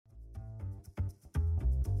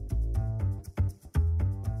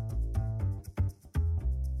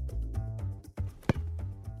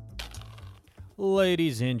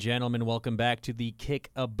Ladies and gentlemen, welcome back to the Kick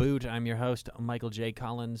Aboot. I'm your host, Michael J.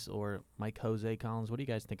 Collins, or Mike Jose Collins. What do you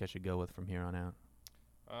guys think I should go with from here on out?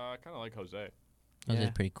 I kind of like Jose. Jose's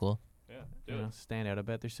pretty cool. Yeah, do it. Stand out a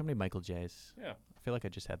bit. There's so many Michael J's. Yeah. I feel like I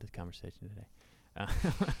just had this conversation today.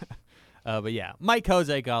 But yeah, Mike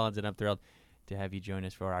Jose Collins, and I'm thrilled to have you join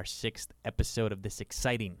us for our 6th episode of this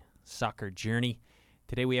exciting soccer journey.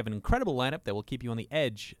 Today we have an incredible lineup that will keep you on the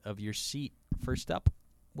edge of your seat. First up,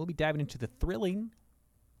 we'll be diving into the thrilling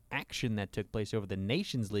action that took place over the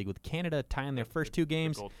Nations League with Canada tying their first two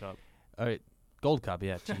games. The Gold Cup. Gold Cup,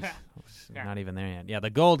 yeah. Jeez. Not even there yet. Yeah, the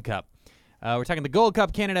Gold Cup. We're talking the Gold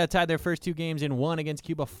Cup. Canada tied their first two games in one against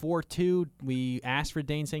Cuba 4-2. We asked for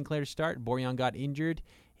Dane St. Clair to start. Borjan got injured,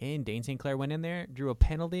 and Dane St. Clair went in there, drew a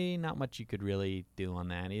penalty. Not much you could really do on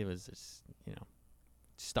that. He was just,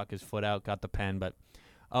 stuck his foot out, got the pen, but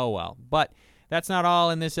oh well. But that's not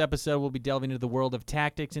all. In this episode, we'll be delving into the world of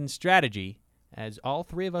tactics and strategy, as all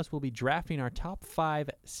three of us will be drafting our top 5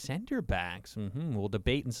 center backs. We'll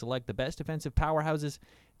debate and select the best defensive powerhouses,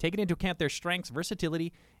 taking into account their strengths,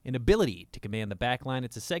 versatility, and ability to command the back line.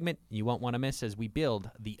 It's a segment you won't want to miss as we build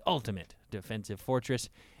the ultimate defensive fortress.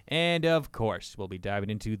 And, of course, we'll be diving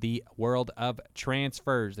into the world of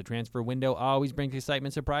transfers. The transfer window always brings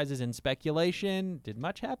excitement, surprises, and speculation. Did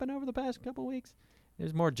much happen over the past couple weeks?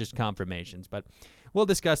 There's more just confirmations, but we'll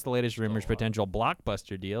discuss the latest rumors, potential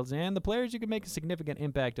blockbuster deals, and the players who can make a significant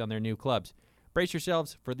impact on their new clubs. Brace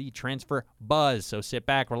yourselves for the transfer buzz, so sit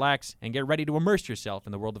back, relax, and get ready to immerse yourself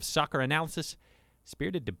in the world of soccer analysis,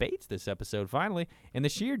 spirited debates this episode, finally, and the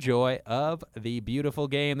sheer joy of the beautiful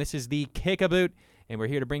game. This is the Kick Aboot, and we're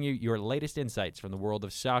here to bring you your latest insights from the world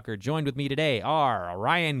of soccer. Joined with me today are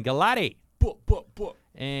Ryan Galati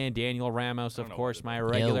and Daniel Ramos, of course, my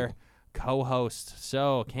regular co-host.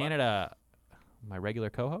 So, Canada, my regular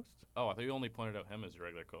co-host? Oh, I thought you only pointed out him as your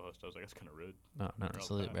regular co-host. I was like, that's kind of rude. No.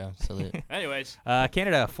 Salute, bro. Salute. Anyways.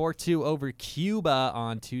 Canada 4-2 over Cuba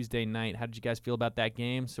on Tuesday night. How did you guys feel about that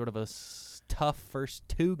game? Sort of a tough first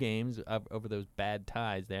 2 games over those bad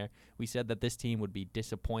ties there. We said that this team would be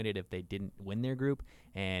disappointed if they didn't win their group,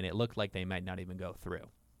 and it looked like they might not even go through.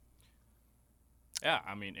 Yeah,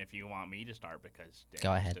 I mean, if you want me to start, because Dan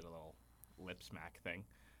Go ahead. did a little lip smack thing.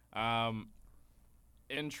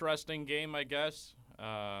 Interesting game, I guess.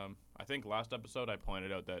 I think last episode I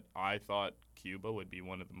pointed out that I thought Cuba would be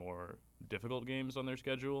one of the more difficult games on their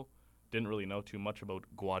schedule. Didn't really know too much about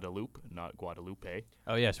Guadeloupe, not Guadalupe.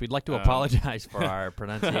 Oh, yes. We'd like to apologize for our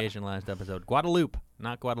pronunciation last episode. Guadeloupe,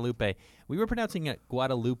 not Guadalupe. We were pronouncing it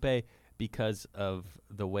Guadalupe because of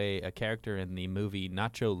the way a character in the movie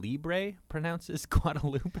Nacho Libre pronounces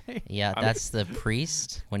Guadalupe. Yeah, that's the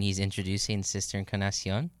priest when he's introducing Sister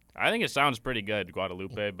Encarnacion. I think it sounds pretty good,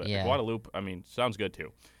 Guadalupe, but Yeah. Guadeloupe, I mean, sounds good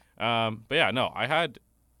too. But yeah, no,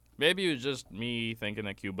 maybe it was just me thinking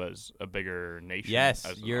that Cuba's a bigger nation. Yes,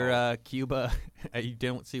 as a you're whole. Cuba. You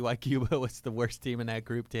don't see why Cuba was the worst team in that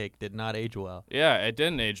group take. Did not age well. Yeah, it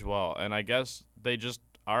didn't age well, and I guess they just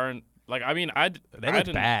aren't. Like, I mean, They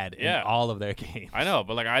looked bad in all of their games. I know,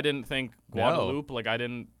 but like, I didn't think Guadeloupe. No. Like, I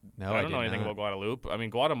don't know anything about Guadeloupe. I mean,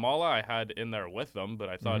 Guatemala I had in there with them, but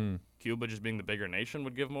I thought Cuba just being the bigger nation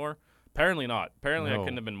would give more. Apparently not. Apparently I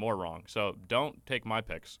couldn't have been more wrong. So don't take my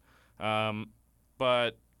picks.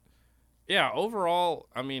 But yeah, overall,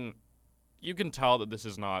 I mean, you can tell that this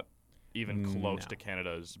is not even close to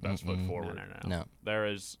Canada's best foot forward. No. There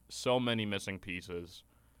is so many missing pieces,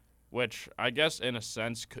 which I guess in a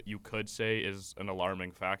sense you could say is an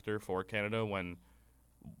alarming factor for Canada when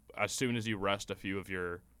as soon as you rest a few of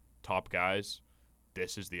your top guys,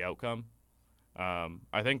 this is the outcome. I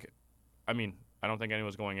don't think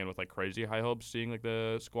anyone's going in with like crazy high hopes seeing like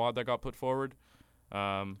the squad that got put forward.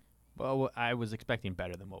 Well, I was expecting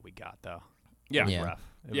better than what we got, though. Yeah. It was rough.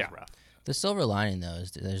 It was rough. The silver lining, though,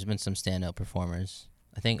 is there's been some standout performers.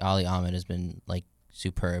 I think Ali Ahmed has been like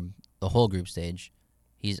superb the whole group stage.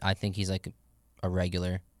 I think he's like a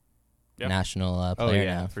regular national player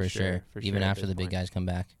now for sure. Even after the big guys come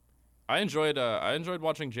back. I enjoyed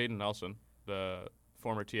watching Jaden Nelson, the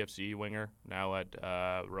former TFC winger, now at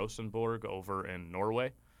Rosenborg over in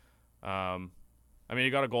Norway. I mean,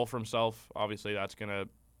 he got a goal for himself. Obviously, that's gonna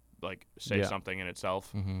like say something in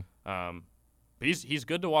itself. But he's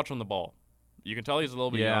good to watch on the ball. You can tell he's a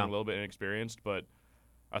little bit young, a little bit inexperienced, but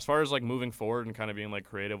as far as like moving forward and kind of being like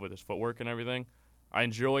creative with his footwork and everything, I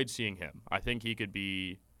enjoyed seeing him. I think he could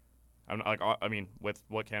be. With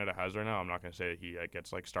what Canada has right now, I'm not going to say that he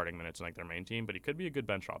gets like starting minutes in like their main team, but he could be a good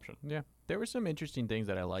bench option. Yeah, there were some interesting things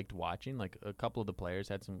that I liked watching. Like a couple of the players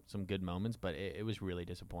had some good moments, but it was really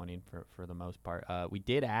disappointing for the most part. We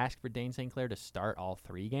did ask for Dane St. Clair to start all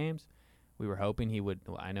 3 games. We were hoping he would.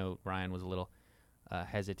 I know Ryan was a little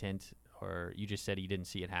hesitant, or you just said you didn't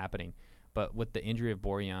see it happening. But with the injury of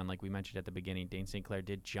Borjan, like we mentioned at the beginning, Dane St. Clair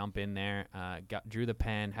did jump in there, drew the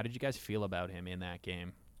pen. How did you guys feel about him in that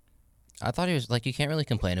game? I thought he was like, you can't really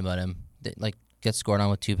complain about him. Like, gets scored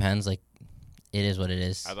on with 2 pens. Like, it is what it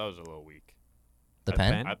is. I thought it was a little weak. The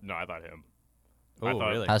pen? No, I thought him. Oh,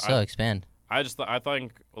 really? How so? Expand. I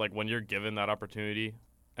think like when you're given that opportunity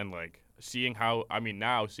and like seeing how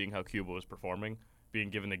Cuba was performing, being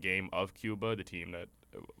given the game of Cuba, the team that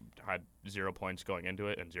had 0 points going into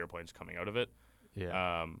it and 0 points coming out of it.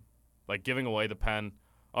 Yeah. Like giving away the pen,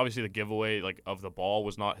 obviously the giveaway like of the ball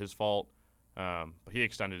was not his fault. But he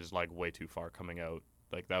extended his leg way too far coming out.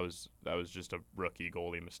 Like that was just a rookie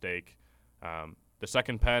goalie mistake. The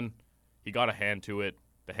second pen, he got a hand to it.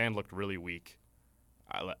 The hand looked really weak.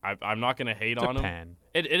 I'm not going to hate on him. Pen.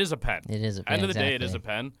 It is a pen. It is a pen. End of the day, it is a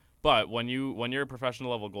pen. But when you're a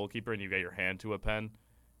professional level goalkeeper and you get your hand to a pen,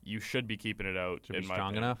 you should be keeping it out. Should be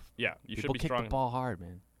strong enough. Yeah, you People should be kick strong. the ball hard,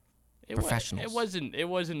 man. Professionals. It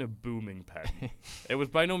wasn't a booming pen. It was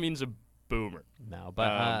by no means a boomer. No,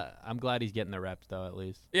 but I'm glad he's getting the reps though, at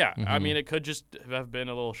least. Yeah, I mean, it could just have been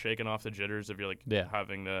a little shaken off the jitters if you're like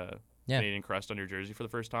having the Canadian crest on your jersey for the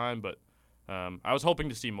first time. But I was hoping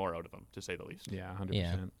to see more out of him, to say the least. Yeah, 100%.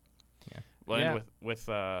 Yeah. Well, with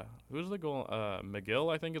who's the goal?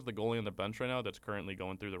 McGill, I think, is the goalie on the bench right now. That's currently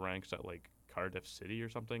going through the ranks at like Cardiff City or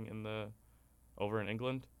something over in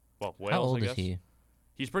England. Well, Wales. How old I guess. is he?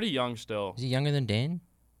 He's pretty young still. Is he younger than Dane?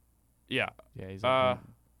 Yeah. Yeah, he's like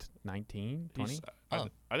 19, 20? I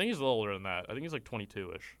think he's a little older than that. I think he's like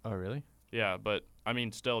 22-ish. Oh, really? Yeah, but I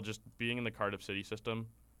mean, still, just being in the Cardiff City system,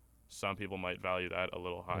 some people might value that a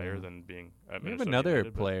little higher than being at We have Minnesota another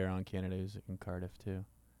United, player on Canada who's in Cardiff, too.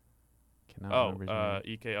 Cannot remember his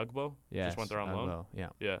name. Ike Ugbo? Yes, Just went there on loan? Ugbo, yeah.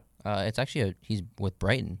 Yeah. It's actually he's with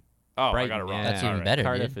Brighton. Oh, Brighton, I got it wrong. That's yeah. even better,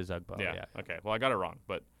 Cardiff dude. is Ugbo, Yeah. yeah. Okay. Well, I got it wrong.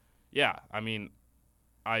 But, yeah, I mean,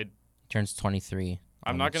 Turns 23.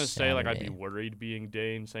 I'm not going to say like I'd be Saturday. worried being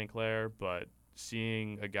Dane St. Clair, but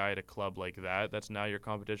seeing a guy at a club like that's now your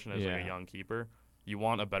competition as like a young keeper, you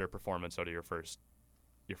want a better performance out of your first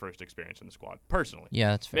experience in the squad. Personally,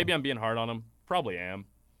 Yeah, that's fair. maybe I'm being hard on him. Probably am,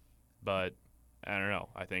 but I don't know.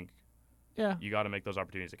 I think you got to make those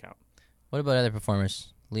opportunities count. What about other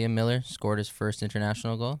performers? Liam Miller scored his first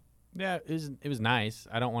international goal. Yeah, it was nice.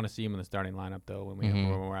 I don't want to see him in the starting lineup, though, when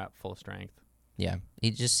we're at full strength. Yeah, he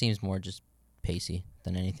just seems more just pacey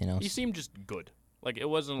than anything else. He seemed just good. Like it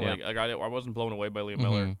wasn't like I wasn't blown away by Liam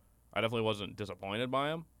Miller. I definitely wasn't disappointed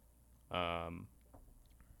by him.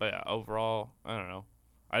 But yeah, overall, I don't know.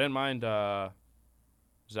 I didn't mind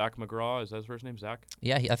Zach McGraw. Is that his first name, Zach?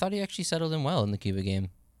 Yeah, I thought he actually settled in well in the Cuba game.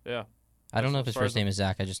 Yeah. I don't know if his as far first as name is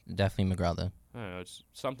Zach. I just definitely McGraw though. I don't know. It's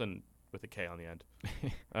something with a K on the end.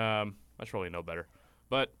 I should probably know better.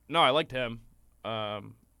 But no, I liked him.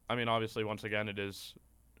 I mean, obviously, once again, it is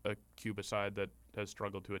a Cuba side that has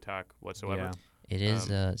struggled to attack whatsoever. Yeah. It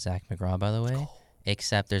is Zach McGraw, by the way.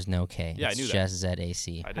 Except there's no K. Yeah, it's I knew just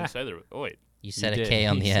ZAC. I didn't say there. Oh wait, You said You a did. K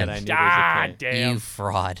on He the said end. I knew there was a K. damn! You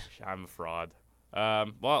fraud. I'm a fraud.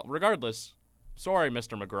 Well, regardless, sorry,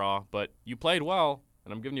 Mr. McGraw, but you played well,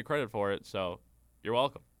 and I'm giving you credit for it. So you're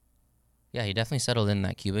welcome. Yeah, he definitely settled in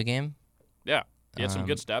that Cuba game. Yeah, he had some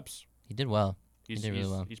good steps. He did well. He's did really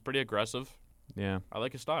well. He's pretty aggressive. Yeah. I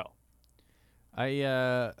like his style.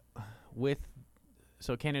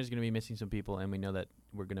 So Canada's going to be missing some people, and we know that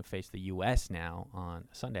we're going to face the U.S. now on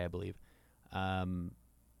Sunday, I believe.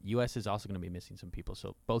 U.S. is also going to be missing some people,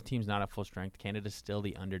 so both teams not at full strength. Canada's still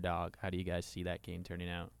the underdog. How do you guys see that game turning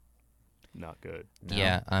out? Not good. No?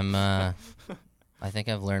 Yeah, I'm. I think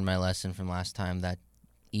I've learned my lesson from last time that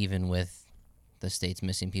even with the states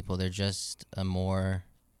missing people, they're just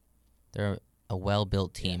they're a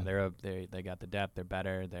well-built team. Yeah, they got the depth. They're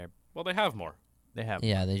better. Well, they have more. They have.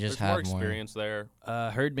 Yeah, they just There's have more experience there.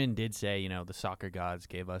 Herdman did say, the soccer gods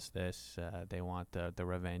gave us this. They want the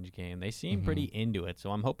revenge game. They seem pretty into it,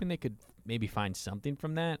 so I'm hoping they could maybe find something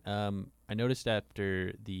from that. I noticed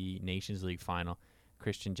after the Nations League final,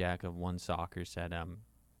 Christian Jack of One Soccer said,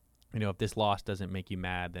 if this loss doesn't make you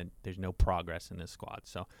mad, then there's no progress in this squad.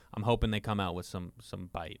 So I'm hoping they come out with some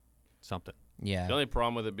bite, something. Yeah. The only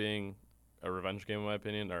problem with it being a revenge game, in my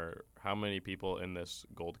opinion, are how many people in this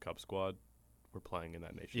Gold Cup squad were playing in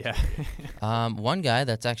that nation. Yeah. One guy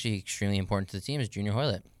that's actually extremely important to the team is Junior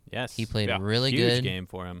Hoylett. Yes. He played really Huge good. game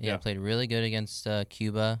for him. Yeah, played really good against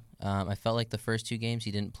Cuba. I felt like the first two games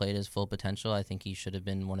he didn't play at his full potential. I think he should have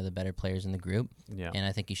been one of the better players in the group. Yeah. And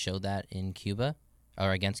I think he showed that in Cuba,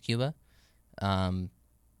 or against Cuba.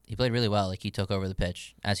 He played really well. Like, he took over the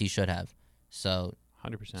pitch, as he should have. So,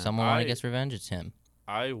 100%. someone want to get revenge, it's him.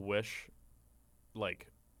 I wish,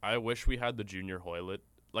 I wish we had the junior Hoylett.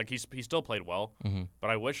 Like, he still played well, but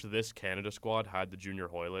I wish this Canada squad had the junior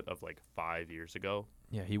Hoylett of, like, 5 years ago.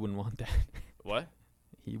 Yeah, he wouldn't want that. What?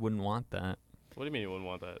 He wouldn't want that. What do you mean he wouldn't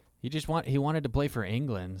want that? He wanted to play for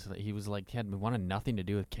England. So he was like, he wanted nothing to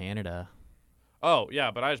do with Canada. Oh,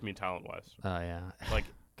 yeah, but I just mean talent-wise. Oh, yeah. Like,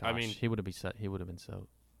 Gosh, I mean, he would have been so.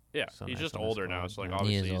 yeah, so he's nice just on the older squad. now, so, like, Yeah.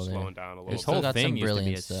 obviously He is he's older. slowing down a little His still whole got some thing used to be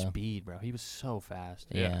brilliance, his though. speed, bro. He was so fast.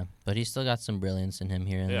 Yeah, but he's still got some brilliance in him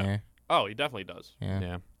here and Yeah. there. Oh, he definitely does.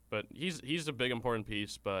 Yeah. But he's a big, important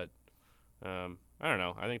piece, but I don't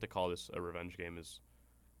know. I think to call this a revenge game is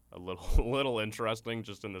a little interesting,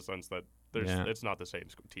 just in the sense that it's not the same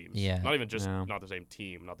teams. Yeah. Not even just No. not the same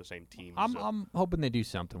team, not the same teams. I'm hoping they do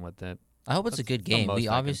something with it. I hope it's a That's good the game. most We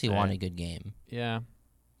I can obviously say. want a good game. Yeah.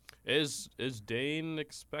 Is Dane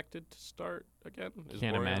expected to start again?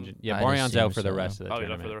 Can't Borjan? imagine. Yeah, I'd Borjan's out assume for the so. rest of the Oh, he's out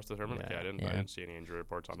tournament. for the rest of the tournament? Yeah. Okay, I Yeah. didn't see any injury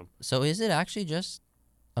reports on him. So is it actually just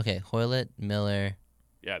Hoylett, Miller?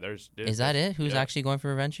 Yeah, Is that it? Who's yeah. actually going for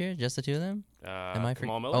revenge here? Just the two of them? Am I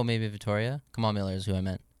Kamal Miller? Oh, maybe Vittoria. Kamal Miller is who I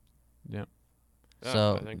meant. Yeah. Yeah,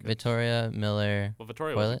 So I think Vittoria, Miller. Well,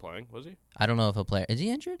 Vittoria Hoylett? wasn't playing, was he? I don't know if he'll play. Is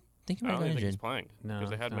he injured? I think he I might don't have even got think he's injured. playing No,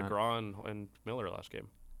 because they had he's not. McGraw and Miller last game.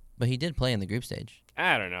 But he did play in the group stage.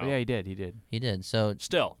 I don't know. Yeah, he did. He did. So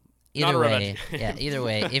Still, not either a way, revenge game. yeah. Either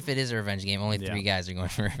way, if it is a revenge game, only Yeah. 3 guys are going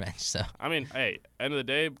for revenge. So I mean, hey, end of the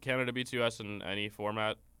day, Canada beats US in any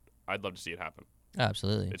format. I'd love to see it happen.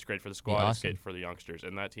 absolutely. It's great for the squad. It's awesome. great for the youngsters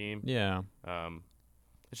in that team. Yeah.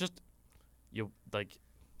 It's just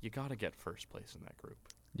you got to get first place in that group.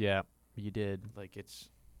 Yeah. You did. Like,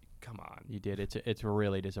 come on. You did. It's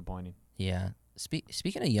really disappointing. Yeah.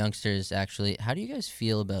 Speaking of youngsters, actually, how do you guys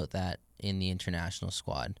feel about that in the international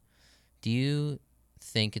squad? Do you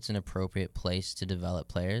think it's an appropriate place to develop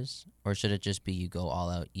players, or should it just be you go all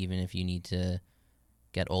out, even if you need to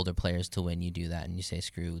get older players to win, you do that and you say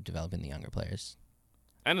screw developing the younger players?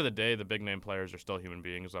 End of the day, the big name players are still human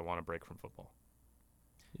beings that want to break from football.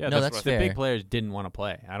 Yeah, No, that's that's the fair. big players didn't want to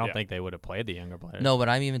play. I don't Yeah. think they would have played the younger players. No, but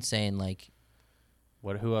I'm even saying, like,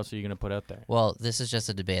 Who else are you going to put out there? well, this is just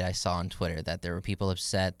a debate I saw on Twitter that there were people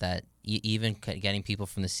upset that even getting people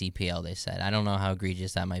from the CPL, they said. I don't know how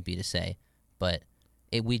egregious that might be to say, but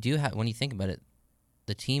we do have, when you think about it,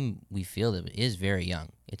 the team we fielded is very young.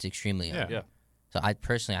 It's extremely young. Yeah. So I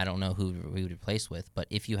don't know who we would replace with, but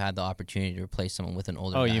if you had the opportunity to replace someone with an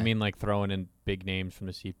older Oh, guy, you mean like throwing in big names from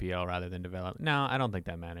the CPL rather than develop? No, I don't think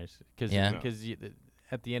that matters. Because Yeah.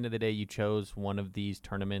 at the end of the day, you chose one of these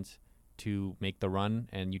tournaments to make the run,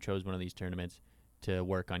 and you chose one of these tournaments to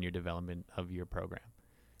work on your development of your program.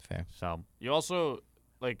 fair. So You also,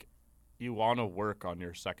 like, you want to work on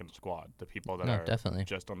your second squad, the people that No, are definitely.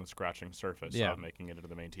 just on the scratching surface Yeah. of making it into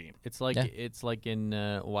the main team. it's like Yeah.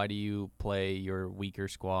 in why do you play your weaker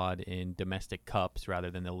squad in domestic cups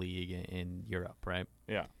rather than the league in Europe, right?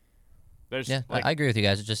 Yeah. There's, Yeah, like, I agree with you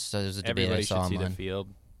guys. It just it was a debate I Everybody saw should see the online.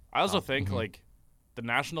 field. I also Oh, think, mhm. like, the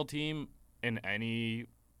national team in any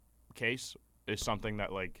case is something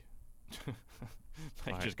that, like,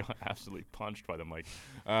 I Right. just got absolutely punched by the mic.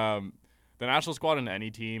 The national squad in any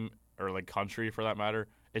team, or, like, country for that matter,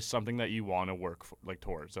 is something that you want to work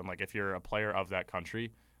towards. And, like, if you're a player of that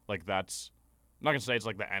country, like, that's, I'm not going to say it's,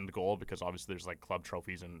 like, the end goal, because obviously there's, like, club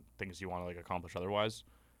trophies and things you want to, like, accomplish otherwise.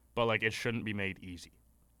 But, like, it shouldn't be made easy.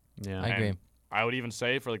 Yeah. I agree. And I would even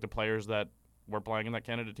say for, like, the players that were playing in that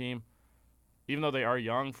Canada team, even though they are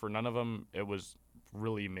young, for none of them it was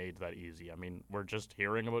really made that easy. I mean, we're just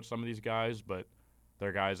hearing about some of these guys, but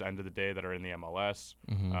they're guys, end of the day, that are in the MLS.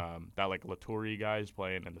 That, like, Latourie guys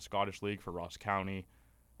playing in the Scottish League for Ross County.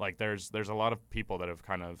 Like, there's a lot of people that have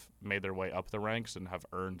kind of made their way up the ranks and have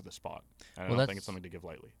earned the spot. And Well, I don't think that's- it's something to give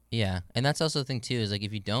lightly. Yeah, and that's also the thing too, is like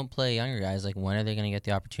if you don't play younger guys, like when are they going to get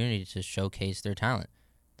the opportunity to showcase their talent?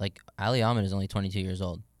 Like Ali Ahmed is only 22 years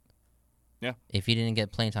old. Yeah. If he didn't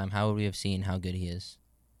get playing time, how would we have seen how good he is?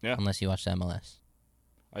 Yeah. Unless you watched the MLS.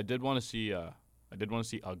 I did want to see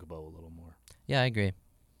Ugbo a little more. Yeah, I agree.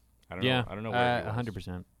 I don't Yeah. know. I don't know where he was.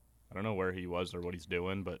 100%. I don't know where he was or what he's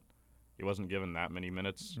doing, but he wasn't given that many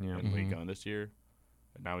minutes Yeah. in League Mhm. One this year.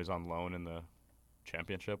 And now he's on loan in the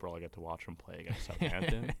championship, where I'll get to watch him play against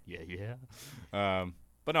Southampton. Yeah.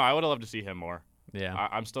 But no, I would have loved to see him more. Yeah.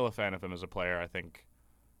 I'm still a fan of him as a player. I think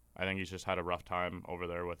he's just had a rough time over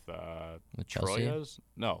there with With Chelsea, Troyes.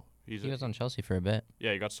 No, he was on Chelsea for a bit.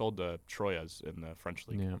 he got sold to Troyes in the French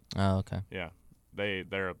league. Yeah. Oh, okay. Yeah,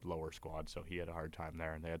 they're a lower squad, so he had a hard time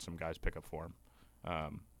there, and they had some guys pick up for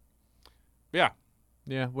him. Yeah.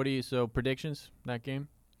 Yeah. So predictions that game?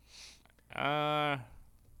 I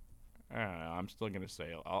don't know. I'm still gonna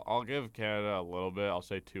say I'll give Canada a little bit. I'll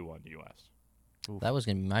say 2-1 U.S. Oof. That was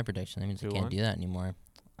going to be my prediction. That means I can't 2-1? do that anymore.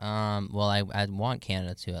 Well, I want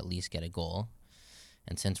Canada to at least get a goal,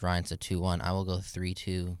 and since Ryan's a 2-1, I will go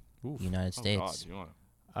 3-2 United States. God, you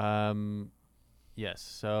want Yes.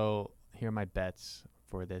 So here are my bets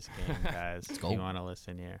for this game, guys. Let's if go. you want to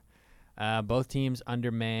listen here. Both teams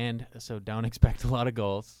undermanned, so don't expect a lot of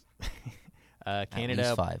goals. Canada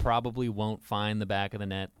least 5. probably won't find the back of the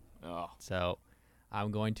net. Oh. So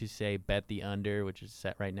I'm going to say bet the under, which is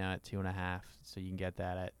set right now at 2.5. So you can get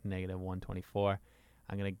that at -124.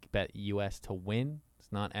 I'm going to bet U.S. to win.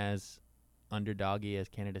 It's not as underdoggy as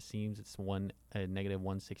Canada seems. It's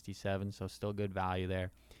 -167, so still good value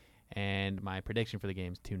there. And my prediction for the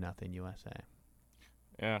game is 2-0 USA.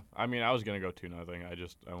 Yeah, I mean, I was gonna go 2-0.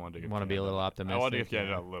 I wanted to give. Want to be a little optimistic. I wanted to give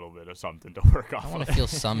Canada a little bit of something to work off. I want to of. feel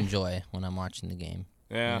some joy when I'm watching the game.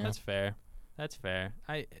 Yeah, That's fair. That's fair.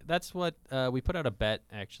 That's what we put out a bet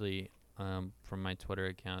actually from my Twitter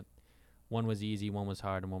account. One was easy, one was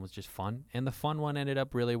hard, and one was just fun. And the fun one ended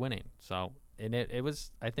up really winning. So and it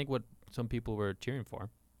was I think what some people were cheering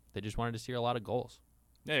for. They just wanted to see a lot of goals.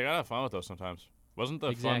 Yeah, you gotta have fun with those sometimes. Wasn't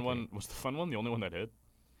the fun one? Was the fun one the only one that hit?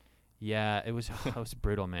 Yeah, it was. It was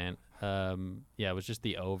brutal, man. Yeah, it was just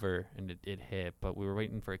the over, and it hit. But we were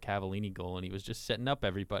waiting for a Cavallini goal, and he was just setting up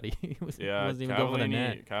everybody. He wasn't even going for the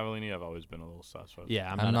net. Cavallini, I've always been a little sus with.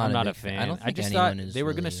 Yeah, I'm not a big fan. fan. I don't think just anyone thought is they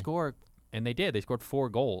were going to really- score, and they did. They scored 4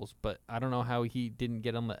 goals, but I don't know how he didn't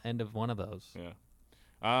get on the end of one of those.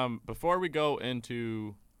 Yeah. Before we go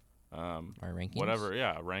into Our rankings. whatever,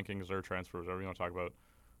 rankings or transfers, whatever you want to talk about,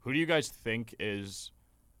 who do you guys think is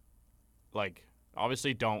like?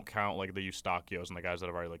 Obviously, don't count like the Eustachios and the guys that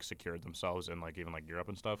have already like secured themselves in like even like Europe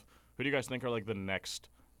and stuff. Who do you guys think are like the next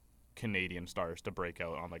Canadian stars to break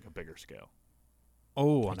out on like a bigger scale?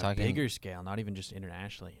 Oh, We're on a talking- bigger scale, not even just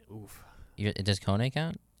internationally. Oof. Does Kone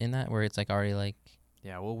count in that where it's like already like?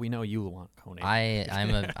 Yeah, well, we know you want Kone.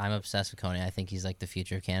 I'm obsessed with Kone. I think he's like the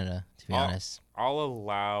future of Canada. To be honest. I'll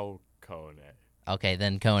allow Kone. Okay,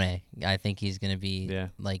 then Kone. I think he's gonna be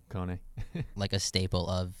like Kone. like a staple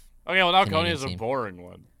of. Okay, well now Kone Canadian is a team. boring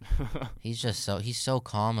one. He's so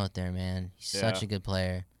calm out there, man. He's such a good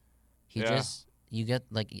player. You get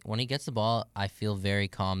like when he gets the ball, I feel very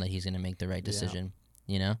calm that he's gonna make the right decision.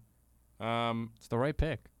 You know. It's the right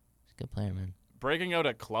pick. He's a good player, man. Breaking out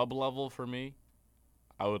at club level for me,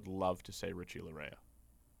 I would love to say Richie Larea.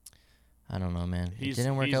 I don't know, man. It He's-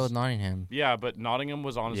 didn't work he's- out with Nottingham. Yeah, but Nottingham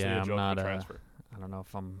was honestly Yeah, a I'm joke not of a transfer. I don't know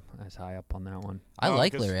if I'm as high up on that one. I No,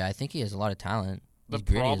 like because Larry. I think he has a lot of talent. The He's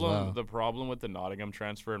gritty problem, as well. the problem with the Nottingham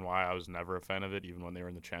transfer and why I was never a fan of it, even when they were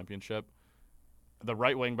in the championship, the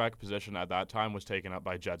right wing back position at that time was taken up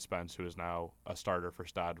by Jed Spence, who is now a starter for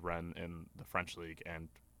Stade Rennes in the French league and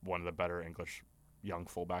one of the better English young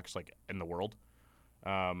fullbacks like in the world.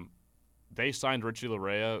 They signed Richie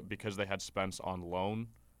Larea because they had Spence on loan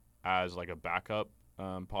as like a backup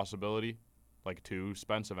possibility, like to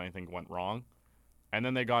Spence if anything went wrong, and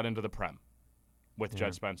then they got into the Prem with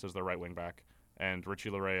Jed Spence as the right wing back, and Richie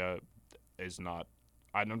Larea is not.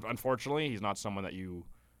 Unfortunately, he's not someone that you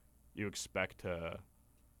expect to,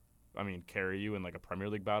 carry you in like a Premier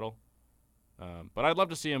League battle. But I'd love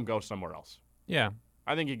to see him go somewhere else. Yeah.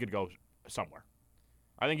 I think he could go somewhere.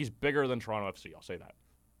 I think he's bigger than Toronto FC. I'll say that.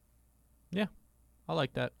 Yeah. I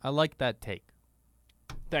like that. I like that take.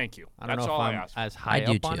 Thank you. I don't That's know all if I I'm asked. as high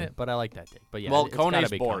do up on too. it, but I like that take. But yeah, Well, it's gotta Kone's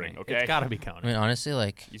be boring, Kone. okay? It's got to be I Kone. mean, honestly,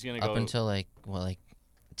 like He's gonna up go until like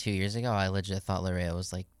 2 years ago, I legit thought Larea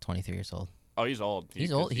was like 23 years old. Oh, he's old.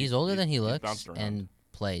 He's old. He's older than he he's looks bounced around. and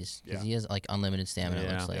plays because Yeah. he has like unlimited stamina. It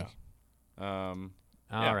Yeah. looks like.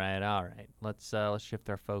 All right. Let's shift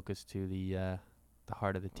our focus to the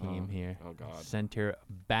heart of the team here. Oh God. Center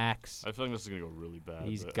backs. I feel like this is gonna go really bad.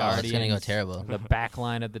 These but- Oh, it's gonna go Guardians, terrible. The back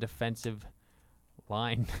line of the defensive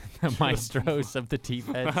line, the maestros of the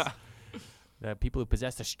defense, the people who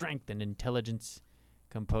possess the strength and intelligence,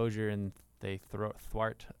 composure, and they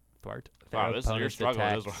thwart Wow, their this you're opponent's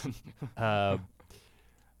struggling with attacks. this one.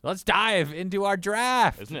 Let's dive into our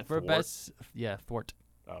draft. Isn't it for thwart? best? Yeah, thwart.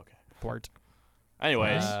 Oh, okay. Thwart.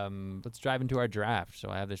 Anyways, Let's dive into our draft. So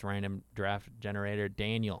I have this random draft generator.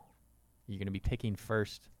 Daniel, you're going to be picking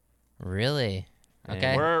first. Really? And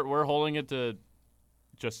Okay. we're holding it to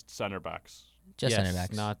just center backs. Just yes, center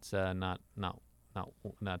backs. not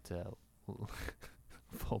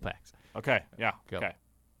fullbacks. Okay. Yeah. Go. Okay.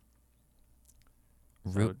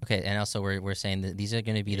 Okay, and also we're saying that these are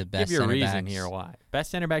going to be the best Give your center reason backs here why. Best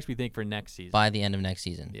center backs we think for next season. by the end of next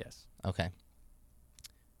season. Yes. Okay.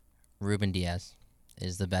 Ruben Diaz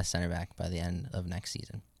is the best center back by the end of next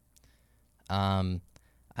season.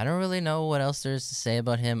 I don't really know what else there is to say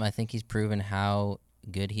about him. I think he's proven how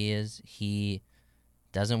good he is. He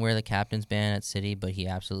doesn't wear the captain's band at City, but he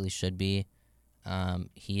absolutely should be.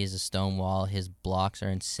 He is a stone wall. His blocks are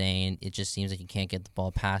insane. It just seems like you can't get the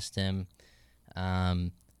ball past him.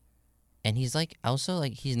 And he's like also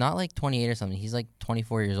like he's not like 28 or something. He's like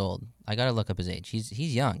 24 years old. I gotta look up his age.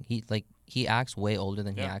 He's young. He acts way older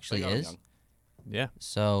than he actually is. Young. Yeah.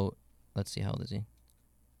 So let's see, how old is he?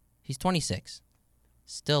 He's 26.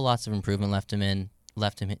 Still lots of improvement left in him.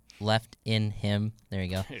 There you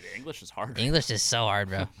go. Dude, English is hard. English is so hard,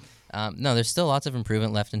 bro. No, there's still lots of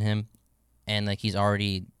improvement left in him, and like he's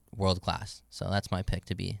already world class. So that's my pick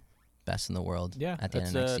to be best in the world. Yeah. At the end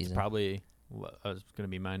of next season. Probably was going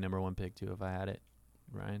to be my number one pick too if I had it.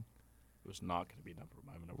 Ryan. It was not going to be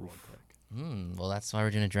my number one pick. Well, that's why we're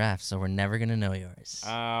doing a draft, so we're never gonna know yours.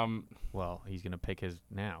 Well, he's going to pick his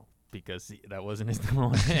now because that wasn't his number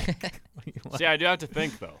one pick. See, I do have to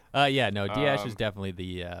think though. Yeah, no, Diaz is definitely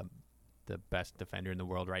the best defender in the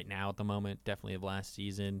world right now at the moment. Definitely of last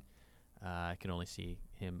season. I can only see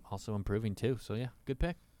him also improving too. So yeah, good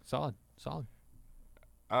pick. Solid.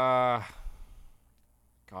 God,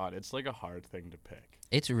 it's like a hard thing to pick.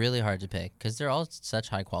 It's really hard to pick because they're all such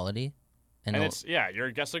high quality. And it's you're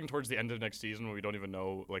guessing towards the end of next season when we don't even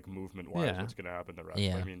know like movement wise what's going to happen the rest.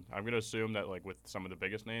 Yeah. I mean, I'm going to assume that like with some of the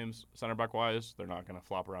biggest names center back wise, they're not going to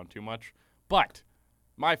flop around too much. But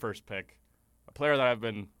my first pick, a player that I've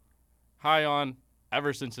been high on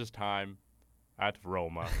ever since his time at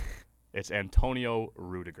Roma, it's Antonio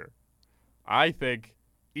Rudiger. I think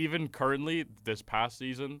even currently this past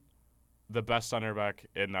season, the best center back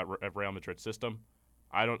in that Real Madrid system.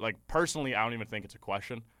 I don't even think it's a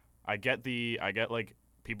question. I get like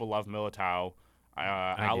people love Militao.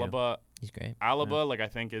 Alaba, he's great. Alaba, I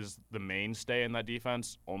think is the mainstay in that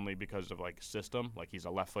defense only because of like system. Like he's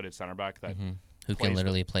a left-footed center back that who can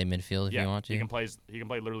literally play midfield if you want to. He can play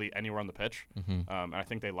literally anywhere on the pitch. And I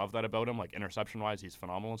think they love that about him. Like interception-wise, he's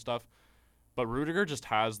phenomenal and stuff. But Rudiger just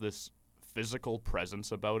has this physical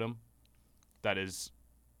presence about him that is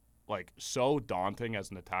like so daunting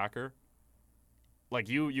as an attacker. Like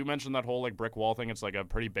you mentioned that whole like brick wall thing. It's like a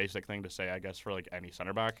pretty basic thing to say, I guess, for like any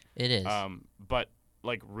center back. It is. But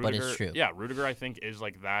like Rudiger, but it's true. Yeah, Rudiger I think is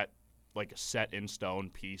like that like set in stone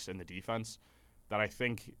piece in the defense that I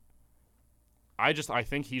think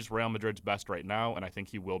he's Real Madrid's best right now, and I think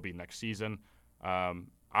he will be next season. I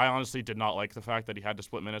honestly did not like the fact that he had to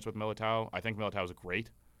split minutes with Militao. I think Militao is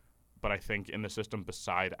great, but I think in the system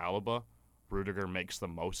beside Alaba, Rudiger makes the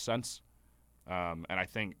most sense. And I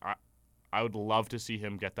think I would love to see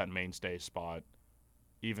him get that mainstay spot,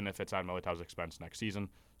 even if it's at Militao's expense next season.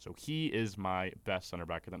 So he is my best center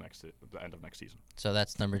back at the end of next season. So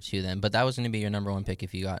that's number 2 then. But that was going to be your number 1 pick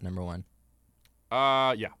if you got number 1.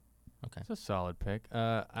 Yeah. Okay. It's a solid pick.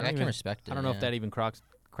 I can respect it. I don't know if that even cracks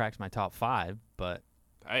my top 5, but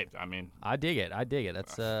hey, I mean, I dig it.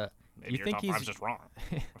 That's maybe you your think top he's 5's just wrong.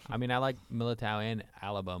 I mean, I like Militao and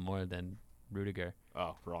Alaba more than Rudiger.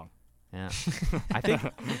 Oh, wrong. Yeah.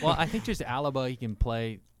 I think just Alaba, he can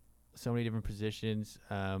play so many different positions.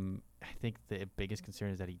 I think the biggest concern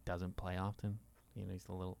is that he doesn't play often. You know, he's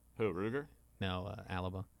a little... Who, Rudiger? No,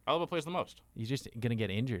 Alaba. Alaba plays the most. He's just going to get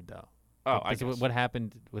injured, though. Oh, I guess. What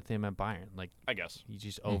happened with him at Bayern? Like, I guess. You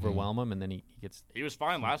just overwhelm him, and then he gets... He was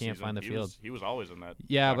fine last season. He can't find the field. He was always in that.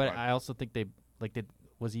 Yeah, but I also think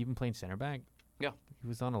was he even playing center back? Yeah. He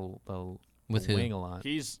was on a with who? wing a lot.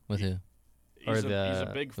 With who? He's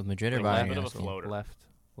a big with Madrid or Bayern. Bayern? Bit of a floater.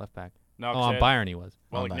 Left back. No, on Bayern he was.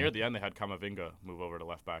 Well, like near the end, they had Kamavinga move over to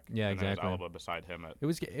left back. Yeah, and exactly. Then Alaba beside him. It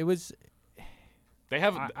was. They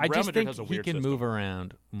have. I Real just Madrid think has a he weird can system. move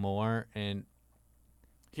around more. And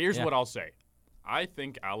here's what I'll say: I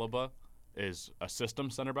think Alaba is a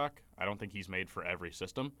system center back. I don't think he's made for every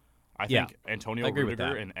system. I think Antonio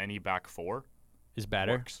Rudiger in any back four is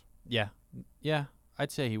better. Works. Yeah.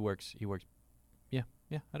 I'd say he works.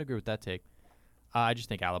 Yeah, I'd agree with that take. I just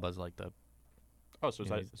think Alaba's like the. Oh, so is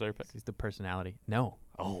that your pick? He's the personality. No.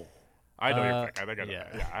 Oh, I know your pick. I think I know.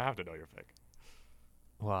 Yeah, I have to know your pick.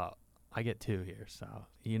 Well, I get 2 here, so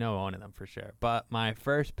you know one of them for sure. But my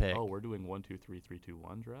first pick. Oh, we're doing 1, 2, 3, 3, 2,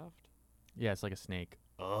 1 draft. Yeah, it's like a snake.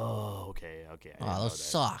 Oh, okay. Oh, those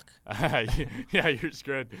suck. Yeah, you're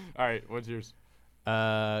screwed. All right, what's yours?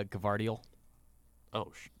 Gavardiol.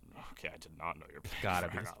 Oh, okay. I did not know your pick.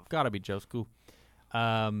 Gotta be Joe School.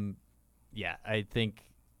 Yeah, I think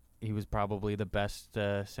he was probably the best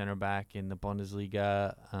center back in the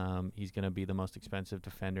Bundesliga. He's going to be the most expensive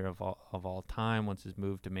defender of all time once his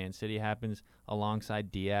move to Man City happens,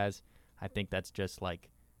 alongside Diaz. I think that's just like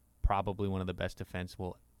probably one of the best defense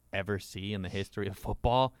we'll ever see in the history of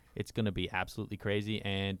football. It's going to be absolutely crazy,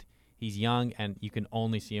 and he's young, and you can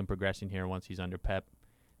only see him progressing here once he's under Pep.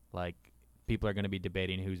 Like, people are going to be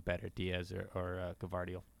debating who's better, Diaz or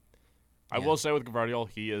Gavardiol. I will say with Gvardiol,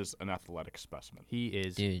 he is an athletic specimen. He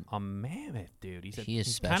is a mammoth, dude.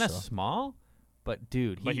 He's kind of small, but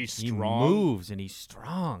dude, he's he strong. Moves and he's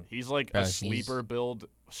strong. He's like a sleeper build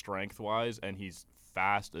strength-wise, and he's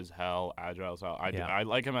fast as hell, agile as hell. I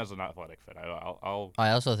like him as an athletic fit.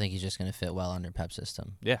 I also think he's just going to fit well under Pep's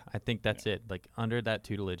system. Yeah, I think that's it. Like under that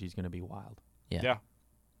tutelage, he's going to be wild. Yeah.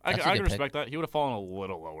 I can respect that. He would have fallen a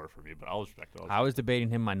little lower for me, but I'll respect it. I was debating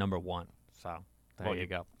him my number 1, so there you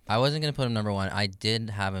go. I wasn't going to put him number 1. I did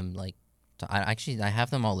have him like I have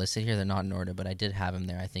them all listed here. They're not in order, but I did have him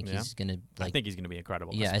there. I think he's going to I think he's going to be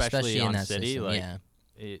incredible. Yeah, especially in on that City. System,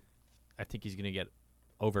 I think he's going to get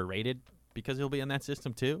overrated because he'll be in that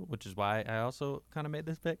system too, which is why I also kind of made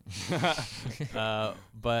this pick.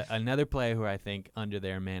 But another player who I think under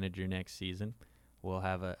their manager next season will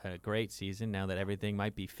have a great season now that everything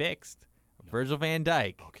might be fixed. Virgil van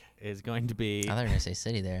Dijk is going to be... I thought you were going to say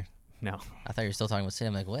City there. No. I thought you were still talking about City.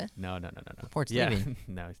 I'm like, what? No. Laporte's leaving.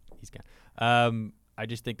 No, he's gone. I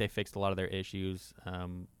just think they fixed a lot of their issues.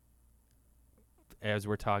 As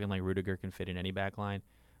we're talking, like Rudiger can fit in any back line.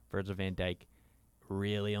 Virgil van Dijk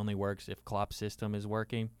really only works if Klopp's system is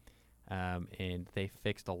working. And they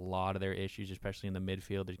fixed a lot of their issues, especially in the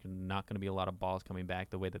midfield. There's not going to be a lot of balls coming back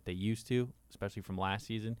the way that they used to, especially from last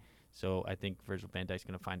season. So I think Virgil van Dijk's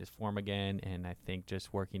going to find his form again, and I think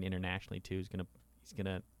just working internationally too he's just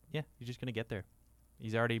going to get there.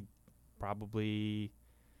 He's probably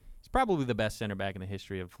the best center back in the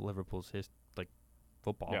history of Liverpool's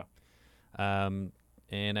football. Yeah.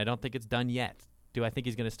 And I don't think it's done yet. Do I think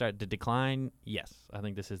he's going to start to decline? Yes. I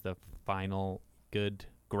think this is the final good,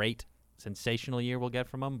 great, sensational year we'll get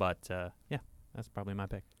from him. But, that's probably my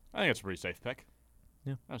pick. I think it's a pretty safe pick.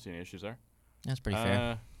 Yeah. I don't see any issues there. That's pretty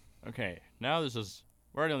fair. Okay. Now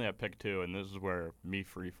we're already only at pick 2, and this is where me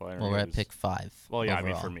free firing. Well, we're at pick 5. Well, yeah,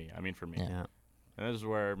 overall. I mean for me. Yeah. And this is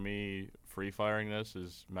where me free firing this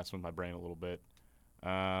is messing with my brain a little bit.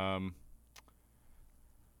 Bastoni.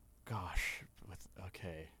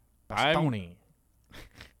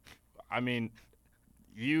 I mean,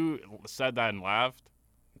 you said that and laughed.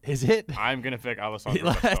 Is it? I'm gonna pick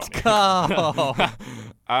Alessandro Let's Bastoni. go.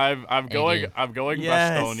 I'm going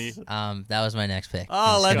Yes. Bastoni. That was my next pick.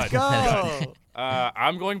 Oh, let's Good. go.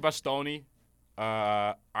 I'm going Bastoni.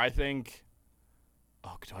 I think.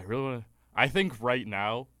 Oh, do I really want to? I think right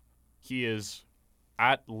now, he is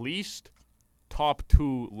at least top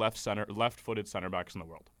 2 left-footed center backs in the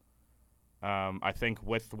world. I think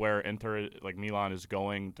with where Milan is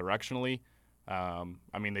going directionally.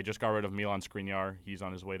 They just got rid of Milan Skriniar. He's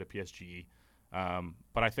on his way to PSG.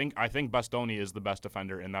 But I think Bastoni is the best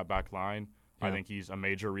defender in that back line. Yeah. I think he's a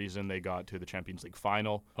major reason they got to the Champions League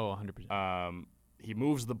final. Oh, 100%. He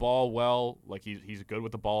moves the ball well. Like he's good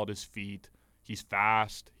with the ball at his feet. He's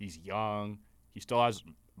fast. He's young. He still has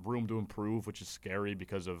room to improve, which is scary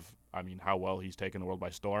because of how well he's taken the world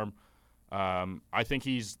by storm. I think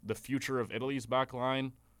he's the future of Italy's back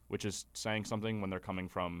line, which is saying something when they're coming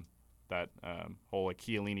from that whole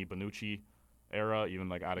Chiellini Bonucci era,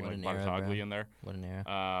 even adding Barzagli in there. What an era!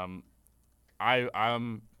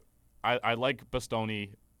 I like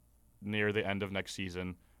Bastoni near the end of next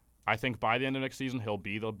season. I think by the end of next season he'll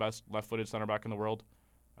be the best left-footed center back in the world.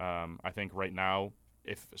 I think right now,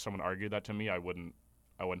 if someone argued that to me, I wouldn't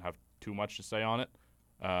have too much to say on it.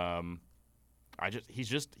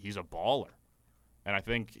 He's a baller, and I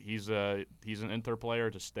think he's an Inter player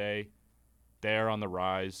to stay. They're on the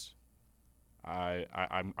rise. I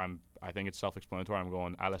think it's self-explanatory. I'm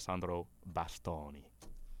going Alessandro Bastoni.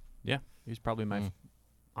 Yeah, he's probably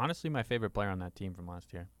honestly my favorite player on that team from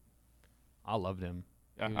last year. I loved him.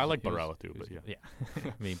 I like Barella too, but yeah. Yeah.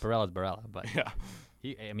 Barella's Barella, but yeah.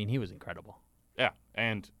 He was incredible. Yeah,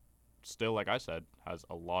 and still, like I said, has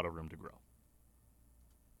a lot of room to grow.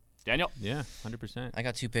 Daniel? Yeah, 100%. I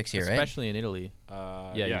got 2 picks here, Especially in Italy. You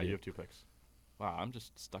have 2 picks. Wow, I'm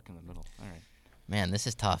just stuck in the middle. All right. Man, this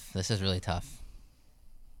is tough. This is really tough.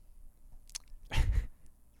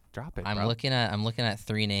 Drop it. I'm looking at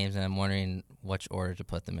 3 names, and I'm wondering which order to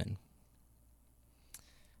put them in.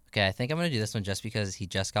 Okay, I think I'm going to do this one just because he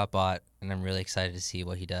just got bought, and I'm really excited to see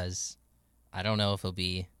what he does. I don't know if he'll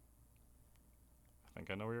be I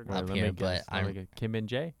think I know where you're going. up here, but I'm Kim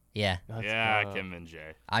Min-jae? Yeah. Kim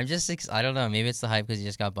Min-jae. I'm just I don't know. Maybe it's the hype because he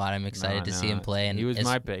just got bought. I'm excited to see him play. And he was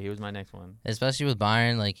my pick. He was my next one. Especially with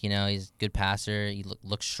Bayern, he's a good passer. He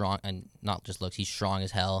looks strong, and not just looks. He's strong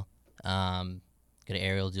as hell. Good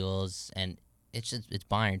aerial duels, and it's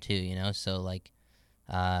Bayern too. So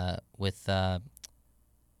with how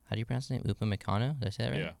do you pronounce his name? Upamecano? Did I say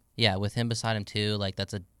that right? Yeah. Yeah, with him beside him too.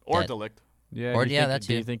 That's a or Delict. Yeah. Or that too.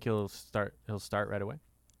 Do you think he'll start right away?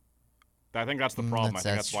 I think that's the problem. I think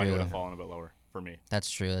that's that's why he would true. have fallen a bit lower for me. That's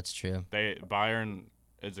true. Bayern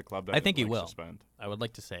is a club that I think he will. to spend. I would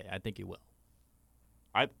like to say I think he will.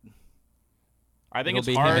 I think It'll it's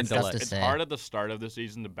be him hard. and Delict. It's hard at the start of the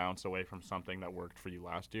season to bounce away from something that worked for you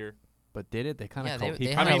last year. But did it? They kind of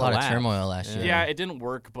they had a lot of turmoil last year. Yeah, it didn't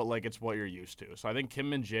work, but like it's what you're used to. So I think Kim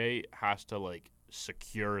Min-jae has to like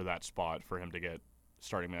secure that spot for him to get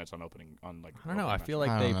starting minutes on opening on like. I don't know. I feel I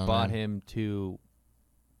like don't they know, bought man. him to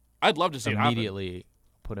I'd love to see it happen. immediately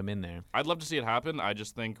put him in there. I'd love to see it happen. I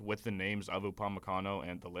just think with the names of Upamecano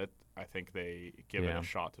and Dalit, I think they give it a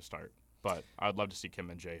shot to start. But I'd love to see Kim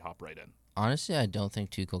Min-jae hop right in. Honestly, I don't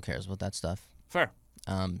think Tuchel cares about that stuff. Fair.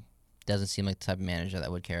 Doesn't seem like the type of manager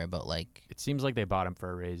that would care about like. It seems like they bought him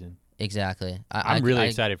for a reason. Exactly. I'm really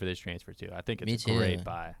excited for this transfer too. I think Me it's a too. great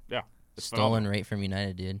buy. Yeah. It's Stolen rate from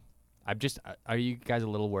United, dude. I'm just. Are you guys a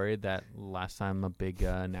little worried that last time a big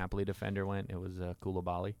Napoli defender went, it was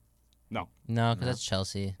Koulibaly? No, because that's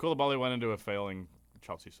Chelsea. Koulibaly went into a failing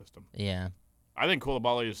Chelsea system. Yeah. I think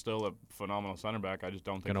Koulibaly is still a phenomenal center back. I just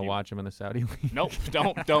don't think Gonna watch him in the Saudi league. Nope,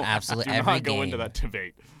 don't Absolutely do every not go game. into that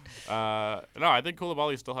debate. No, I think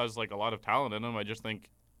Koulibaly still has like a lot of talent in him. I just think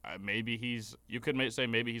maybe you could say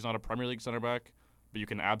maybe he's not a Premier League center back, but you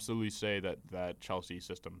can absolutely say that Chelsea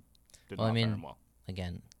system did not fare him well.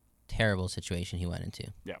 Again, terrible situation he went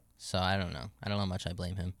into. Yeah. So I don't know how much I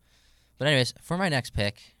blame him. But anyways, for my next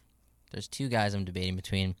pick, there's two guys I'm debating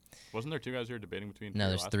between. Wasn't there two guys you were debating between? No,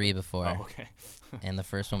 there's three before. Oh, okay. And the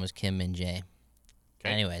first one was Kim Min-jae. Okay.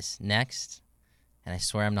 Anyways, next, and I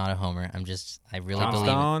swear I'm not a homer. I really John believe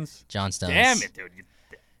Stones. it. John Stones. Damn it, dude.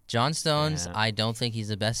 John Stones, Yeah. I don't think he's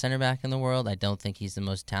the best center back in the world. I don't think he's the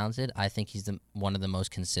most talented. I think he's one of the most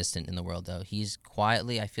consistent in the world, though. He's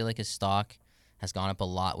quietly, I feel like his stock has gone up a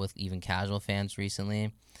lot with even casual fans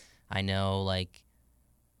recently. I know, like,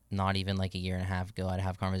 not even like a year and a half ago, I'd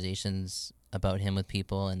have conversations about him with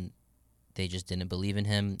people, and they just didn't believe in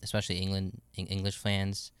him, especially English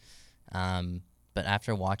fans. But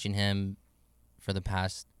after watching him for the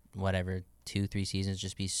past, 2-3 seasons,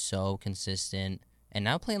 just be so consistent, and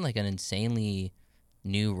now playing like an insanely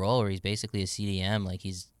new role where he's basically a CDM. Like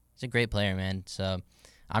he's a great player, man. So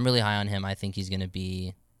I'm really high on him. I think he's going to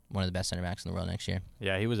be one of the best center backs in the world next year.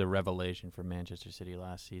 Yeah, he was a revelation for Manchester City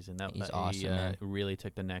last season. He's awesome, man. Really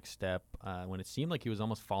took the next step when it seemed like he was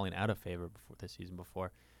almost falling out of favor this season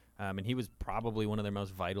before. And he was probably one of their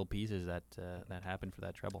most vital pieces that happened for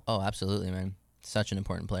that treble. Oh, absolutely, man. Such an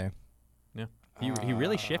important player. Yeah, he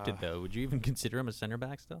really shifted though. Would you even consider him a center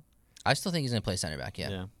back still? I still think he's going to play center back,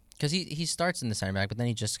 yeah. Because he starts in the center back, but then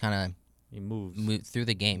he just kind of he moves through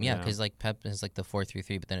the game. Yeah, because like Pep is like the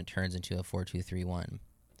 4-3-3, but then it turns into a 4-2-3-1.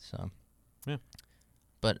 So, yeah.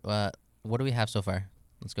 But what do we have so far?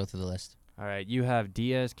 Let's go through the list. All right, you have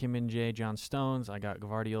Diaz, Kim Min-jae, John Stones. I got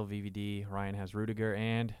Gvardiol, VVD. Ryan has Rudiger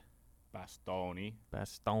and Bastoni.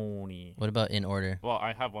 What about in order? Well,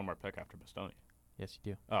 I have one more pick after Bastoni. Yes,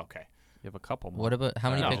 you do. Oh, okay. You have a couple more. What about how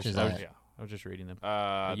many picks is that? Yeah. I was just reading them.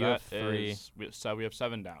 You have three. So we have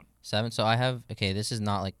 7 down. 7. So I have this is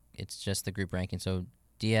not like it's just the group ranking. So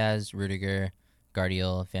Diaz, Rudiger,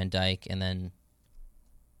 Gvardiol, Van Dijk, and then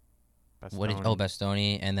Bastoni.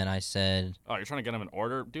 Bastoni, and then I said. Oh, you're trying to get them in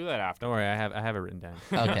order? Do that after. Don't worry, I have it written down.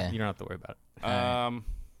 Okay. You don't have to worry about it.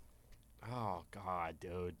 Oh God,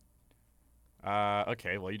 dude.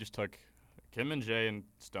 Okay, well you just took Kim Min-jae and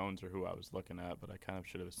Stones are who I was looking at, but I kind of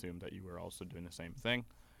should have assumed that you were also doing the same thing.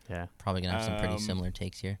 Yeah. Probably gonna have some pretty similar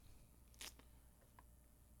takes here.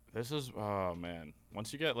 This is man.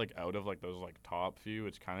 Once you get like out of like those like top few,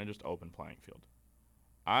 it's kind of just open playing field.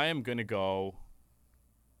 I'm gonna go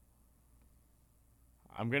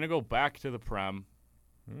back to the Prem.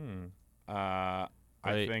 I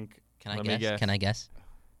think. Can Let me I guess? guess. Can I guess?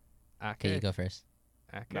 Okay, you go first.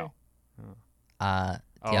 Ake? No.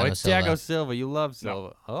 It's Thiago Silva. You love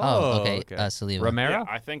Silva. Oh, okay. Saliba. Romero? Yeah,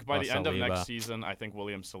 I think by the end of Saliba. next season, I think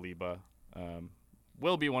William Saliba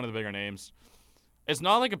will be one of the bigger names. It's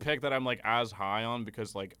not like a pick that I'm like as high on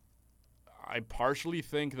because like I partially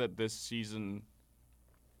think that this season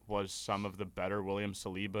was some of the better William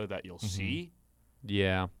Saliba that you'll see.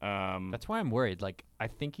 Yeah. That's why I'm worried. Like I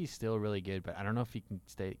think he's still really good, but I don't know if he can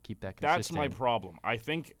keep that consistent. That's my problem. I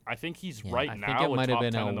think he's Yeah. right I now think it a might have top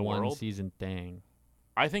been 10 a in the world. one-season thing.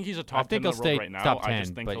 I think he's a top 10 think in the he'll world stay right now. top I just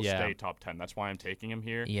 10, think but he'll yeah. stay top 10. That's why I'm taking him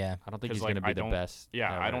here. Yeah. I don't think he's like, going to be the best.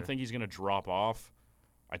 Yeah, I don't ever. think he's going to drop off.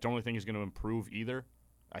 I don't really think he's going to improve either.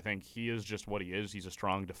 I think he is just what he is. He's a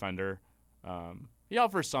strong defender. He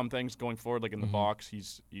offers some things going forward, like in the box.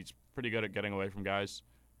 He's pretty good at getting away from guys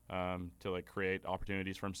to like create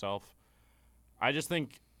opportunities for himself. I just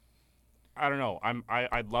think, I don't know.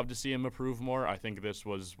 I'd love to see him improve more. I think this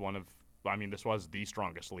was one of I mean, this was the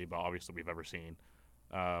strongest Saliba, obviously, we've ever seen.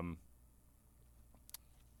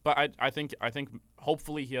 But I think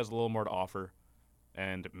hopefully he has a little more to offer,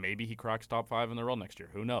 and maybe he cracks top 5 in the world next year.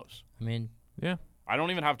 Who knows? I mean, Yeah. I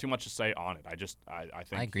don't even have too much to say on it. I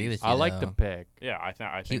think I agree with you. I like the though. pick. Yeah, I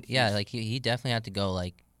think He definitely had to go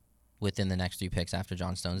like within the next 3 picks after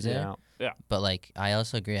John Stone's there. Yeah. But like, I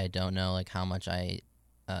also agree. I don't know like how much I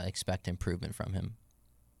expect improvement from him.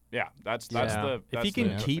 Yeah, that's Yeah. the If he the can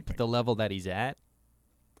interesting keep thing. the level that he's at,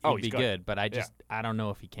 he'd he's be good. good. But I don't know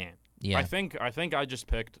if he can. Yeah. I think I just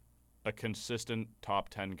picked a consistent top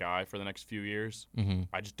 10 guy for the next few years. Mm-hmm.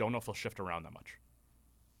 I just don't know if he'll shift around that much.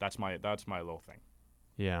 That's my little thing.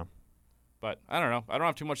 Yeah. But I don't know. I don't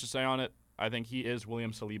have too much to say on it. I think he is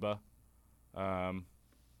William Saliba.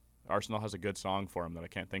 Arsenal has a good song for him that I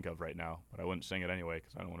can't think of right now, but I wouldn't sing it anyway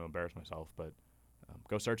because I don't want to embarrass myself. But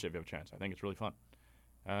go search it if you have a chance. I think it's really fun.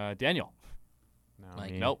 Daniel. No,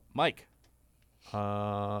 Mike. Nope. Mike.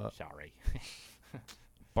 Uh, Sorry.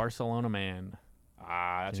 Barcelona man.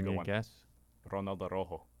 That's a Give good me one. Guess. Ronaldo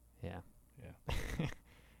Rojo. Yeah. Yeah.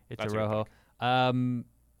 It's That's a a good Rojo.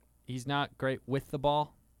 He's not great with the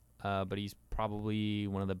ball, but he's probably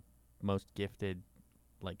one of the most gifted,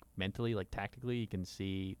 like mentally, like tactically. You can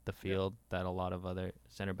see the field that a lot of other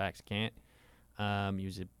center backs can't. He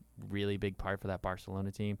was a really big part for that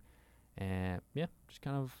Barcelona team, and yeah, just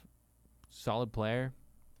kind of solid player.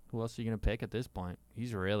 Who else are you gonna pick at this point?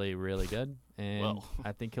 He's really, really good, and Well.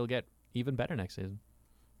 I think he'll get even better next season.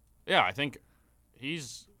 Yeah, I think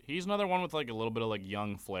he's another one with like a little bit of like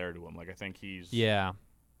young flair to him. Like I think Yeah.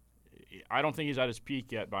 I don't think he's at his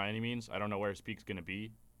peak yet by any means. I don't know where his peak's going to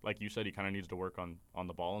be. Like you said, he kind of needs to work on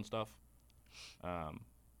the ball and stuff.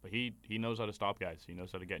 But he knows how to stop guys. He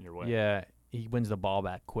knows how to get in your way. Yeah, he wins the ball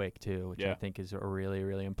back quick too, which I Yeah. think is really,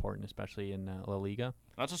 really important, especially in La Liga.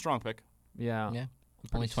 That's a strong pick. Yeah. Yeah. I'm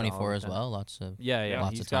Only pretty 24 solid as with that. well. Lots of. Yeah.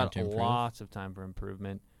 Lots He's of time got to improve. lots of time for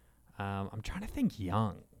improvement. I'm trying to think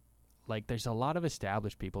young. Like, there's a lot of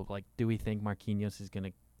established people. Like, do we think Marquinhos is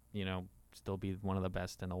going to, still be one of the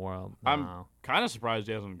best in the world? I'm No. kind of surprised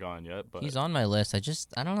he hasn't gone yet. But He's on my list. I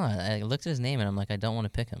don't know. I looked at his name and I'm like, I don't want to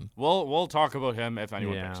pick him. we'll talk about him if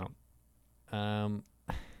anyone picks him.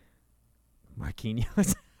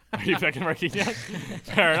 Marquinhos. Are you picking Marquinhos?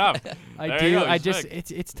 Fair enough. I There you do. go, I he's just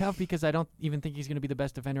picked. it's tough because I don't even think he's going to be the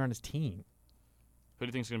best defender on his team. Who do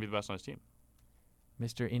you think is going to be the best on his team?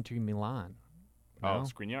 Mr. Inter Milan. Oh, No?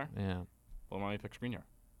 Skriniar? Yeah. Well, why don't you pick Skriniar?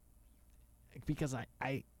 Because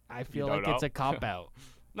I feel don't like it's know? a cop out.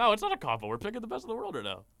 No, it's not a cop. We're picking the best of the world right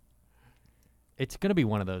now. It's gonna be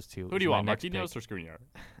one of those two. Who do you want, Marquinhos or Skriniar?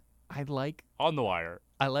 I like On the wire.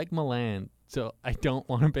 Milan, so I don't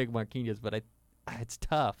want to pick Marquinhos, but it's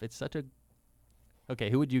tough. It's such a. Okay,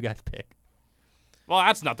 who would you guys pick? Well,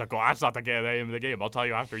 that's not the goal. That's not the name of the game. I'll tell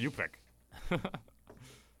you after you pick.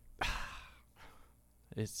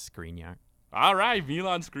 It's Skriniar. All right,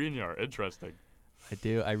 Milan Skriniar. Interesting. I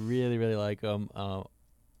do. I really, really like him.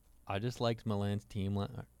 I just liked Milan's team.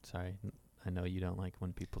 Sorry, I know you don't like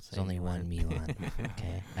when people say There's only one Milan.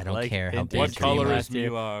 Okay. I don't Like care how Inter big What the Milan team color is. is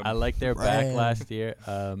Milan? I like their back Red. last year,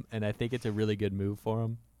 and I think it's a really good move for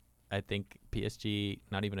him. I think PSG,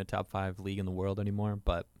 not even a top 5 league in the world anymore,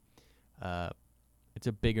 but it's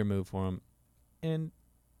a bigger move for him, and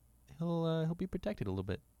he'll be protected a little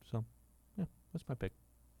bit. So, yeah, that's my pick.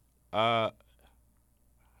 I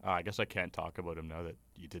guess I can't talk about him now that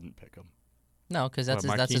you didn't pick him. No, because that's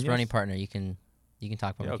What, his running Marquinhos? partner. You can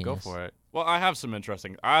talk about Yeah, go Marquinhos. for it. Well, I have some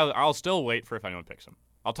interesting. I'll still wait for if anyone picks him.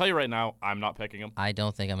 I'll tell you right now, I'm not picking him. I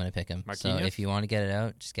don't think I'm gonna pick him. So Marquinhos? if you want to get it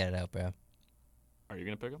out, just get it out, bro. Are you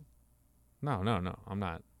gonna pick him? No, I'm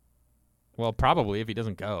not. Well, probably if he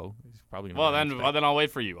doesn't go, he's probably gonna. Well, be then, next well, pick. then I'll wait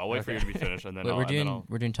for you. I'll wait for Okay. you to be finished, and then Wait, I'll,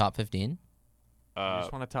 we're doing top 15. I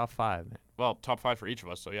just want a top 5. Man. well, top 5 for each of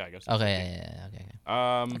us. So yeah, I guess. that's Okay, 15. yeah, okay.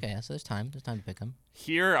 Okay. Okay, so there's time. There's time to pick him.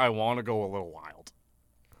 Here, I want to go a little wild,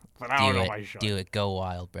 but I don't know if I should. Do it. Go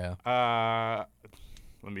wild, bro.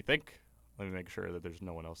 Let me think. Let me make sure that there's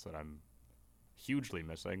no one else that I'm hugely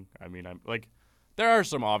missing. I mean, I'm like, there are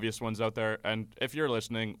some obvious ones out there, and if you're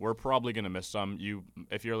listening, we're probably gonna miss some.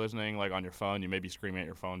 If you're listening like on your phone, you may be screaming at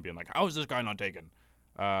your phone, being like, "How is this guy not taken?"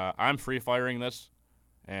 I'm free firing this,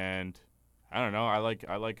 and I don't know. I like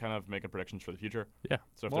kind of making predictions for the future. Yeah.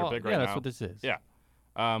 So if Well, they're big right yeah, now, that's what this is. Yeah.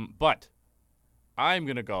 But I'm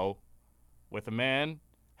gonna go with a man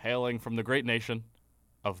hailing from the great nation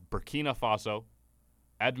of Burkina Faso,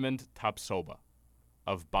 Edmund Tapsoba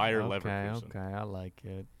of Bayer Leverkusen. Okay, I like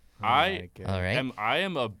it. I like it. All right. I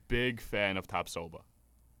am a big fan of Tapsoba.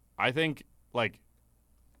 I think, like,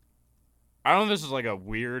 I don't know if this is like a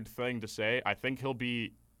weird thing to say. I think he'll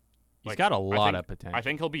be He's got a lot of potential. I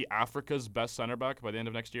think he'll be Africa's best center back by the end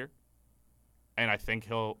of next year. And I think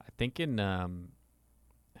in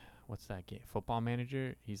what's that game? Football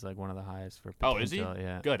Manager. He's like one of the highest for potential. Oh, is he?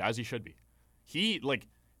 Yeah. Good, as he should be.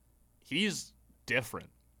 He's different.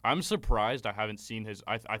 I'm surprised I haven't seen his.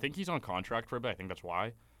 I think he's on contract for a bit. I think that's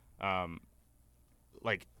why.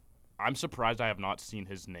 I'm surprised I have not seen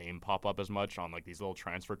his name pop up as much on like these little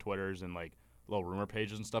transfer Twitters and like little rumor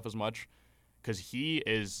pages and stuff as much, because he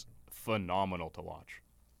is phenomenal to watch.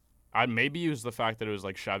 I maybe use the fact that it was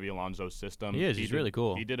like Xabi Alonso's system. He's really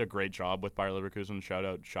cool. He did a great job with Bayer Leverkusen. Shout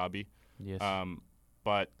out Xabi. Yes.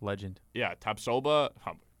 But legend. Yeah, Tapsoba,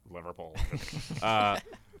 Liverpool. Oh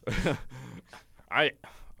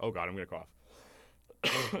God, I'm gonna cough.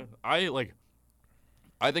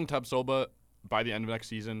 I think Tapsoba by the end of next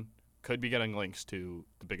season could be getting links to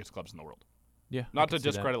the biggest clubs in the world. Yeah. Not to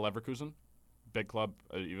discredit Leverkusen, big club,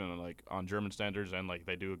 even like on German standards, and like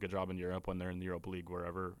they do a good job in Europe when they're in the Europa League,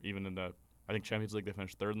 wherever. Even in the, I think Champions League, they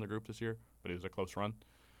finished third in the group this year, but it was a close run.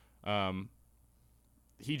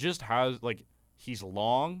 He just has he's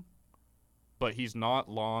long, but he's not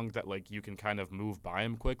long that like you can kind of move by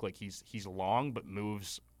him quick. Like he's long, but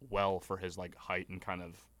moves well for his like height and kind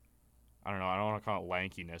of, I don't know, I don't want to call it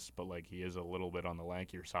lankiness, but like he is a little bit on the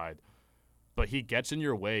lankier side. But he gets in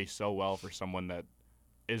your way so well for someone that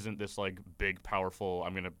isn't this like big, powerful,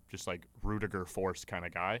 I'm going to just like Rudiger force kind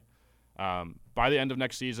of guy. By the end of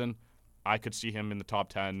next season, I could see him in the top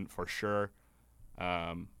 10 for sure.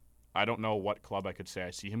 I don't know what club I could say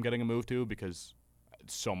I see him getting a move to because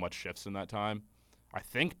so much shifts in that time. I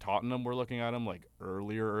think Tottenham were looking at him like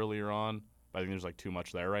earlier on, but I think there's like too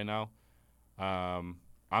much there right now. I'm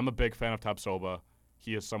a big fan of Tapsoba.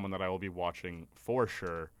 He is someone that I will be watching for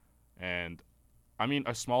sure. And I mean,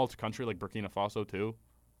 a small country like Burkina Faso too,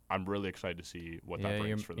 I'm really excited to see what that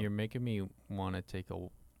brings for them. You're making me want to take a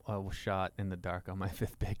shot in the dark on my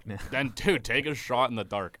 5th pick now. Then, dude, take a shot in the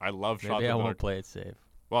dark. I love shots in the dark. Maybe I won't play it safe.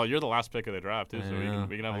 Well, you're the last pick of the draft too, so we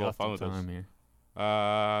can have a little fun with this. Here.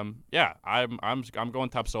 Yeah, I'm going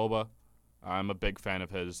Tapsoba. I'm a big fan of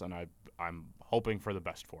his, and I'm hoping for the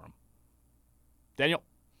best for him. Daniel.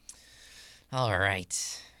 All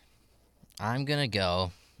right, I'm gonna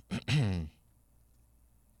go.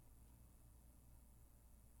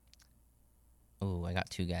 Oh, I got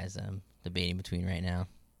two guys that I'm debating between right now.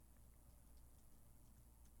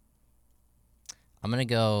 I'm gonna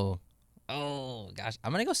go. Oh gosh,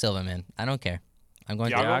 I'm gonna go Silva, man. I don't care. I'm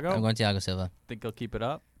going Thiago? I'm going Thiago Silva. Think he'll keep it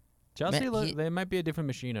up? Chelsea, they might be a different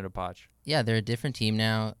machine at a Poch. Yeah, they're a different team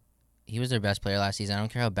now. He was their best player last season. I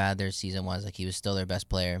don't care how bad their season was. Like, he was still their best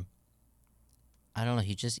player. I don't know.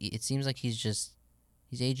 It seems like he's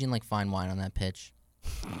aging like fine wine on that pitch.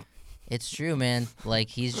 It's true, man. Like,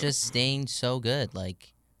 he's just staying so good.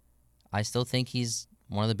 Like, I still think he's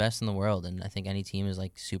one of the best in the world, and I think any team is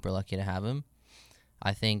like super lucky to have him.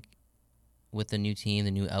 I think with the new team,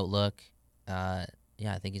 the new outlook, I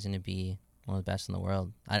think he's going to be one of the best in the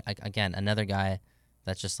world. Again, another guy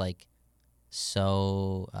that's just like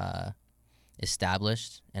so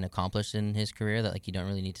established and accomplished in his career that like you don't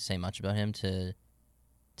really need to say much about him to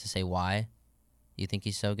say why you think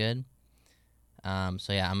he's so good.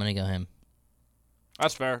 So yeah, I'm going to go him.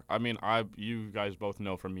 That's fair. I mean, you guys both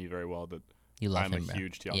know from me very well that I'm him, a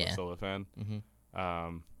huge Thiago Silva fan.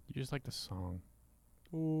 Mm-hmm. You just like the song.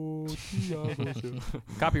 Oh,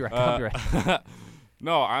 Copyright.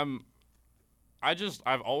 No,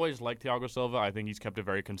 I've always liked Thiago Silva. I think he's kept a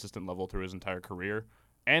very consistent level through his entire career.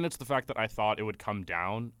 And it's the fact that I thought it would come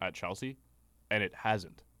down at Chelsea, and it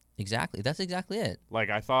hasn't. Exactly. That's exactly it. Like,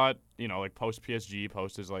 I thought, like post PSG,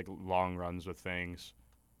 post his like long runs with things,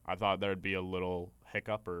 I thought there'd be a little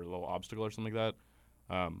hiccup or a little obstacle or something like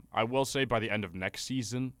that. I will say by the end of next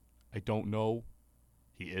season, I don't know.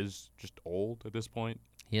 He is just old at this point.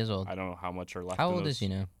 He is old. I don't know how much are left. How old is he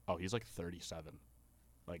now? Oh, he's like 37.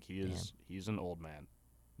 Like, he is. Damn. He's an old man.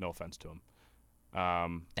 No offense to him.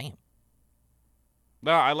 Damn.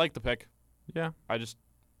 No, I like the pick. Yeah. I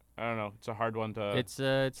don't know. It's a hard one to. It's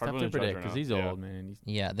tough to predict because he's old, man.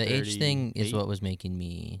 He's the age thing is what was making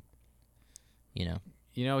me,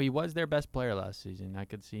 he was their best player last season. I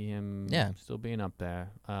could see him still being up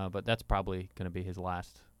there. But that's probably going to be his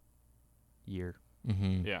last year.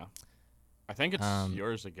 Mm-hmm. Yeah. I think it's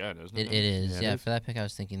yours again, isn't it? It is. Yeah, for that pick I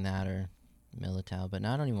was thinking that or Militao, but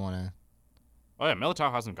now I don't even want to. Oh, yeah,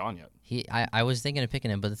 Militao hasn't gone yet. I was thinking of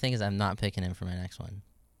picking him, but the thing is I'm not picking him for my next one.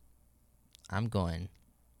 I'm going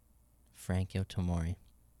Franco Tomori.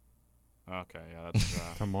 Okay, yeah, that's...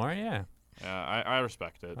 Tomori, yeah. Yeah, I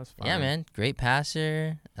respect it. That's fine. Yeah, man. Great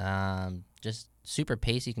passer. Just super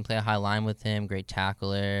pacey. You can play a high line with him. Great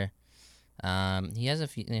tackler. He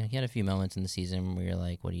has he had a few moments in the season where you're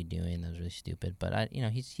like, "What are you doing? That was really stupid." But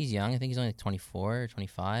he's young. I think he's only 24 or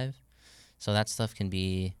 25, so that stuff can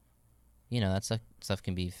be, that stuff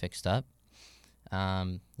can be fixed up.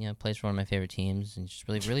 Plays for one of my favorite teams, and just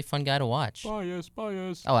really fun guy to watch. Bias.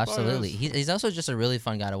 Oh, absolutely. He's also just a really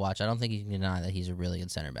fun guy to watch. I don't think you can deny that he's a really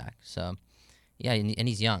good center back. So, yeah, and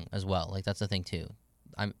he's young as well. Like, that's the thing too.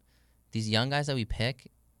 These young guys that we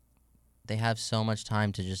pick, they have so much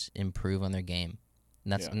time to just improve on their game,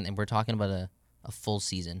 and we're talking about a full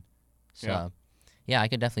season. So, I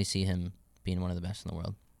could definitely see him being one of the best in the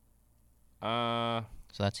world.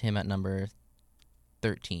 So that's him at number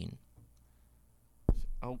 13.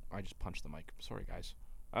 Oh, I just punched the mic. Sorry, guys.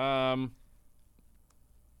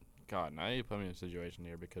 God, now you put me in a situation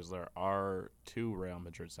here because there are 2 Real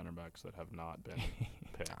Madrid center backs that have not been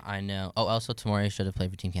picked. I know. Oh, also Tomori should have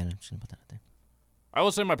played for Team Canada. I'm just gonna put that out there. I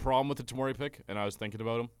will say my problem with the Tomori pick, and I was thinking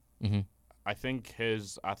about him. Mm-hmm. I think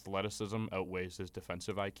his athleticism outweighs his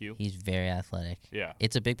defensive IQ. He's very athletic. Yeah.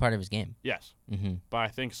 It's a big part of his game. Yes. Mm-hmm. But I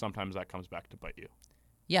think sometimes that comes back to bite you.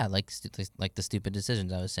 Yeah, like the stupid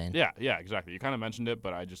decisions I was saying. Yeah, exactly. You kind of mentioned it,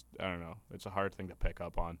 but I don't know. It's a hard thing to pick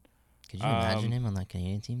up on. Could you imagine him on that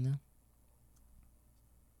Canadian team, though?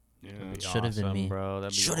 Yeah. It should have been me. Bro.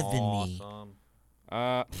 That'd be Should have been me.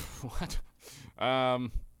 What?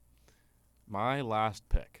 My last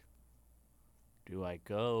pick. Do I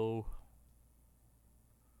go?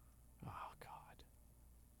 Oh God.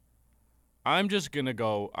 I'm just gonna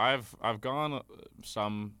go. I've gone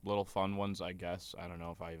some little fun ones, I guess. I don't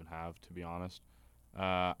know if I even have, to be honest.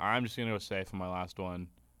 I'm just gonna go safe on my last one.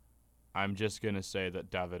 I'm just gonna say that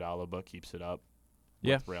David Alaba keeps it up.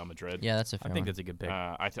 With Real Madrid. Yeah, that's a fair I think one. it's a good pick.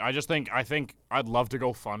 I think I'd love to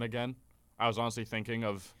go fun again. I was honestly thinking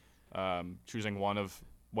of choosing one of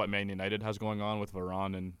what Man United has going on with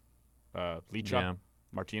Varane and Licha,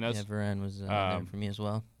 Martinez. Yeah, Varane was there for me as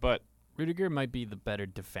well. But Rudiger might be the better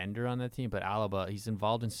defender on that team, but Alaba, he's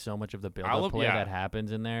involved in so much of the build-up play that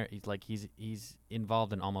happens in there. He's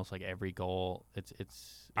involved in almost like every goal.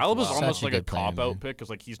 It's Alaba's Such almost a like a good player, cop-out man. pick because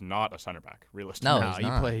like he's not a center back, realistically. No,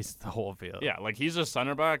 he plays the whole field. Yeah, like he's a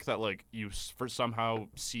center back that like you somehow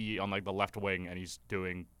see on like the left wing, and he's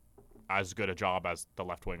doing as good a job as the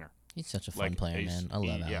left winger. He's such a fun player, man. I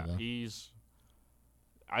love Alaba. Yeah,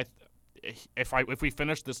 if we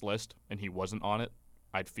finished this list and he wasn't on it,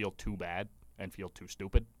 I'd feel too bad and feel too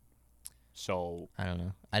stupid. So I don't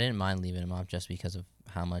know. I didn't mind leaving him off just because of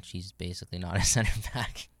how much he's basically not a center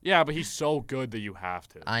back. yeah, but he's so good that you have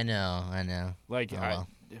to. I know. Like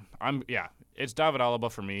it's David Alaba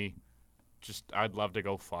for me. Just I'd love to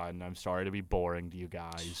go fun. I'm sorry to be boring to you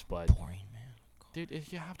guys, but boring, man. Dude,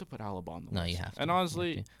 if you have to put Alaba on the list. No, you have to. And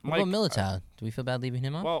honestly, what Mike, about Militao? Do we feel bad leaving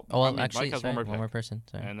him off? Well, actually, Mike has sorry, one more pick. person.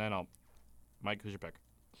 Sorry. And then Mike, who's your pick?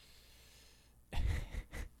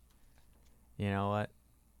 You know what?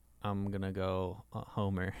 I'm gonna go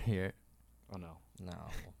Homer here. Oh no,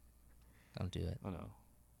 Don't do it. oh no,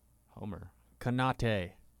 Homer.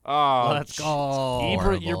 Konate. Oh, Let's go.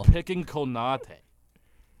 Ibra, you're picking Konate.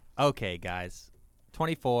 Okay, guys.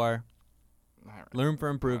 24. All right. Room for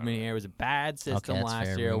improvement here. It was a bad system that's last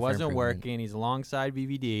fair. year. It Room for wasn't improvement. working. He's alongside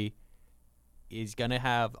VVD. He's going to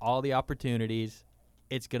have all the opportunities.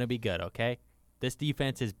 It's going to be good, okay? This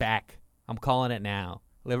defense is back. I'm calling it now.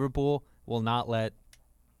 Liverpool will not let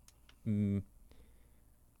 10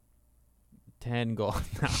 goals.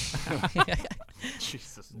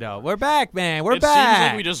 Jesus. No, we're back, man. We're it back. seems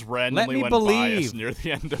like we just randomly me went believe. biased near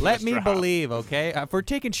the end of Let this me draft. believe, okay? If we're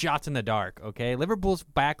taking shots in the dark, okay? Liverpool's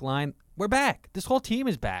back line, we're back. This whole team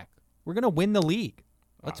is back. We're going to win the league.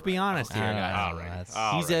 Let's be honest here, guys.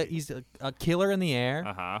 All right. He's a killer in the air.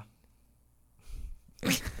 Uh-huh.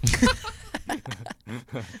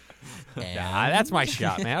 Nah, that's my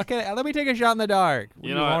shot, man. Okay, let me take a shot in the dark.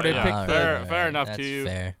 You know, wanted to yeah, pick All third. fair enough That's too.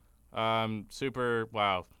 fair. Super.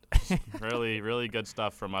 Wow. really, really good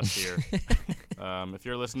stuff from us here. If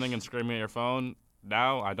you're listening and screaming at your phone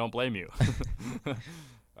now, I don't blame you.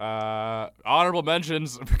 Honorable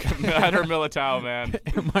mentions: Header Militao, man.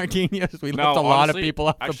 Marquinhos, we No, left a lot of honestly, people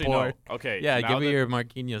off the actually, board. No. Okay. Yeah, now give me that- your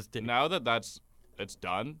Marquinhos. Now that it's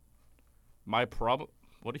done, my problem.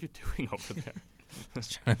 What are you doing over there? I was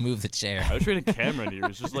trying to move the chair. I was trying to camera and he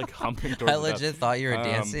was just like humping towards I the legit thought you were Um,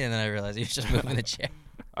 dancing, and then I realized you were just moving the chair.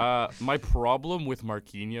 My problem with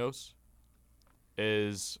Marquinhos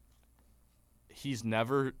is he's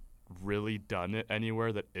never really done it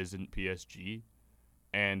anywhere that isn't PSG.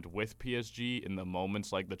 And with PSG, in the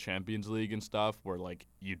moments like the Champions League and stuff, where like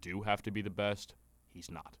you do have to be the best,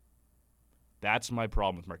 he's not. That's my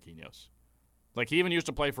problem with Marquinhos. Like he even used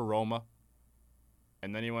to play for Roma,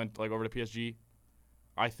 and then he went like over to PSG.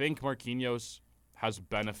 I think Marquinhos has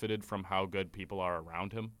benefited from how good people are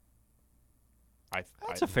around him.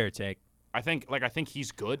 That's a fair take. I think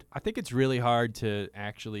he's good. I think it's really hard to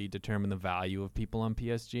actually determine the value of people on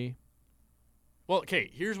PSG. Well, okay,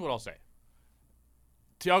 here's what I'll say.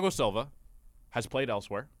 Thiago Silva has played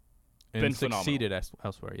elsewhere. And been succeeded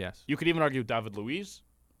elsewhere, yes. You could even argue David Luiz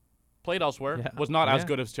played elsewhere, was not as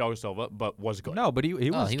good as Thiago Silva, but was good. No, but he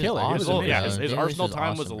was killer. Awesome. His Arsenal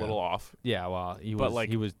time was a little off. Yeah, well, he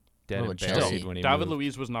was dead and buried when he David moved.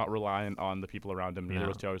 Luiz was not reliant on the people around him. Neither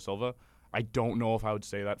was Thiago Silva. I don't know if I would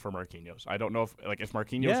say that for Marquinhos. I don't know if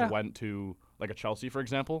Marquinhos went to like a Chelsea, for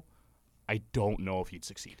example, I don't know if he'd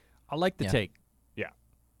succeed. I like the take. Yeah.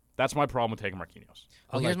 That's my problem with taking Marquinhos.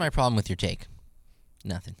 Well, here's my problem with your take.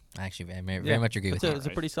 Nothing. I actually very much agree with you. It's a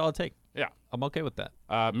pretty solid take. Yeah. I'm okay with that.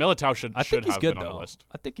 Militao should he's have good, been though. on the list.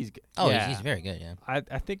 I think he's good. Oh, yeah. he's very good, yeah.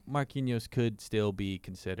 I think Marquinhos could still be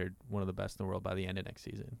considered one of the best in the world by the end of next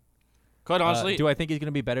season. Quite honestly. Do I think he's going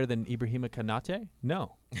to be better than Ibrahima Konate?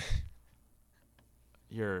 No.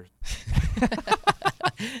 You're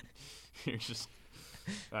just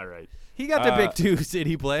all right. He got the big two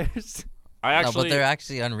City players. But they're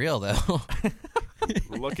actually unreal, though.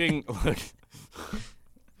 looking.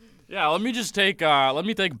 Yeah, let me take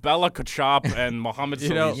Bella Kachap and Mohamed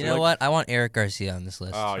Salah. You know what? I want Eric Garcia on this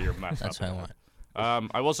list. Oh, you're messed That's up. what I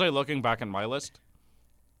want. I will say, looking back in my list,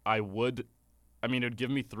 it would give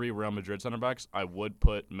me 3 Real Madrid center backs. I would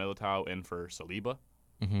put Militao in for Saliba.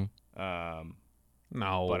 Mm-hmm.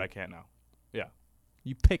 No. But I can't now. Yeah.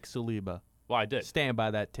 You pick Saliba. Well, I did. Stand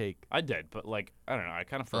by that take. I did, but I don't know. I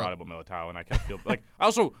kind of forgot about Militao, and I kind of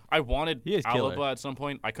feel I wanted Alaba at some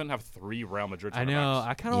point. I couldn't have 3 Real Madrid center backs.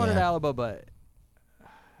 I kind of wanted Alaba, but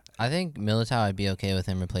I think Militao, I'd be okay with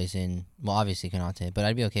him replacing. Well, obviously Konate, but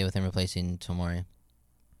I'd be okay with him replacing Tomori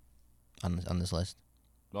on this list.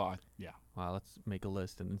 Well, yeah. Wow, let's make a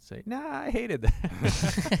list and then say, I hated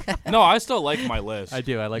that. No, I still like my list. I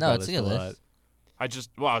do. I like my it's list a good a lot. list.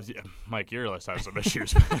 Mike, your list has some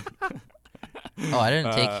issues. Oh, I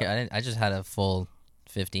didn't take care. I just had a full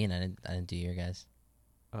 15. I didn't do your guys.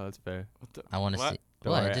 Oh, that's fair. I want to see.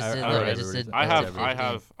 Don't worry, I just did. I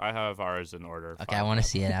have ours in order. Okay, I want to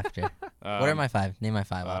see it after. What are my 5? Name my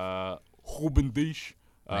 5 off. Ruben Dish,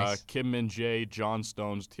 Nice. Kim Min-jae, John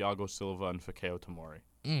Stones, Thiago Silva, and Fikayo Tomori.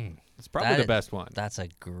 It's probably the best one. That's a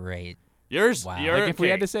great. Yours, Wow. If we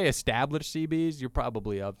had to say established CBs, you're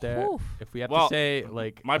probably up there. Whew. If we have to say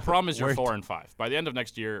my problem is you're 4 and 5. By the end of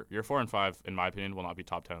next year, your 4 and 5, in my opinion, will not be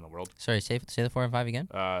top 10 in the world. Sorry, say the 4 and 5 again.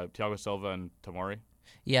 Thiago Silva and Tomori.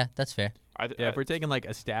 Yeah, that's fair. if we're taking like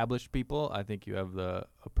established people, I think you have a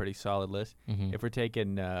pretty solid list. Mm-hmm. If we're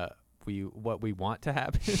taking what we want to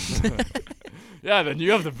happen, yeah, then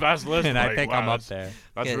you have the best list. and I think I'm up there.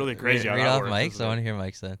 That's really crazy. Read how that off works, Mike's. I want to isn't hear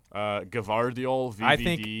Mike's then. it? Gavardiol, VVD. I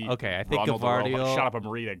think Ronald Gavardiol. Araujo. Shut up, I'm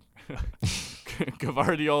reading.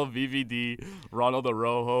 Gavardiol, VVD, Ronald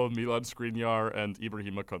Araujo, Milan Skriniar, and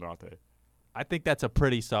Ibrahima Konate. I think that's a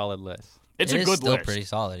pretty solid list. It's It a is good still list. pretty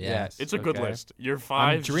solid. Yeah. Yes. It's a good Okay. list. Your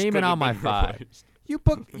 5. I'm dreaming on my 5. You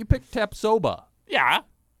picked Tapsoba. Yeah.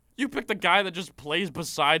 You picked the guy that just plays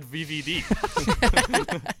beside VVD.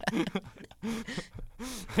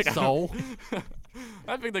 So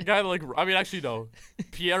I picked the guy that actually no.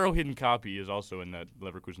 Piero Hincapi is also in that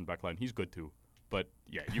Leverkusen backline. He's good too. But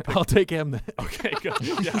yeah, you picked I'll take him then. Okay, go.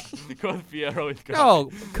 Yeah. Go with Piero Hincapi. No,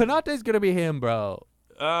 Konate's gonna be him, bro.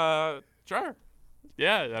 Sure.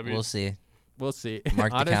 Yeah, I mean We'll see. We'll see.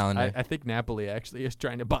 Mark the calendar. I think Napoli actually is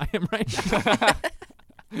trying to buy him right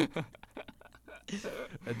now.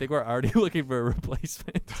 I think we're already looking for a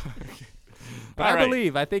replacement. But All I right.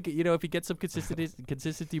 believe. I think if he gets some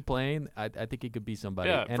consistency playing, I think he could be somebody.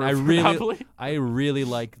 Yeah, and for I really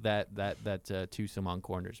like that twosome on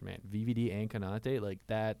corners, man. VVD and Konate, like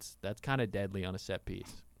that's kind of deadly on a set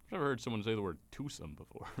piece. I've never heard someone say the word twosome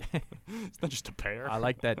before. It's not just a pair. I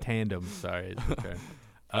like that tandem. Sorry, it's the term.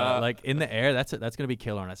 Like in the air, that's gonna be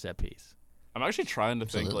killer on a set piece. I'm actually trying to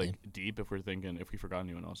Absolutely. think deep if we forgot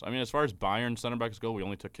anyone else. I mean, as far as Bayern center backs go, we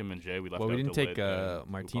only took Kim and Jay. We left Well, we out didn't De take Ligt and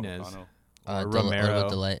Martinez. Upamecano. Or What Romero. about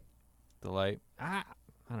Delight? Delight. I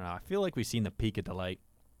don't know. I feel like we've seen the peak of Delight.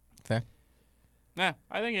 Fair. Nah,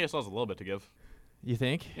 I think he still has a little bit to give. You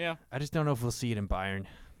think? Yeah. I just don't know if we'll see it in Bayern.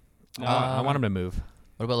 No, I want him to move.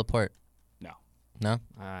 What about Laporte? No. No?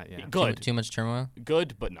 Yeah. Good. Too much turmoil?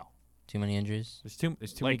 Good, but no. Too many injuries? There's too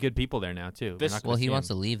many Like, good people there now too. this- Well, he wants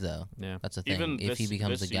to leave, though. Yeah. That's the thing. Even if he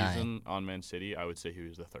becomes this the guy. season on Man City, I would say he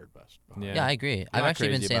was the third best. Yeah. Yeah, I agree. I've not actually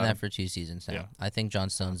been crazy saying about that him. for 2 seasons now. Yeah. I think John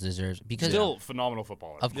Stones deserves because Still phenomenal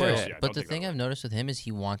footballer. of Yeah, course. yeah, But don't the take thing that I've noticed with him is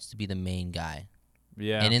he wants to be the main guy.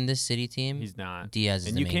 Yeah. And in this City team, He's not. Diaz is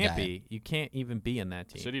And the you main can't guy. be. You can't even be in that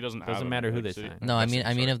team. City doesn't Doesn't matter who they sign. No, I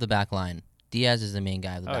mean of the back line. Diaz is the main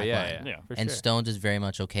guy of the back line. Yeah. For And sure. Stones is very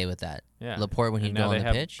much okay with that. Yeah. Laporte, when And he'd now go on they the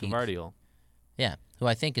have pitch, Gvardiol. who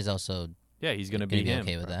I think is also Yeah, he's going to gonna be be him.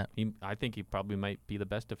 okay with that. I think he probably might be the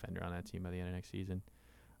best defender on that team by the end of next season.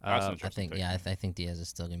 That's I interesting. think I think Diaz is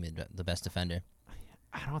still going to be the best defender.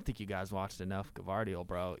 I don't think you guys watched enough Gvardiol,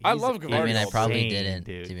 bro. I He's love Gvardiol. I mean, I probably insane, didn't,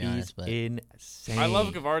 dude. to be He's honest, but insane. I love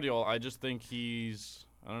Gvardiol. I just think I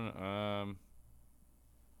don't know.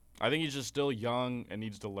 I think he's just still young and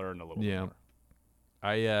needs to learn a little bit more.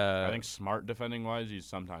 I think smart defending wise, he's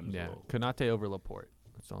sometimes. Yeah, A little, Konate over Laporte.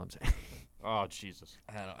 That's all I'm saying. oh Jesus.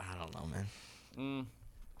 I don't know, man. Mm.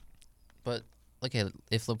 But look at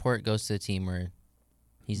if Laporte goes to a team where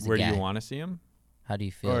he's the Where guy. do you want to see him? How do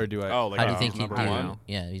you feel? Or do I? Oh, like How do you he's think he'd number do? one?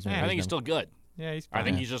 Yeah, he's. I think he's still good. Yeah, he's. I Fine.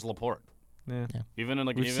 think he's just Laporte. Yeah. Even in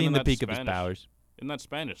We've even seen in the that peak of his Spanish- powers. In that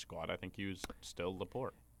Spanish squad, I think he was still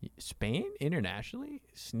Laporte. Spain internationally,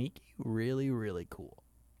 sneaky, really, really cool.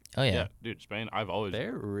 Oh yeah. Dude, Spain. I've always.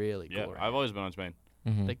 They're really cool. Yeah, right I've now. always been on Spain.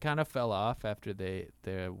 Mhm. They kind of fell off after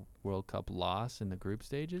their World Cup loss in the group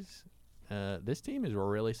stages. This team is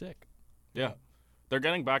really sick. Yeah, they're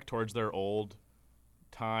getting back towards their old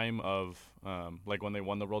time of like when they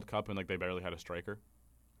won the World Cup and like they barely had a striker.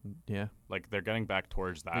 Yeah. Like they're getting back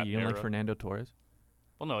towards that. Wait, you didn't era. like Fernando Torres?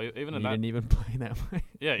 Well, no, even You in that. didn't even play that way.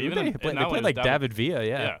 Yeah, Who even they in, played, and they that played was like David Villa.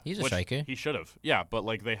 Yeah. He's a which striker. He should have. Yeah, but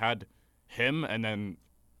like they had him and then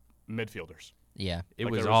midfielders. Yeah. It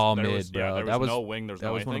Like, was there all there mid, was, bro. Yeah, there that was was no wing. There was that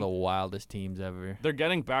no was one of the anything. wildest teams ever. They're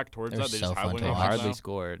getting back towards They're that. They so just have fun wing to They watch. options hardly now.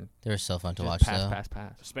 scored. They were so fun to Just watch pass, though.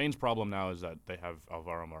 pass. Spain's problem now is that they have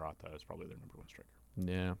Alvaro Morata as probably their number one striker.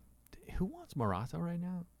 Yeah. Who wants Morata right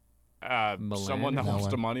now? Milan? Someone that No wants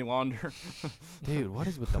one. to money launder. Dude, what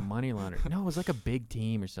is with the money laundering? No, it was like a big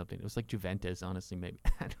team or something. It was like Juventus, honestly, maybe.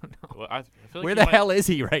 I don't know. Well, I feel like Where he the might- hell is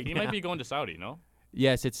he right He now? might be going to Saudi. No.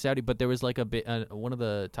 Yes, it's Saudi, but there was like a bit one of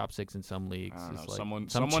the top 6 in some leagues. I don't is know, like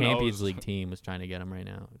someone Champions owes- League team was trying to get him right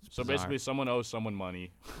now. It's So bizarre. basically, someone owes someone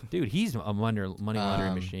money. Dude, he's a money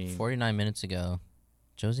laundering machine. 49 minutes ago,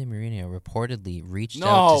 Jose Mourinho reportedly reached No.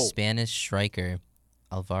 out to Spanish striker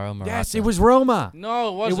Alvaro Morata. Yes, it was Roma. No,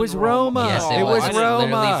 it wasn't was Roma. Yes, it it was was Roma.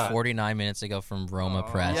 literally 49 minutes ago from Roma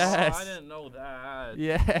Press. Yes. I didn't know that.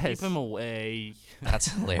 Yes. Keep him away. That's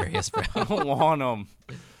hilarious, bro. I don't want him.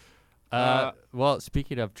 Well,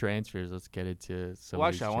 speaking of transfers, let's get into some. Well,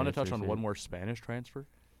 of these actually, I want to touch transfers on here. one more Spanish transfer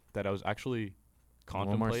that I was actually One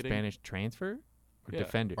more contemplating. Spanish transfer or Yeah.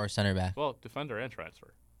 defender. Or center back. Well, defender and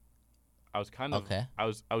transfer. I was kind of Okay. I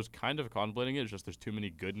was kind of contemplating it. It's just there's too many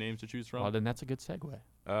good names to choose from. Well, then that's a good segue.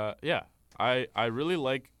 Yeah, I really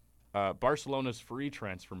like Barcelona's free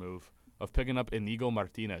transfer move of picking up Inigo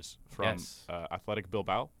Martinez from Yes. Athletic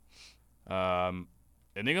Bilbao.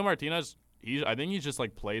 Inigo Martinez, I think he's just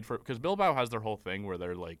like played for, because Bilbao has their whole thing where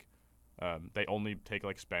they're like they only take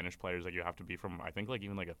like Spanish players that you have to be from, I think like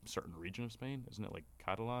even like a certain region of Spain, isn't it like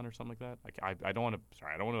Catalan or something like that? Like I don't want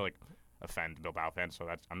to like offend Bilbao fans, so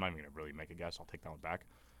I'm not even gonna really make a guess. I'll take that one back.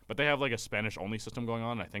 But they have like a Spanish only system going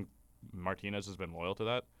on. I think Martinez has been loyal to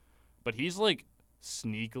that, but he's like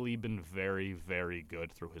sneakily been very, very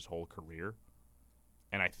good through his whole career.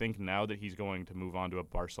 And I think now that he's going to move on to a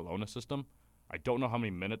Barcelona system, I don't know how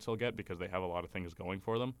many minutes he'll get because they have a lot of things going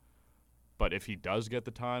for them. But if he does get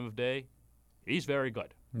the time of day, he's very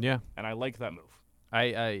good. Yeah. And I like that move.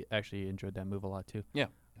 I actually enjoyed that move a lot too. Yeah.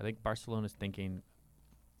 I think Barcelona's thinking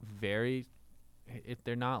if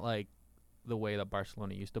they're not like the way that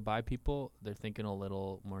Barcelona used to buy people, they're thinking a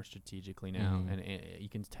little more strategically now, Mhm. and you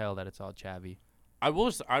can tell that it's all Xavi.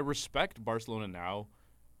 I respect Barcelona now.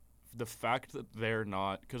 The fact that they're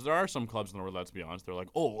not, because there are some clubs in the world, let's be honest, they're like,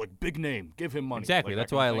 oh, like big name, give him money. Exactly. Like, that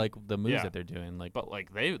That's kind why I of thing. like the moves Yeah. that they're doing. Like, But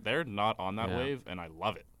like they're not on that Yeah. wave, and I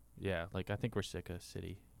love it. yeah, like I think we're sick of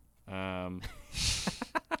City.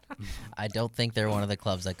 I don't think they're one of the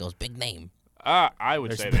clubs that goes big name. I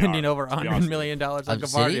would They're say spending they are, over to be $100 honest million on City?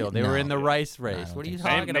 Gvardiol. They were No. in the Yeah. rice No, I race. don't What are you think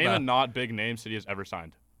so. with you. talking Name a about? not big name City has ever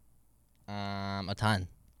signed. A ton.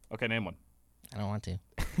 Okay, name one. I don't want to.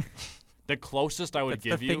 The closest I would That's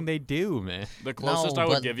give the you. thing they do, man. The closest No, I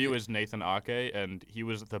would but- give you is Nathan Ake, and he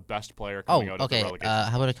was the best player Oh, coming out of the okay. relegation.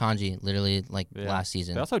 How about Akanji? Literally, like Yeah. last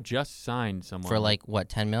season They also just signed someone for like what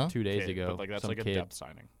 10 mil? 2 days Kid, ago. but like that's some like a kid. depth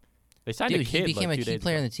signing. They signed Dude, a kid. he became like a 2 key days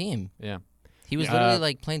player ago. in the team. Yeah, He was Yeah. literally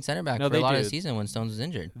like playing center back No, for a they lot of do. the season when Stones was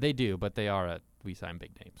injured. they do, but they are we sign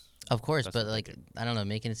big names. Of course, That's but what they like do. I don't know,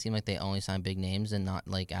 making it seem like they only sign big names and not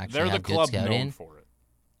like actually They're the have good club scouting. known for it.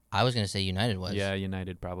 I was gonna say United was. Yeah,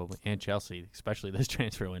 United probably, and Chelsea, especially this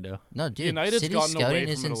transfer window. No, dude. United's City gotten away scouting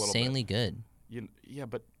from is it a little bit. insanely good. Yeah,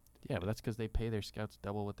 but Yeah, but that's because they pay their scouts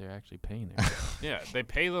double what they're actually paying their scouts. Yeah, they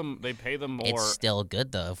pay them more. It's still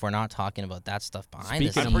good though if we're not talking about that stuff behind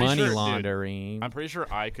the Speaking of scenes. money dude, laundering, I'm pretty sure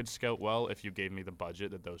I could scout well if you gave me the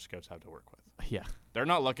budget that those scouts have to work with. yeah. They're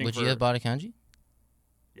not looking Would for. you have bought a kanji?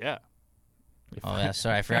 Yeah. Oh yeah,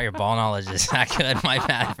 sorry, I forgot your ball knowledge is that good. My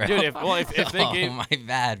bad, bro. Dude, if they gave my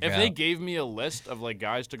bad, bro. if they gave me a list of like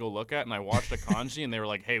guys to go look at and I watched a kanji and they were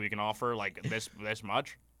like, hey, we can offer like this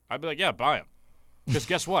much, I'd be like, yeah, buy them. Because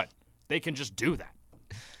guess what? They can just do that.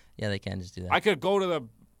 Yeah, they can just do that. I could go to the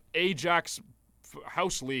Ajax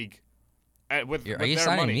House League with Are you their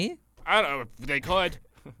signing money. me? I don't know. They could.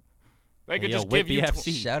 They could Yo, just whip give you.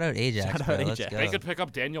 BFC. Shout out Ajax, Shout bro. out Let's Ajax. go. They could pick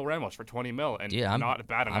up Daniel Ramos for 20 mil and not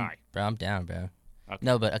bat an eye. Bro, I'm down, bro. Okay.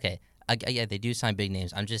 No, but okay. Yeah, they do sign big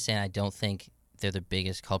names. I'm just saying I don't think they're the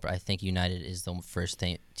biggest culprit. I think United is the first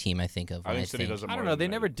team I think of. I When think City does it I more don't know. than They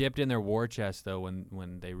United. never dipped in their war chest though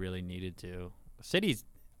when they really needed to. City's,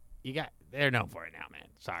 they're known for it now, man.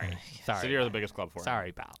 Sorry, City are the biggest club for it.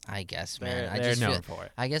 Sorry, pal. I guess, man. They're, I they're just known feel, for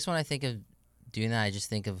it. I guess when I think of doing that, I just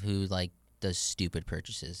think of who like does stupid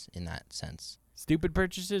purchases in that sense. Stupid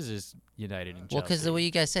purchases is United and Chelsea. Well, because the way you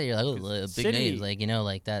guys said it, you're like, oh, big City- names, like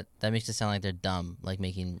like that. That makes it sound like they're dumb, like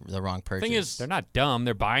making the wrong purchase. Thing is, they're not dumb.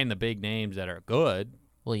 They're buying the big names that are good.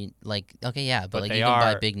 well, okay, yeah, but like they you can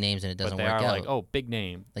buy are- big names and it doesn't but they work are out. like, oh, big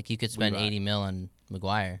name. Like you could spend buy. 80 mil on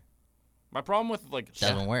Maguire, my problem with like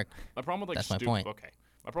doesn't work. my problem with like That's my stupid. point. Okay,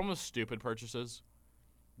 my problem with stupid purchases,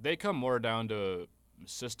 they come more down to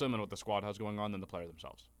system and what the squad has going on than the player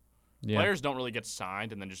themselves. Yeah. Players don't really get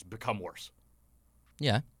signed and then just become worse.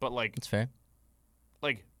 Yeah, But like that's fair.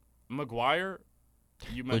 Maguire,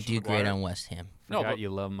 you Would mentioned you Maguire. grade on West Ham? No, Forgot but you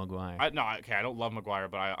love Maguire. I don't love Maguire,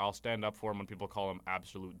 but I'll stand up for him when people call him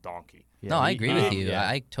absolute donkey. No, I agree with you. Yeah.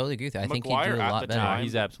 I totally agree with you. I think he'd Maguire do a at lot the better. No, time-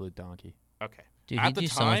 he's absolute donkey. Okay. Dude, At he'd the do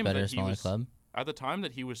so much time better that at a he smaller was- club. At the time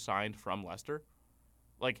that he was signed from Leicester,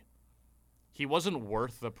 like he wasn't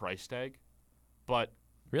worth the price tag, but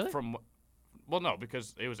Really? no,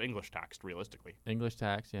 because it was English taxed realistically. English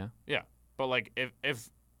tax, yeah. Yeah, but like if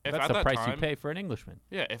That's at the that price time, you pay for an Englishman.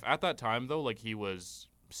 yeah, if at that time though, like he was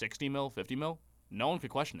 60 mil, 50 mil, no one could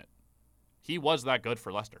question it. He was that good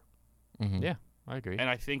for Leicester, Mhm. Yeah, I agree. and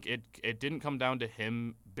I think it didn't come down to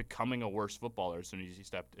him becoming a worse footballer as soon as he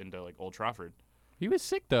stepped into like Old Trafford. He was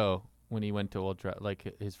sick though when he went to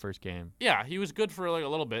like his first game. Yeah, he was good for like a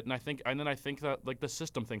little bit, and then I think that like the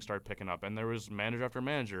system thing started picking up, and there was manager after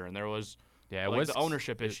manager, and there was Yeah, like, it was the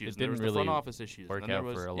ownership it- issues, It and there didn't was the really front office issues, work and there out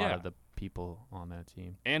was for a lot of the people on that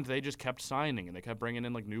team. and they just kept signing, and they kept bringing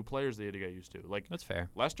in like new players they had to get used to. Like That's fair.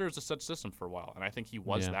 Leicester is a set system for a while, and I think he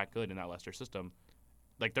was Yeah. that good in that Leicester system.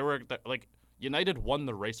 Like like United won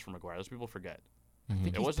the race for Maguire. Those people forget. I think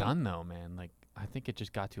It he's wasn't- done though, man. Like I think it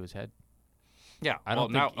just got to his head. Yeah, I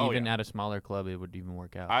don't well, think now, even at a smaller club it would even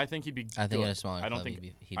work out. I think he'd be. I think good. at a smaller I don't club, think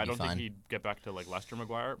he'd I be don't fine. think he'd get back to like Leicester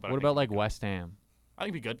Maguire. But What about like West Ham? I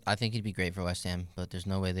think he'd be good. I think he'd be great for West Ham, but there's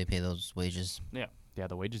no way they pay those wages. Yeah,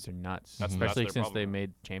 the wages are nuts. That's Especially their since problem. they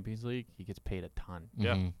made Champions League, he gets paid a ton.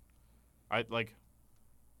 Yeah. Mhm.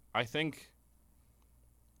 I think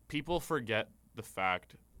people forget the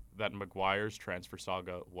fact that Maguire's transfer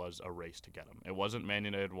saga was a race to get him. It wasn't Man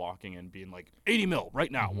United walking and being like 80 mil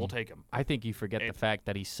right now, we'll take him. I think you forget the It- fact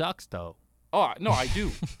that he sucks though. Oh no, I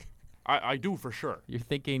do. I do for sure. You're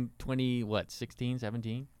thinking 16,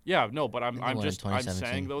 17? Yeah, no, but think they I'm won in saying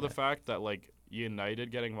 2017. though the fact that like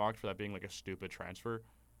United getting mocked for that being like a stupid transfer,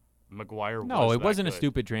 Maguire No, was it that wasn't a good.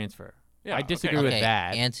 stupid transfer. Yeah, I disagree okay. with Okay,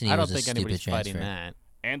 that. Anthony I don't was a think anybody's stupid fighting transfer.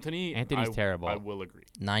 that. Anthony's terrible. I will agree.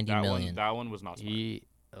 90 That million. one was not smart. He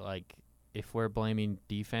if we're blaming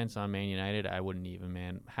defense on Man United, I wouldn't even,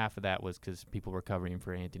 man. Half of that was because people were covering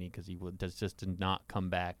for Anthony because he just did not come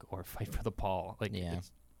back or fight for the ball. Like, Yeah.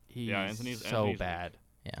 he's Anthony's so weak. bad.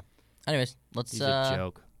 Anyways, let's He's a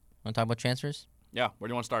joke. want to talk about transfers? Yeah, where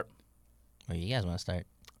do you want to start? Or you guys want to start?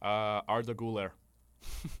 Arda Güler.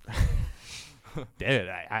 Dude,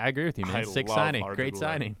 I agree with you, man. I Sick love signing. Arda Great Güler.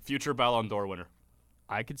 signing. Future Ballon d'Or winner.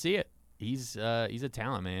 I could see it. He's a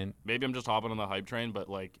talent, man. Maybe I'm just hopping on the hype train, but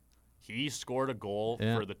like he scored a goal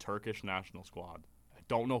Yeah. for the Turkish national squad. I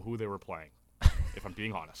don't know who they were playing, if I'm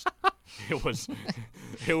being honest.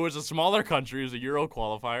 It was a smaller country. It was a Euro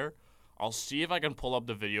qualifier. I'll see if I can pull up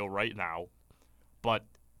the video right now. But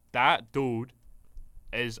that dude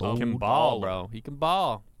is a He can ball, baller. bro. He can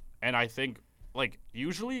ball. And I think, like,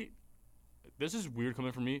 usually, this is weird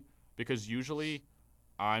coming from me because usually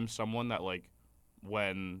I'm someone that, like,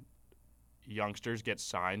 when youngsters get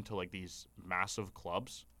signed to, like, these massive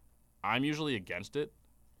clubs, I'm usually against it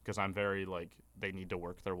because I'm very, like, they need to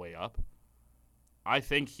work their way up. I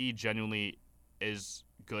think he genuinely is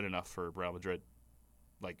good enough for Real Madrid.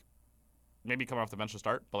 Like, maybe coming off the bench to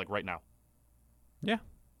start, but like right now. Yeah.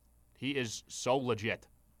 He is so legit.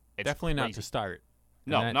 It's Definitely not crazy. to start.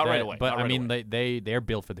 No, And not right away. But not right I mean, away. they're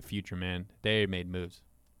built for the future, man. They made moves.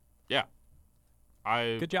 Yeah.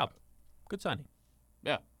 Good job. Good signing.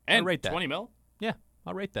 Yeah. And rate that. 20 mil? Yeah,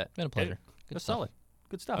 I'll rate that. Been a pleasure. Good That's stuff. solid.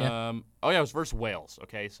 Good stuff. Oh yeah, it was versus Wales.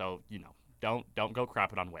 Okay, so don't go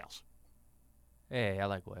crapping on Wales. Hey, I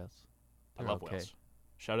like Wales. I They're love okay. Wales.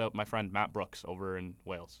 Shout out my friend Matt Brooks over in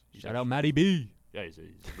Wales. Shout out Matty B. Yeah, he's a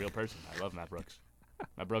real person. I love Matt Brooks.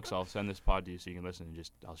 Matt Brooks, I'll send this pod to you so you can listen and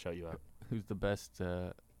I'll shout you out. Who's the best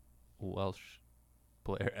Welsh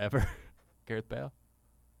player ever? Gareth Bale?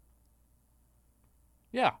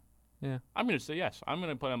 Yeah. Yeah. I'm going to say yes. I'm going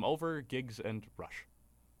to put him over Giggs and Rush.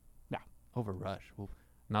 Over Rush. Well,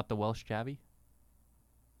 not the Welsh Javi?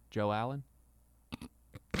 Joe Allen?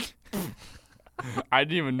 I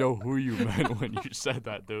didn't even know who you meant when you said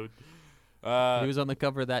that, dude. He was on the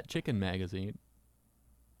cover of that chicken magazine.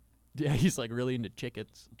 Yeah, he's like really into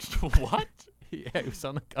chickens. What? Yeah, he was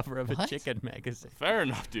on the cover of a What? chicken magazine. Fair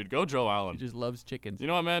enough, dude. Go Joe He Allen. just loves chickens. You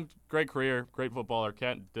know what, man? Great career, great footballer.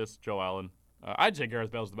 Can't diss Joe Allen. I'd say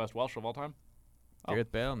Gareth Bale's the best Welsh of all time. Gareth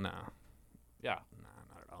Bale? No. Yeah. No,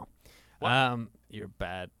 not at all. What? You're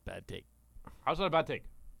bad take. How's that a bad take?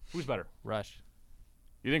 Who's better? Rush.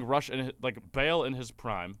 You think Rush Bale in his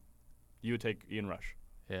prime? You would take Ian Rush.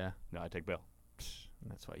 Yeah. No, I take Bale.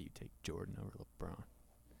 And that's why you take Jordan over LeBron.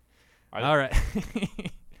 I- All right.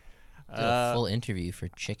 Did a full interview for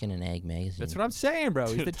Chicken and Egg magazine. That's what I'm saying, bro.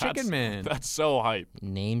 He's Dude, the chicken man. That's so hype.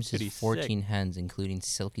 Names Dude, his he's 14 hens, including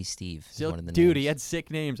Silky Steve. is one of the Dude, names. he had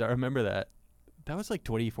sick names. I remember that. That was like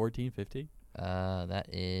 2014, 15. That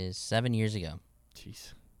is 7 years ago.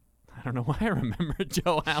 Jeez. I don't know why I remember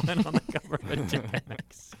Joe Allen on the cover of a chicken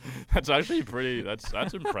magazine. That's actually pretty. That's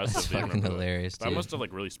impressive. That's that you fucking remember that. hilarious, That dude. must have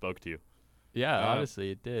really spoke to you. Yeah,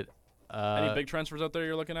 honestly, it did. Any big transfers out there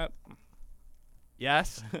you're looking at?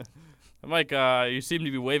 Yes. Mike, you seem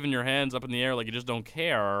to be waving your hands up in the air like you just don't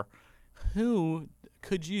care. Who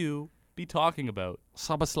could you be talking about?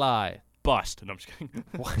 Sabasly. Bust. No, I'm just kidding.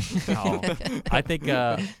 No.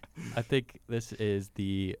 I think this is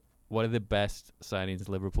one of the best signings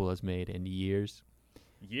Liverpool has made in years.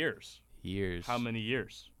 Years. How many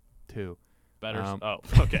years? 2. Better. Um,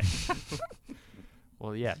 Okay.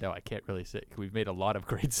 Well, yeah, no, I can't really say. We've made a lot of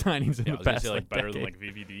great signings in Yeah, I the was gonna past say better than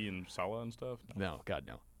decade. VVD and Salah and stuff. No, God,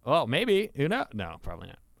 no. Well, maybe. Who knows? No, probably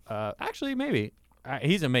not. Actually, maybe.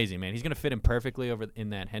 He's amazing, man. He's going to fit him perfectly over in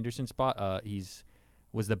that Henderson spot.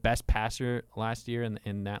 Was the best passer last year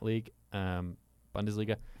in that league,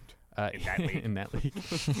 Bundesliga. In that league. in that league.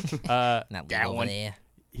 That that over one. there.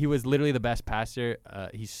 He was literally the best passer.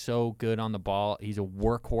 He's so good on the ball. He's a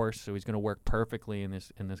workhorse, so he's going to work perfectly in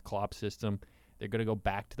this Klopp system. They're going to go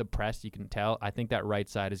back to the press. You can tell. I think that right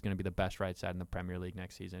side is going to be the best right side in the Premier League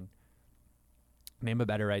next season. Name a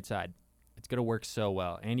better right side. It's going to work so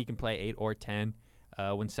well, and he can play 8 or 10.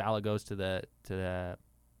 When Salah goes to the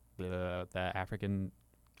African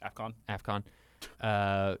AFCON.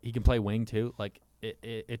 he can play wing too. Like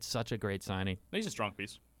it's such a great signing. He's a strong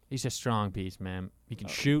piece. He's a strong piece, man. He can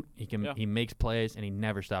shoot. Yeah. He makes plays, and he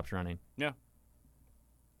never stops running. Yeah.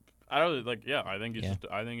 I don't like. Yeah, I think Yeah.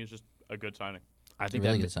 it's just a good signing. I think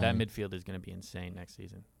really that good that signing. midfield is going to be insane next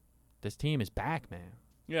season. This team is back, man.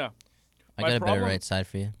 Yeah. I My got a better problem- right side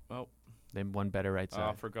for you. They won better right I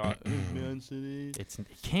side. forgot. Man City. It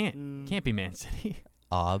can't be Man City.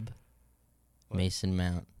 Ob, What? Mason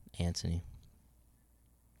Mount, Anthony.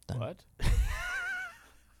 Done. What?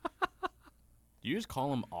 Do you just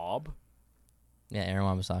call him Ob? Yeah, Aaron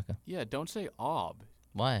Wan-Bissaka. Yeah, don't say Ob.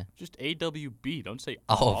 Why? Just AWB. Don't say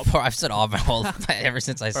Oh, Ob. bro, I've said Ob my whole ever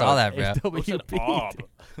since I saw that, bro. Who said AWB, Ob?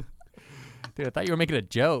 Dude, I thought you were making a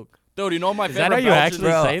joke. Dude, you know my Is favorite that how you Belgian- actually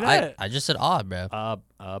Bro, say that? I just said Ob, bro. You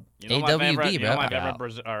know my AWB, favorite, you know bro. my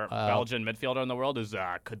favorite Yeah. Belgian midfielder in the world is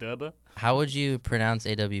Kadeba. How would you pronounce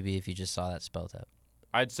AWB if you just saw that spelled out?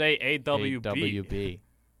 I'd say AWB. AWB.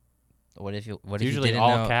 What if you Usually didn't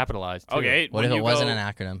all know? capitalized. Too. Okay. What if it wasn't an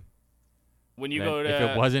acronym? When you Then go to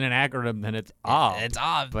if it wasn't an acronym, then it's OB. It's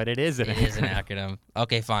Ob. But it is an It acronym. is an acronym.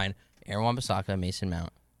 Okay, fine. Aaron Wan-Bissaka, Mason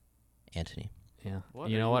Mount, Anthony. Yeah. What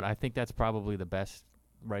You are know you- what? I think that's probably the best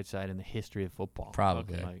right side in the history of football.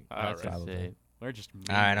 Probably. Okay. Like, All that's right. Probably. insane. We're just.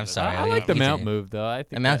 All right, I'm mean. sorry. I Okay, like the continue. Mount move though. I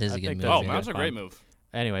think Mount that- is a I good think move, that's Oh, yeah. Mount's a fun. great move.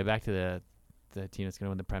 Anyway, back to the team that's going to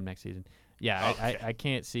win the Prem next season. Yeah, Okay. I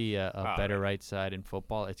can't see a All better right. right side in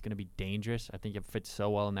football. It's going to be dangerous. I think it fits so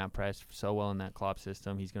well in that press, so well in that Klopp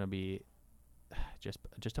system. He's going to be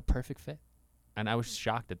just a perfect fit. And I was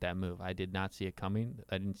shocked at that move. I did not see it coming.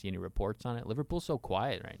 I didn't see any reports on it. Liverpool's so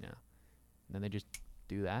quiet right now. And then they just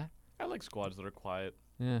do that. I like squads that are quiet.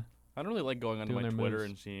 Yeah. I don't really like going onto Doing my their Twitter moves.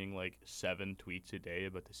 and seeing like 7 tweets a day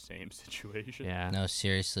about the same situation. Yeah. No,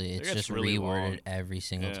 seriously, it's gets just really reworded long. every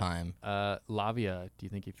single Yeah. time. Lavia, do you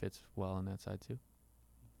think he fits well on that side too?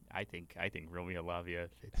 I think Romeo Lavia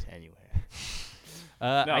fits anywhere.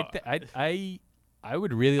 No. I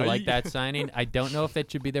would really Are like you- that signing. I don't know if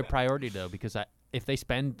that should be their priority though, because if they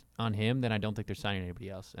spend on him, then I don't think they're signing anybody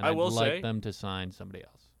else. And I I'd will like say- them to sign somebody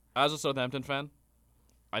else. As a Southampton fan,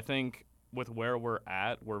 I think with where we're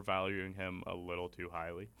at, we're valuing him a little too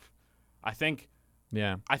highly. I think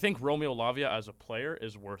Yeah. Romeo Lavia as a player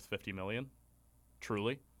is worth 50 million,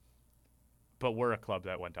 truly. But we're a club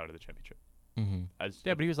that went out of the championship. Mm-hmm.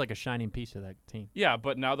 Yeah, but he was like a shining piece of that team. Yeah,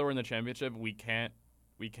 but now that we're in the championship, we can't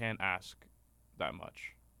ask that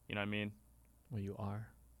much. You know what I mean? Well, you are.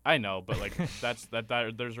 I know, but like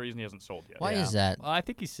that there's a reason he hasn't sold yet. Why Yeah. is that? Well, I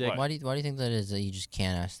think he's sick. What? Why do you think that is that you just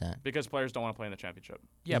can't ask that? Because players don't want to play in the championship.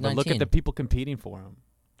 Yeah, He's but look at 19. the people competing for him: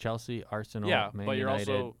 Chelsea, Arsenal, Yeah, Man but you're United,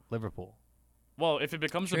 also- Liverpool. Well, if it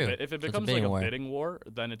becomes True. like So it's a like bidding a war. bidding war,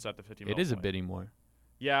 then it's at the 50 mil. It is a point. bidding war.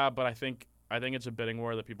 Yeah, but I think it's a bidding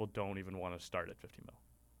war that people don't even want to start at 50 mil.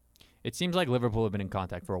 It seems like Liverpool have been in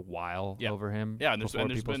contact for a while Yeah. over him. Yeah, and there's before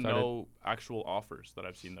been people started. no actual offers that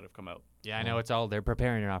I've seen that have come out. Yeah, I know it's all they're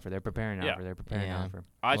preparing an offer. They're preparing an Yeah. offer. They're preparing an Yeah. offer.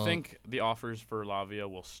 I Well- think the offers for Lavia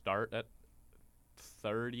will start at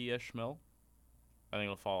 30-ish mil. I think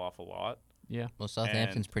it'll fall off a lot. Yeah. Well,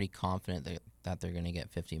 Southampton's pretty confident that they're going to get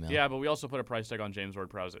 50 mil. Yeah, but we also put a price tag on James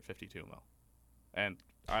Ward-Prowse at 52 mil. And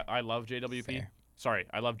I love JWP. Fair. Sorry,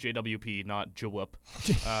 I love JWP, not Jawup.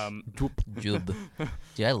 Jub.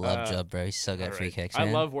 Dude, I love Uh, Jub, bro. He's so good free Alright. kicks, I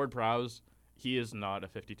man. love Ward-Prowse. He is not a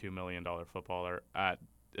 $52 million footballer,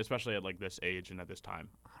 especially at like this age and at this time.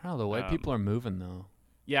 I don't know the way people are moving though.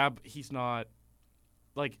 Yeah, but he's not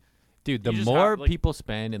like Dude, the You just more have, like- people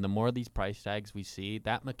spend and the more these price tags we see,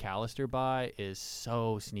 that McAllister buy is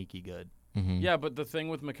so sneaky good. Mm-hmm. yeah. But the thing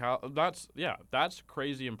with that's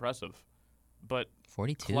crazy impressive. But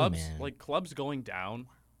 42, clubs man. clubs going down,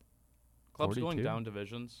 clubs going 42? down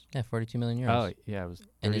divisions. Yeah, 42 million euros. Oh, yeah, it was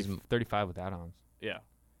And 30, his- 35 with add-ons. Yeah,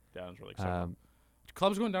 down's really exciting. Um,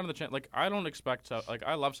 Clubs going down to the like I don't expect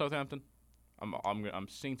I love Southampton. I'm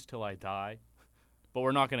Saints till I die, but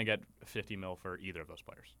we're not gonna get 50 mil for either of those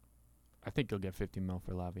players. I think you'll get 50 mil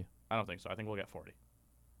for Lavia. I don't think so. I think we'll get 40.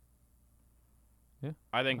 Yeah,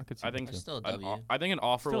 I think I could see I that think too. That's still a an, W. I think an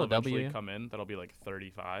offer Still will a W, eventually yeah. come in that'll be like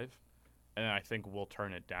 35, and then I think we'll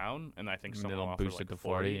turn it down, and I think And someone they'll will offer boost like it to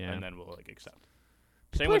 40, yeah. and then we'll like accept.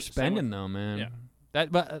 People are spending though, man. yeah.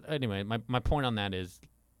 But anyway, my point on that is,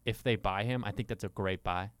 if they buy him, I think that's a great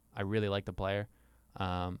buy. I really like the player.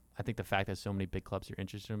 I think the fact that so many big clubs are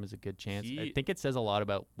interested in him is a good chance. I think it says a lot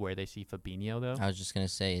about where they see Fabinho, though. I was just going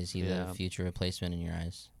to say, is he Yeah. the future replacement in your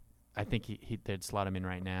eyes? I think they'd slot him in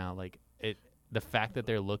right now. Like the fact that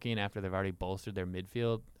they're looking after they've already bolstered their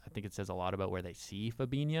midfield, I think it says a lot about where they see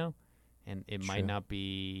Fabinho, and it might True. not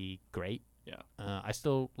be great. Yeah. I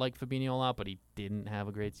still like Fabinho a lot, but he didn't have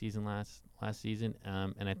a great season last season.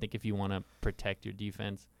 And I think if you want to protect your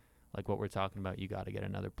defense, like what we're talking about, you got to get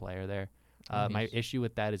another player there. My issue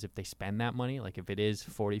with that is if they spend that money, like if it is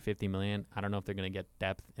 40, 50 million, I don't know if they're going to get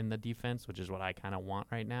depth in the defense, which is what I kind of want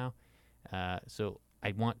right now. So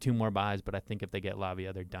I want 2 more buys, but I think if they get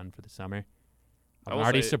Lavia, they're done for the summer. I I'm will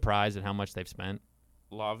already say- surprised at how much they've spent.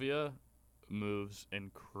 Lavia moves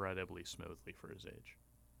incredibly smoothly for his age.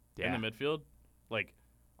 In the midfield, like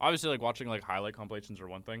obviously like watching like highlight compilations are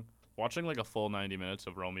one thing. Watching like a full 90 minutes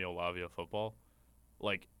of Romeo Lavia football,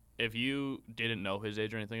 like if you didn't know his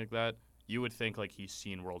age or anything like that, you would think like he's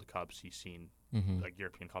seen World Cups, he's seen Mm-hmm. like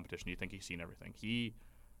European competition. You think he's seen everything. He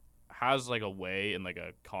has like a way and like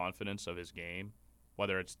a confidence of his game,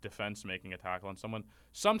 whether it's defense making a tackle on someone.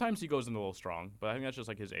 Sometimes he goes in a little strong, but I think that's just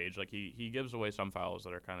like his age. Like he gives away some fouls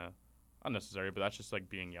that are kind of unnecessary, but that's just like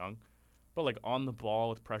being young. But like on the ball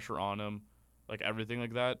with pressure on him, like everything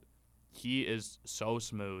like that, he is so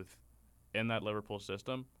smooth in that Liverpool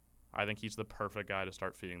system. I think he's the perfect guy to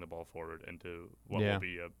start feeding the ball forward into what Yeah. will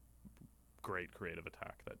be a great creative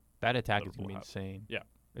attack. That attack is Liverpool going to be have. insane. Yeah.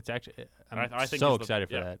 It's actually, And I'm I think so he's the- excited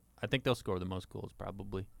for yeah. that. I think they'll score the most goals,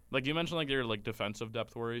 probably. Like you mentioned, like your like defensive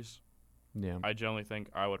depth worries. Yeah. I generally think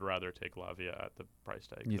I would rather take Lavia at the price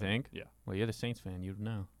tag. You than- think? Yeah. Well, you're the Saints fan. You'd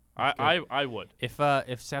know. I would.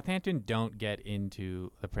 If Southampton don't get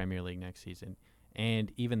into the Premier League next season,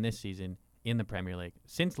 and even this season in the Premier League,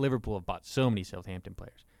 since Liverpool have bought so many Southampton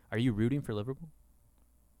players, are you rooting for Liverpool?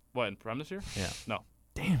 What, in Prem this year? Yeah. No.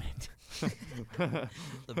 Damn it.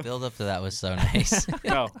 The build up to that was so nice.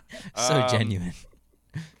 No. So genuine.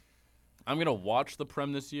 I'm going to watch the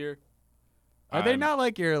Prem this year. Are they not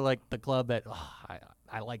like you're like the club that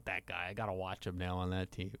I like that guy. I gotta watch him now on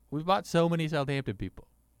that team. We've bought so many Southampton people.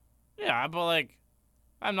 Yeah, but like,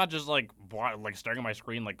 I'm not just like staring at my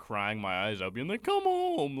screen, like crying my eyes out, being like, "Come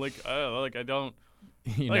home!" Like I don't.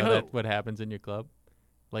 You Like know who? that what happens in your club?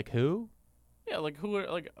 Like who? Yeah, like who would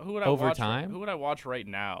I Over watch? time? Who would I watch right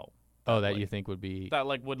now? Oh, that like, you think would be That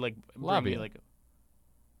like would like bring me Lavia. like.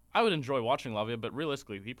 I would enjoy watching Lavia, but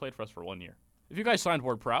realistically, he played for us for 1 year. If you guys signed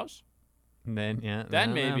Ward-Prowse, then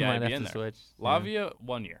then maybe I I'd might be have in to there. switch. Yeah. Lavia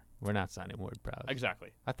 1 year. We're not signing Ward-Prowse. Exactly.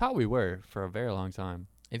 I thought we were for a very long time.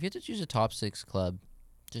 If you had to choose a top 6 club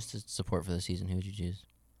just to support for the season, who would you choose?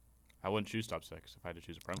 I wouldn't choose top 6 if I had to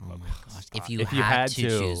choose a Prem Oh club. my gosh! If you, If you had, had to to.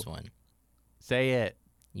 choose one, Say it.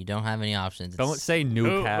 you don't have any options. Don't It's- say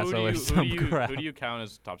Newcastle or some crap. Who do you count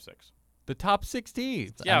as top 6? The top 6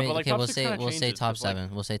 teams. Yeah, I mean, but, like, okay, top we'll 6 say kinda we'll say changes, top 'cause, like-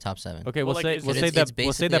 7. We'll say top 7. Okay, Well, we'll like, say we'll it's- say it's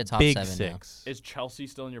we'll say basically the a top big 7 now. 6. Is Chelsea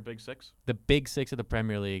still in your big 6? The big 6 of the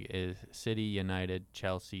Premier League is City, United,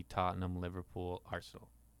 Chelsea, Tottenham, Liverpool, Arsenal.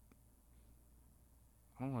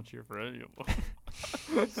 I don't want to cheer for any of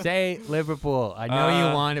them. Say Liverpool. I know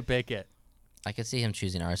you want to pick it. I could see him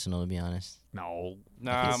choosing Arsenal, to be honest. No.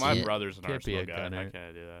 Nah, can my see it. brother's an Can't be Arsenal a guy. I gunner.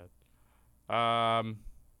 can't do that.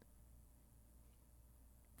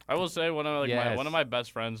 I will say one of Yes. my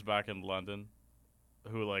best friends back in London,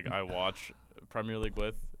 who like I watch Premier League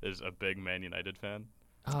with, is a big Man United fan.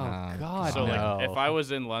 Oh, Oh, God, So no. like, if I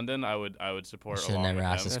was in London, I would support. Should've along never with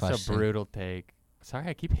asked him. this That's question. a brutal take. Sorry,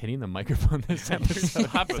 I keep hitting the microphone this episode.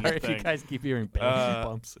 Stopping Sorry the if you thing. guys keep hearing bang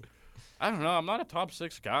bumps. I don't know. I'm not a top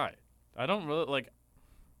 6 guy. I don't really like.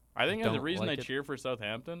 I think the Don't reason like I it. cheer for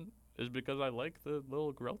Southampton is because I like the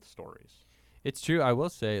little growth stories. It's true. I will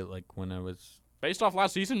say, like, when I was... Based off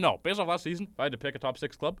last season, no. Based off last season, if I had to pick a top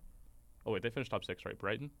 6 club. Oh wait, they finished top 6, right?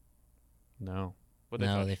 Brighton. No. What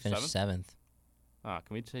No, they finished 7th? 7th. Ah,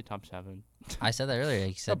 can we say top 7? I said that earlier.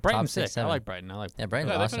 You said Brighton top 6, 6. 7. I like Brighton. I like Yeah,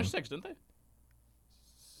 Brighton's Yeah, they awesome. finished 6th, didn't they?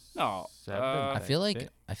 No. 7th, I I feel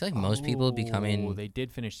like most people Oh, becoming. they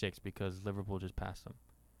did finish 6th because Liverpool just passed them.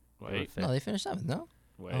 They were Wait, fifth. No, they finished 7th. No.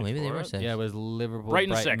 wait. Oh, maybe they for were it. 6th. Yeah, it was Liverpool.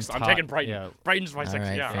 Brighton Brighton 6th. I'm taking Brighton. Yeah, Brighton's my 6th.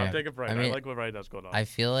 Alright, Yeah, fair. I'm taking Brighton. I I mean, like what Brighton has going on. I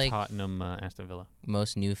feel like Tottenham, Aston Villa.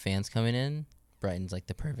 most new fans coming in, Brighton's like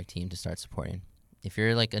the perfect team to start supporting. If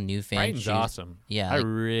you're like a new fan, Brighton's awesome. Yeah, I like,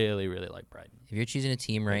 really, really like Brighton. if you're choosing a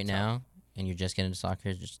team right tough. now and you're just getting into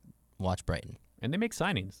soccer, just watch Brighton. And they make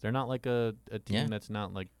signings. They're not like a team Yeah. that's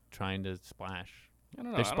not like trying to splash. I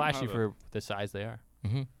don't know. They're I don't splashy have a- for the size they are.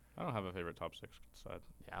 Mm-hmm. I don't have a favorite top 6 side.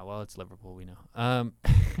 Yeah, well, it's Liverpool, we know.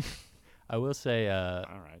 I will say All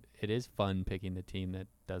right. it is fun picking the team that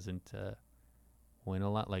doesn't win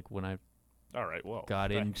a lot. Like when I All right. Well,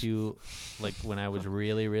 got thanks. into, like when I was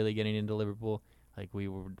really, really getting into Liverpool, like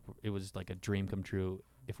it was like a dream come true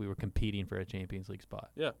if we were competing for a Champions League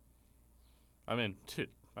spot. I mean, dude,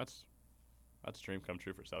 that's dream come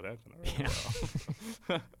true for Southampton. Already,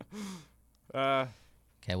 bro.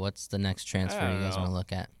 Okay, what's the next transfer I you don't guys want to know.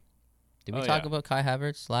 look at? Did we Oh, talk yeah. about Kai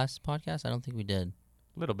Havertz last podcast? I don't think we did.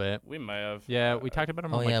 A little bit. We may have. Yeah, we talked about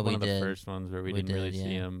him Oh, on like yeah, one we of the did. first ones where we We didn't really did, see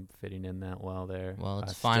yeah. him fitting in that well there. Well,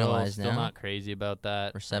 it's Still finalized still now. not crazy about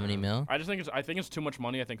that. For 70 mil? I think it's too much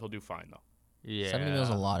money. I think he'll do fine though. Yeah, 70 mil is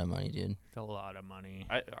a lot of money, dude. It's a lot of money.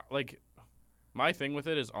 I like my thing with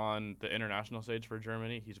it is on the international stage for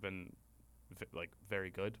Germany. He's been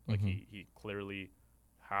very good. Like Mhm. he clearly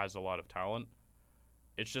has a lot of talent.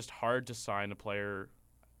 It's just hard to sign a player.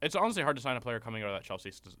 It's honestly hard to sign a player coming out of that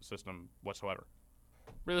Chelsea system whatsoever.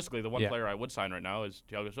 Realistically, the one Yeah. player I would sign right now is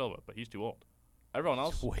Thiago Silva, but he's too old. Everyone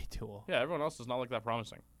else, It's way too old. yeah, everyone else does not look that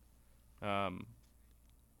promising.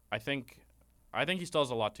 I think he still has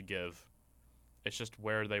a lot to give. It's just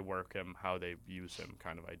where they work him, how they use him,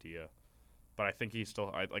 kind of idea. But I think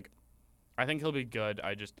I think he'll be good.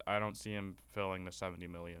 I don't see him filling the 70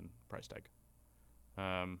 million price tag.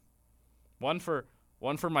 One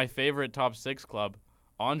for my favorite top 6 club,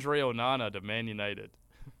 Andre Onana to Man United.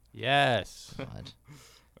 Yes, God.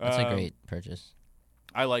 That's a great purchase.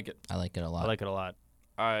 I like it. I like it a I lot. like it a lot.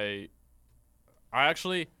 I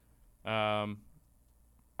actually, I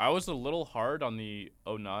was a little hard on the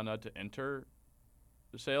Onana to Inter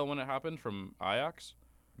sale when it happened from Ajax,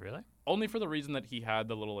 Really? only for the reason that he had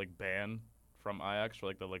the little ban from Ajax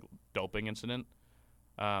for the doping incident.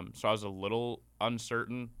 So I was a little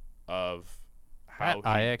uncertain of how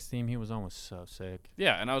That Ajax team he was on was so sick.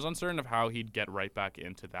 and I was uncertain of how he'd get right back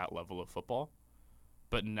into that level of football.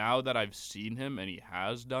 But now that I've seen him and he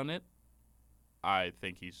has done it, I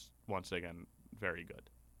think he's once again very good.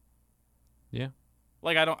 Yeah.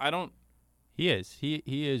 Like I don't He is. He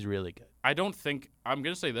is really good. I don't think I'm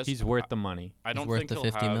gonna say this. He's worth the money. I don't worth think the he'll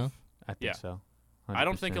 50 have. mil? I think Yeah. so. I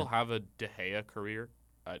don't think 100%. he'll have a De Gea career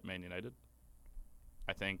at Man United.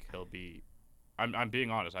 I think he'll be. I'm being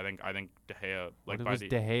honest. I think De Gea What was De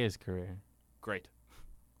Gea's career? great.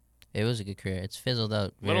 It was a good career. It's fizzled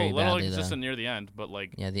out Little very badly, inconsistent though. near the end, but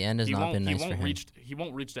Yeah, the end has not been nice for him. He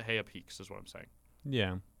won't reach De Gea peaks, is what I'm saying.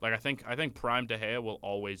 Yeah. Like I think prime De Gea will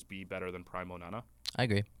always be better than prime Onana, I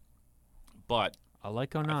agree. but I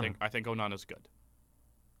like Onana. I think Onana's good,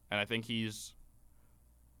 and I think he's.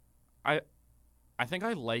 I think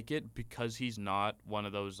I like it because he's not one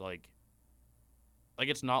of those like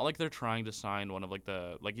it's not like they're trying to sign one of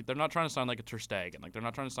they're not trying to sign like a Ter Stegen, like they're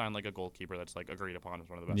not trying to sign like a goalkeeper that's like agreed upon as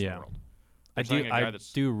one of the best in the world. I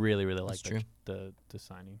do really like the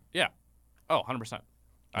signing. Yeah. Oh, 100%.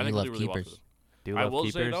 I think love he'll do really well for keepers. them. Do I love will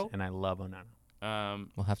keepers, say, though, and I love Onana.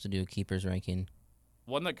 We'll have to do a keepers ranking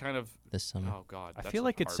One that kind of this summer. oh god, I that's feel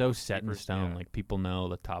like it's hard so with set in keepers, stone. yeah. Like people know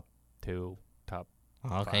the top two, top.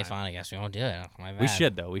 Okay, fine. fine. I guess we won't do it. My bad. We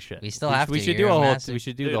should though. We should. We still have to. We should You're do a whole. massive. We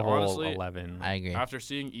should do Dude, the whole honestly, 11. I agree. After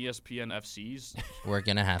seeing ESPN FC's, We're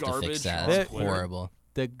gonna have to fix garbage that. on That's Twitter. horrible.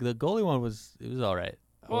 The goalie one was all right.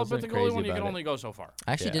 I well, but wasn't the crazy goalie one you about can it. only go so far.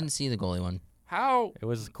 I actually Yeah. didn't see the goalie one. How? It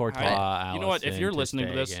was Courtois. You know what? If you're Allison, listening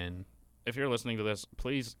to this, Stegen. if you're listening to this,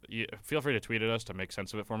 please feel free to tweet at us to make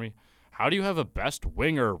sense of it for me. How do you have a best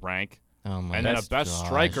winger rank Oh my and then a gosh. best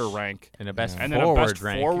striker rank and a best and then a forward best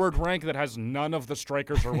rank. forward rank that has none of the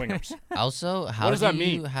strikers or wingers? Also, how does do that you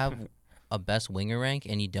mean? have a best winger rank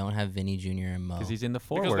and you don't have Vinny Jr. and Mo? Because he's in the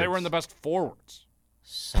forwards. Because they were in the best forwards.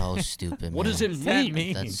 So stupid. What man. does it What does that mean?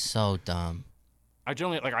 mean? That's so dumb. I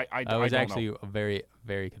generally like I was don't actually know. very,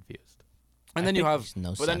 very confused. And I then you think have makes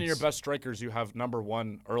no but then in your sense. best strikers you have number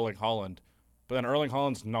 1 Erling Haaland. But then Erling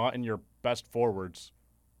Haaland's not in your best forwards,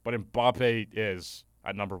 but Mbappe is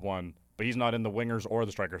at number 1. But he's not in the wingers or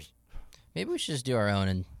the strikers. Maybe we should just do our own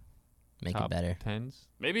and make Top it better. 10s.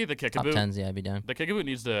 Maybe the Kick Top Aboot. 10s, yeah, I'd be down. The Kick Aboot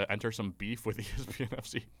needs to enter some beef with ESPN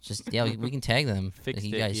FC. Just yeah, we can tag them. Fixed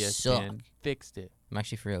you it. guys ESPN. suck. Fixed it. I'm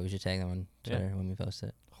actually for real. We should tag them on Yeah. Twitter when we post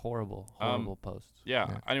it. Horrible posts. Yeah.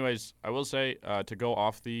 Yeah. Anyways, I will say to go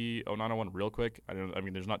off the Onana one real quick. I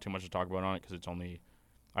mean, there's not too much to talk about on it because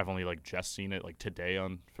I've only like just seen it like today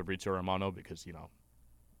on Fabrizio Romano because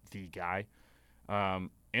the guy.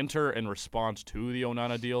 Inter, in response to the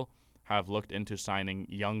Onana deal, have looked into signing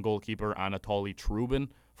young goalkeeper Anatoly Trubin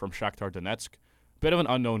from Shakhtar Donetsk. Bit of an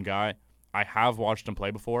unknown guy. I have watched him play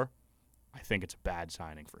before. I think it's a bad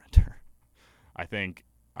signing for Inter. I think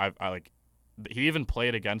he even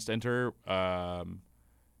played against Inter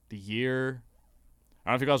the year. I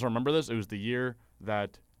don't know if you guys remember this. It was the year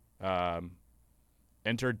that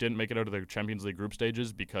Inter didn't make it out of the Champions League group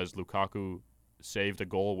stages because Lukaku saved a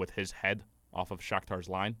goal with his head off of Shakhtar's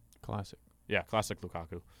line. Classic. Yeah, classic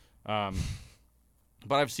Lukaku.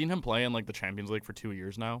 But I've seen him play in like the Champions League for 2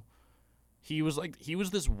 years now. He was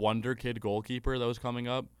this wonder kid goalkeeper that was coming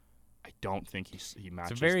up. I don't think he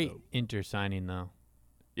matches. It's a very Inter signing though.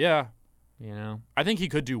 Yeah. I think he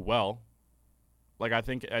could do well. Like I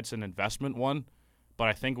think it's an investment one, but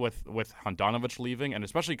I think with Handanovic leaving and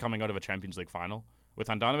especially coming out of a Champions League final, with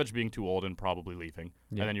Handanovic being too old and probably leaving,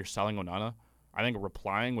 and then you're selling Onana, I think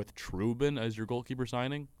replying with Trubin as your goalkeeper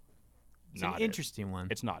signing, It's an interesting one.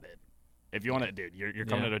 It's not it. If you want to, dude, you're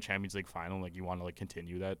coming to a Champions League final, like you want to like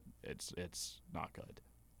continue that. It's not good.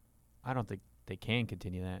 I don't think they can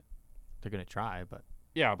continue that. They're gonna try, but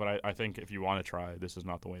Yeah, but I think if you want to try, this is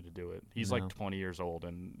not the way to do it. He's No. like 20 years old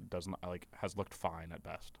and doesn't has looked fine at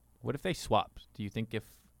best. what if they swapped? Do you think if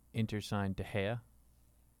Inter signed De Gea,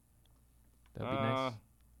 that'd be nice?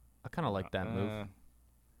 I kind of like that move.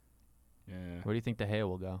 Yeah. Where do you think De Gea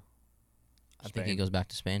will go? I think he Spain. goes back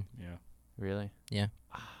to Spain. Yeah. Yeah.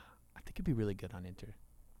 I think he'd be really good on Inter.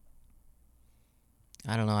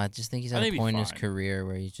 I don't know. I just think he's I at think a he'd be point in his fine. career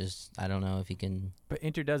where he's just. I don't know if he can. But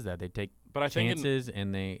Inter does that. They take But I think chances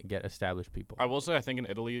and they get established people. I will say I think in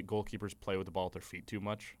Italy goalkeepers play with the ball at their feet too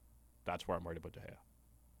much. That's where I'm worried about De Gea.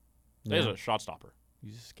 He's a shot stopper.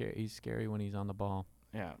 He's scary when he's on the ball.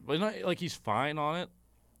 Yeah, but it's not like he's fine on it.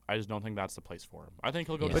 I just don't think that's the place for him. I think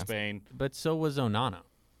he'll go to Yeah. Spain. But so was Onana.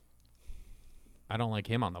 I don't like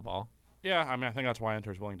him on the ball. Yeah, I mean I think that's why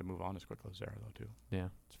Inter's willing to move on as quickly as they are though too. Yeah,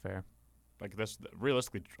 it's fair. Like this,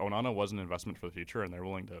 realistically, Onana was an investment for the future, and they're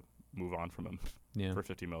willing to move on from him Yeah, for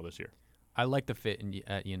 50 mil this year. I like the fit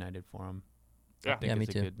at United for him. Yeah. I think Yeah, me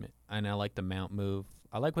it's a too. good and I like the Mount move.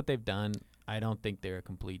 I like what they've done. I don't think they're a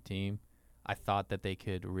complete team. I thought that they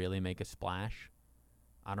could really make a splash.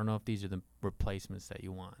 I don't know if these are the replacements that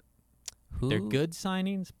you want. Who? They're good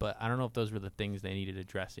signings, but I don't know if those were the things they needed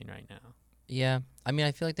addressing right now. Yeah. I mean,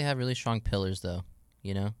 I feel like they have really strong pillars, though.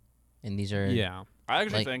 And these are. Yeah. I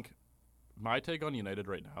actually Like- think my take on United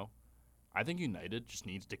right now, I think United just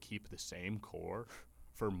needs to keep the same core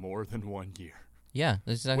for more than 1 year. Yeah,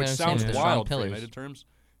 that's exactly which what I'm saying. sounds With the strong wild for pillars. United terms.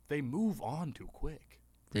 They move on too quick.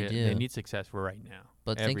 They do. They need success for right now.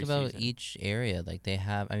 But every think about season. each area. Like they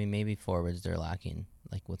have, I mean, maybe forwards they're lacking,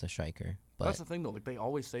 like with a striker. But That's the thing, though. Like they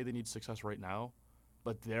always say they need success right now,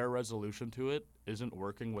 but their resolution to it isn't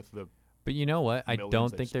working with the. But you know what? I millions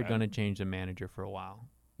don't they've think they're spent. going to change the manager for a while.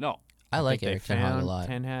 No, I like think Erik they Ten Hag a found lot.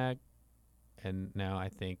 Ten Hag, and now I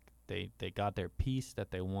think they got their piece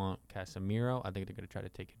that they want. Casemiro. I think they're going to try to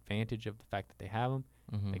take advantage of the fact that they have him.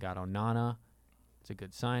 Mm-hmm. They got Onana. It's a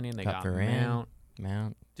good signing. They got Varane.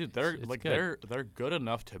 Mount. dude, they're It's like good. they're good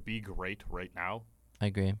enough to be great right now. I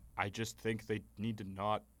agree. I just think they need to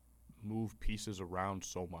not move pieces around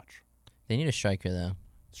so much. They need a striker though.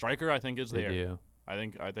 Striker, I think, is They there. do. I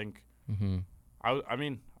think. Mm-hmm. I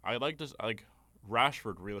mean, I like this. Like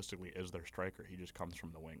Rashford, realistically, is their striker. He just comes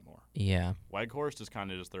from the wing more. Yeah, Weghorst is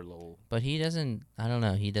kind of just their little. but he doesn't. I don't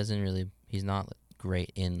know. He doesn't really. He's not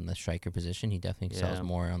great in the striker position. He definitely excels Yeah.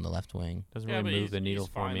 more on the left wing. Doesn't Yeah, but really move he's- the needle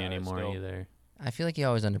he's for fine me at it anymore still. either. I feel like he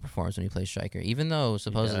always underperforms when he plays striker, even though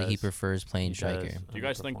supposedly he does. prefers playing He striker. does. Do you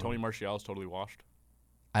guys think Underperforming. Tony Martial is totally washed?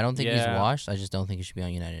 I don't think he's Yeah. washed. I just don't think he should be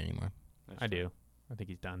on United anymore. I do. I think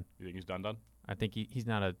he's done. You think he's done? I think he's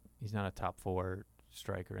not a top 4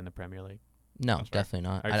 striker in the Premier League. No, That's fair. definitely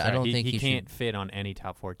not. Or, I sorry, don't think he he can't fit on any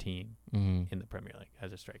top 4 team should. Hmm. in the Premier League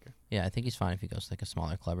as a striker. Yeah, I think he's fine if he goes to like a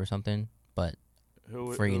smaller club or something. But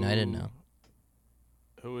Who For United, no.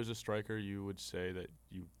 Who is a striker you would say that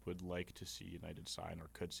you would like to see United sign or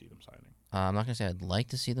could see them signing? I'm not gonna say I'd like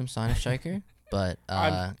to see them sign a striker, but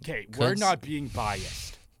Okay, could we're s- not being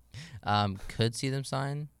biased. could see them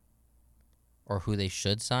sign, or who they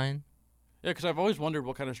should sign. Yeah, because I've always wondered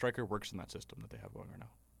what kind of striker works in that system that they have going right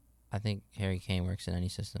now. I think Harry Kane works in any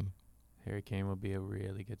system. Harry Kane would be a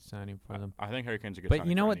really good signing for them. I think Harry Kane's a good. But signing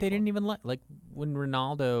you know for what? any They club. didn't even like when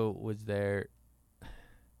Ronaldo was there.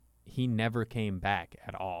 He never came back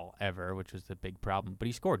at all, ever, which was the big problem. But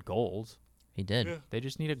he scored goals. He did. Yeah. They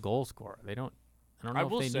just need a goal scorer. They don't. I don't I know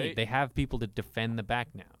will if they say- need. They have people to defend the back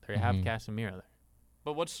now. They have Mhm. Casemiro there.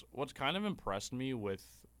 But what's kind of impressed me with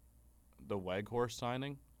the Weghorst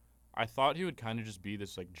signing, I thought he would kind of just be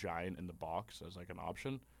this like giant in the box as like an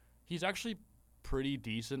option. He's actually pretty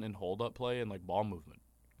decent in hold up play and like ball movement,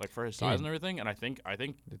 like for his size Dude. and everything. And I think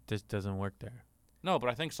It just doesn't work there. no, but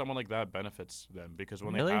I think someone like that benefits them because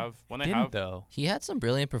when Really? they have Didn't though. He had some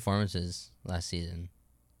brilliant performances last season,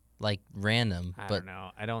 like random, I but don't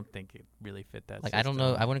know. I don't think it really fit that. like I don't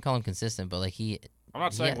know. system. I wouldn't call him consistent, but like I'm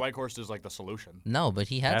not saying Yeah. Weghorst is like the solution. no, but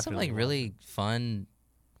he had some Definitely like really fun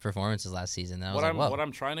performances last season. And I was What like, I'm whoa. what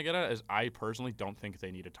I'm trying to get at is I personally don't think they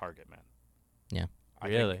need a target man. Yeah.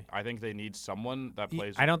 Really? I think they need someone that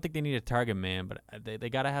plays. I don't think they need a target man, but they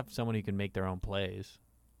got to have someone who can make their own plays.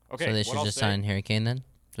 Okay, So they what should I'll just say- sign Harry Kane then?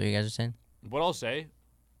 That's what you guys are saying? What I'll say,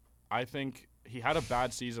 I think he had a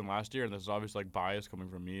bad season last year, and this is obviously like bias coming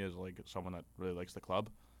from me as like someone that really likes the club.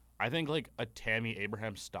 I think like a Tammy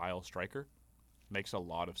Abraham style striker makes a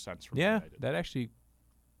lot of sense for Yeah, United. that actually.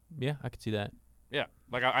 Yeah, I could see that. Yeah,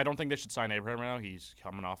 like I don't think they should sign Abraham right now. He's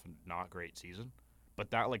coming off a not great season, but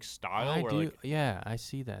that like style I where do. like Yeah, I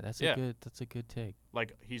see that. That's Yeah. a good. That's a good take.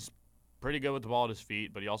 he's pretty good with the ball at his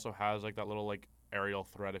feet, but he also has like that little like aerial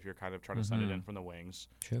threat if you're kind of trying to send it Mhm. in from the wings.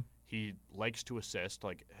 True. He likes to assist.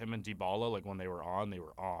 Like him and Dybala, like when they were on,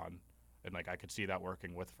 and like I could see that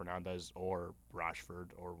working with Fernandez or Rashford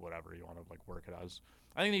or whatever you want to like work it as.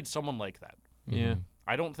 I think they need someone like that. Yeah. Mhm.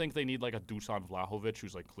 I don't think they need like a Dusan Vlahovic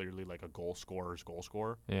who's like clearly like a goal scorer.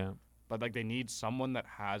 Yeah. But like they need someone that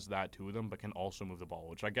has that to them, but can also move the ball,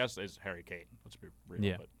 which I guess is Harry Kane. Let's be real.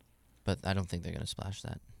 Yeah. But But I don't think they're going to splash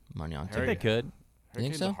that money on I think Harry- they could. You Harry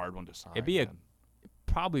think Kane's so? a hard one to sign. It'd be a- man.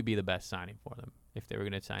 Probably be the best signing for them if they were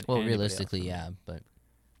going to sign. Well, anybody else realistically, from them. yeah, but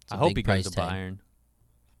it's I a hope big he goes price to tag. Bayern.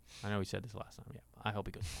 I know we said this last time. Yeah, I hope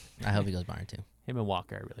he goes. I hope he goes Bayern too. Him and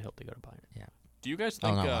Walker, I really hope they go to Bayern. Do you guys Oh,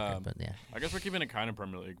 think? not Walker, but yeah. I guess we're keeping it kind of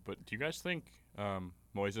Premier League, but do you guys think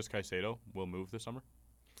Moises Caicedo will move this summer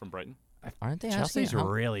from Brighton? Aren't they Chelsea's asking?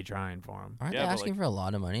 really trying for him. Aren't Yeah, they but, asking like- for a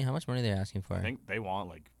lot of money? How much money are they asking for? I think they want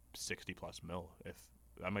like 60+ mil. If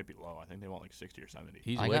that might be low, I think they want like 60 or 70.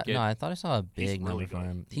 He's I wicked. thought I saw a big really number for good.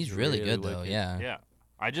 him. He's He's really really good though. wicked. Yeah. Yeah,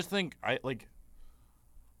 I just think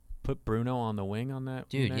Put Bruno on the wing on that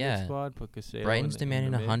Dude, United yeah. squad. Put Caicedo Brighton's in the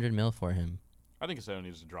demanding mid. 100 mil for him. I think Caicedo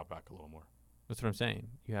needs to drop back a little more. That's what I'm saying.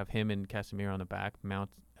 You have him and Casemiro on the back, Mount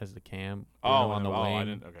as the cam, Oh, Bruno on the I wing,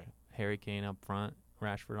 didn't. Okay, Harry Kane up front,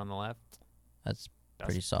 Rashford on the left. That's That's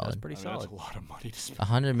Pretty solid. That's pretty I mean, solid. that's a lot of money to spend.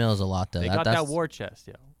 100 mil is a lot though. They got that that's, war chest,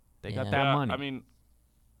 yo. They got Yeah. that Yeah, money. I mean,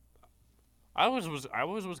 I was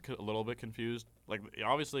a little bit confused. Like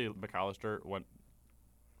obviously McAllister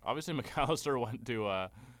went to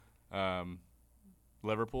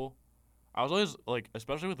Liverpool, I was always like,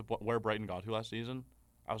 especially with where Brighton got to last season,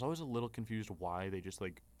 I was always a little confused why they just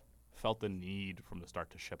like felt the need from the start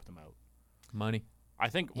to ship them out. Money. I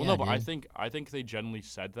think but I think they generally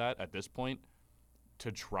said that at this point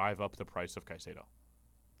to drive up the price of Caicedo.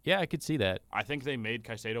 Yeah, I could see that. I think they made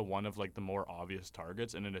Caicedo one of like the more obvious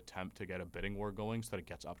targets in an attempt to get a bidding war going so that it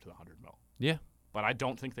gets up to the 100 mil. Yeah. But I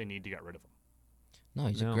don't think they need to get rid of him. No,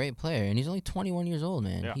 he's a great player, and he's only 21 years old,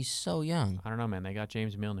 man. Yeah. He's so young. I don't know, man. They got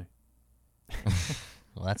James Milner.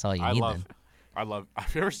 Well, that's all you need then.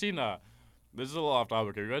 Have you ever seen this is a little off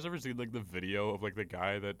topic. Have you guys ever seen like the video of like the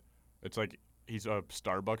guy that it's like he's a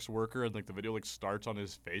Starbucks worker and like the video like starts on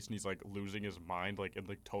his face and he's like losing his mind like in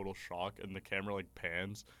like total shock and the camera like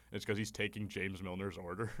pans and it's because he's taking James Milner's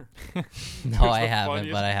order. No, I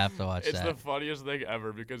haven't, but I have to watch that. It's the funniest thing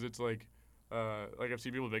ever because it's like I've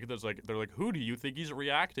seen people make it that's like they're like, who do you think he's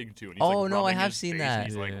reacting to? And he's, oh like, no, I rubbing have his seen face that. And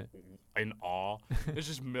he's like in awe. It's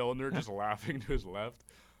just Milner just laughing to his left.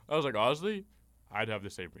 I was like, honestly, I'd have the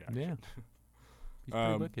same reaction. Yeah. He's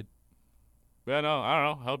pretty wicked. Yeah, no, I don't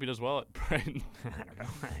know. I hope he does well at Brighton.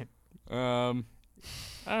 I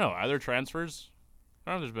don't know. Other transfers?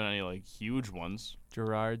 I don't know if there's been any like huge ones.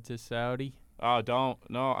 Gerrard to Saudi. Oh, I don't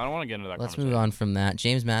want to get into that. Let's move on from that.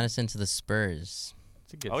 James Madison to the Spurs.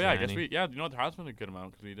 It's a good signing. I guess you know what, there has been a good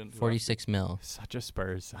amount because we didn't. 46 mil. Such a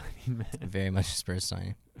Spurs signing, man. Very much a Spurs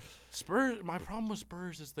signing. Spurs. My problem with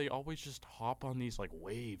Spurs is they always just hop on these like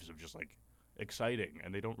waves of just like exciting,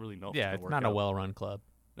 and they don't really know. Yeah, it's not a well-run club.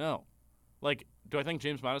 No, like, do I think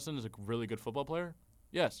James Madison is a really good football player?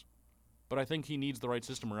 Yes, but I think he needs the right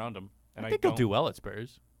system around him. And I think he'll do well at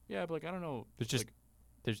Spurs. Yeah, but like I don't know.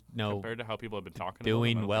 There's no compared to how people have been talking.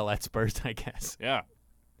 Doing well at Spurs, I guess. Yeah,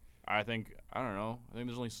 I don't know. I think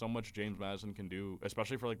there's only so much James Madison can do,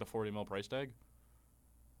 especially for like the 40 mil price tag.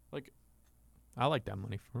 Like, I like that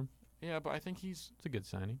money for him. Yeah, but I think it's a good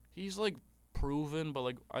signing. He's like proven, but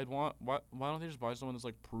like why don't they just buy someone that's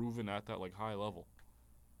like proven at that like high level?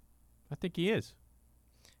 I think he is.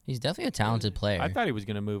 He's definitely a talented player. I thought he was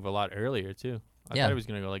going to move a lot earlier too. I thought he was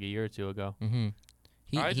going to go like a year or two ago. Mm-hmm.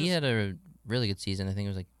 He had a really good season. I think it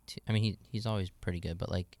was like he's always pretty good, but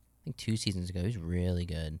like I think 2 seasons ago he was really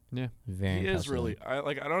good. Yeah, very. He impressive. is really. I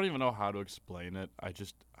don't even know how to explain it.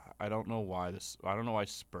 I don't know why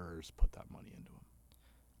Spurs put that money into him.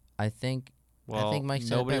 I think Mike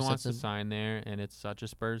said nobody wants to sign there, and it's such a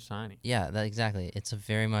Spurs signing. Yeah, exactly. It's a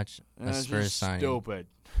very much a Spurs signing. Stupid.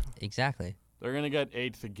 Exactly. They're gonna get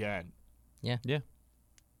 8th again. Yeah. Yeah.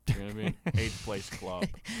 They're gonna be an 8th place club.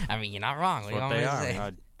 I mean, you're not wrong. That's what they are. Say?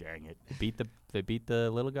 God dang it. They beat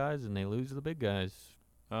the little guys and they lose the big guys.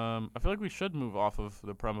 I feel like we should move off of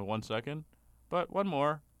the Prem in 1 second, but one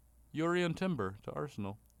more. Yuri and Timber to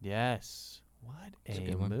Arsenal. Yes. What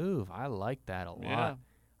a move. I like that a lot. Yeah.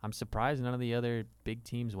 I'm surprised none of the other big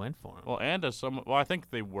teams went for him. Well, and I think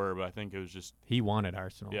they were, but I think it was just he wanted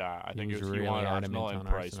Arsenal. Yeah, I think it was really he wanted Arsenal and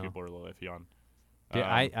Price. Arsenal. People were a little iffy on.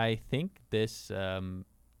 Yeah, I think this.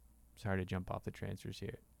 Sorry to jump off the transfers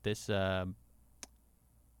here. This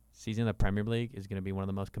season of the Premier League is going to be one of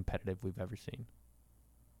the most competitive we've ever seen.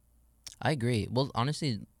 I agree. Well,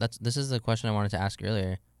 honestly, this is the question I wanted to ask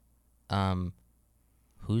earlier.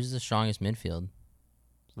 Who's the strongest midfield?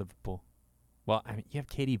 Liverpool. Well, I mean, you have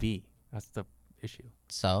KDB. That's the issue.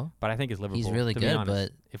 So, but I think it's Liverpool. He's really good,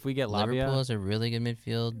 but if we get Liverpool is a really good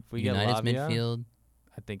midfield. If we United's get Lavia, midfield,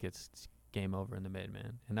 I think it's game over in the mid,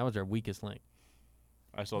 man. And that was our weakest link.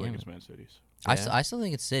 I still think it's Man City's. Yeah. I still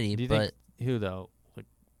think it's City. Do you but think who though? Like,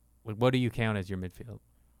 what do you count as your midfield?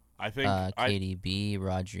 I think KDB,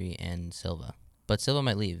 Rodri, and Silva. But Silva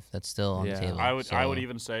might leave. That's still on the table. I would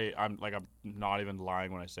even say I'm not even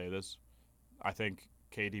lying when I say this. I think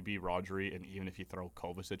KDB, Rodri, and even if you throw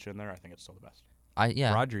Kovacic in there, I think it's still the best.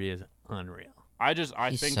 Rodri is unreal.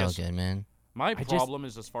 He's think so good, man. My problem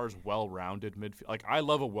is as far as well-rounded midfield. Like I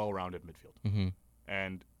love a well-rounded midfield,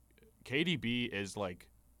 and KDB is like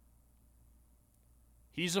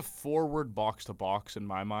he's a forward box-to-box in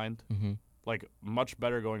my mind. Like much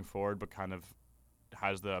better going forward, but kind of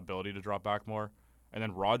has the ability to drop back more. And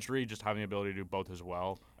then Rodri just having the ability to do both as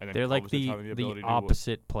well. And then they're Kovacic like the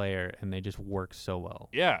opposite player, and they just work so well.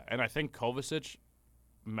 Yeah, and I think Kovacic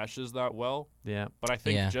meshes that well. Yeah. But I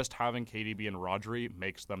think just having KDB and Rodri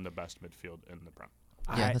makes them the best midfield in the Prem.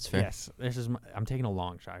 Yeah, that's fair. Yes, I'm taking a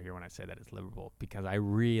long shot here when I say that it's Liverpool because I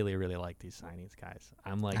really, really like these signings, guys.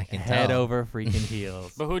 I'm like head over freaking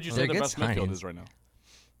heels. But who would you say the best midfield is right now?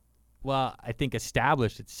 Well, I think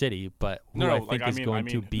established it's City, but who I think is going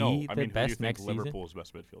to be the best next season. Liverpool's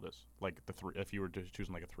best midfield is like the three. If you were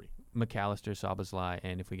choosing like a 3, McAllister, Szoboszlai,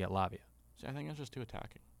 and if we get Lavia. See, I think that's just too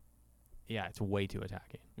attacking. Yeah, it's way too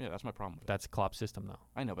attacking. Yeah, that's my problem with it. That's Klopp's system, though.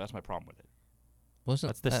 I know, but that's my problem with it. Wasn't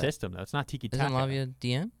That's the system, though. It's not tiki taka. Isn't Lavia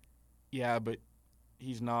DM? Yeah, but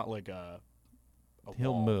he's not like a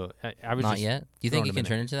He'll wall. move. I was Not just yet. Do you think throwing he him can in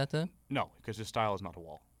turn into that though? No, because his style is not a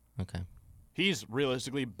wall. Okay. He's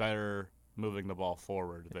realistically better moving the ball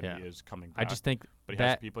forward than he is coming back. I just think but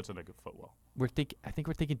that he puts in a good foot well. I think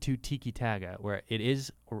we're thinking too tiki taka, where it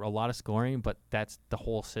is a lot of scoring, but that's the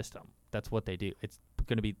whole system. That's what they do. It's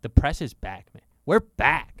going to be the press is back, man. We're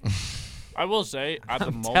back. I will say at the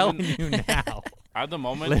I'm moment, telling you now, at the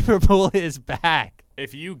moment, Liverpool is back.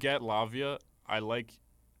 if you get Lavia, I like.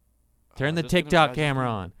 Turn the this gonna- TikTok camera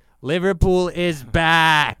on. Liverpool is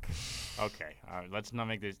back. Okay, let's not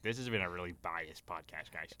make this. This has been a really biased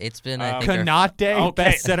podcast, guys. It's been I think our, Konate, Okay.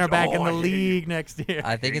 best center back in Oh, the I hear you. league next year.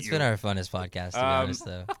 I think hear it's been you. our funnest podcast to be honest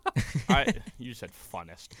though. You said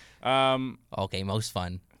funnest. Okay, most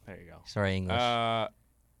fun. There you go. Sorry, English.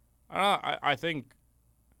 I think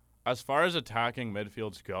as far as attacking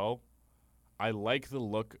midfields go, I like the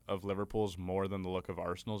look of Liverpool's more than the look of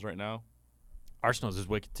Arsenal's right now. Arsenal's is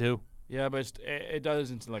wicked too. Yeah, but it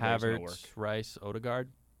doesn't like it's gonna work. Havertz, Rice, Odegaard.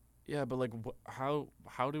 Yeah, but like how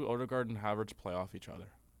do Odegaard and Havertz play off each other?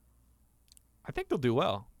 I think they'll do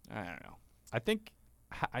well. I don't know. I think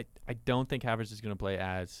I don't think Havertz is going to play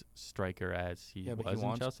as striker as he was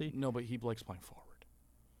in Chelsea. No, but he likes playing forward.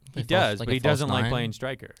 He does, but he doesn't like nine. playing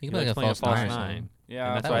striker. He He can play likes like a playing false a false nine or nine. something. Yeah,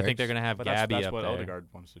 And that's that why I think works. they're going to have but Gabby that's up what there. Odegaard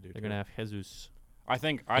wants to do. They're too. going to have Jesus. I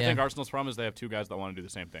think Arsenal's problem is they have two guys that want to do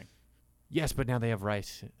the same thing. Yes, but now they have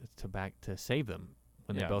Rice to save them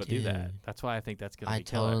when they Yeah, both but- do that. Dude. That's why I think that's going to I be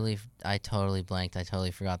killer. totally blanked. I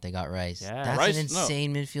totally forgot they got Rice. Yeah. That's Rice- an no.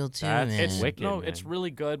 insane midfield too, That's- man. it's wicked. It's man.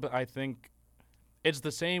 really good, but I think it's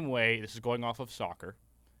the same way. This is going off of soccer.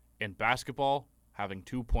 In basketball, having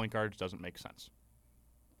 2 point guards doesn't make sense.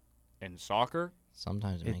 In soccer,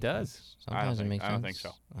 Sometimes it It makes does. sense. Sometimes it makes I sense. don't think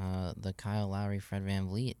so. The Kyle Lowry, Fred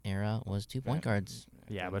VanVleet era was 2 point guards.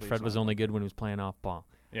 Yeah, Van but Vliet's Fred was not- only good when he was playing off ball.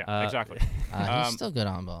 Yeah, exactly. He's Um, still good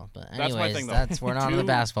on ball, but that's my anyways, thing, though. we're not on the Two-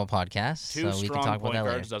 basketball podcast, Two so we can strong talk about point that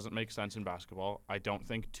later. guards doesn't make sense in basketball. I don't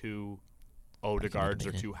think two Odegaards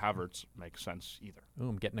or debate it. two Havertz make sense either. Ooh,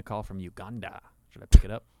 I'm getting a call from Uganda. Should I pick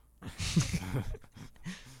it up?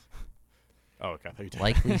 Oh, okay. I thought you did.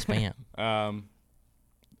 Likely spam.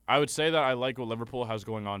 I would say that I like what Liverpool has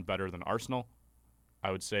going on better than Arsenal.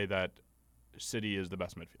 I would say that City is the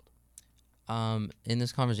best midfield. In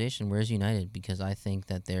this conversation, where's United? Because I think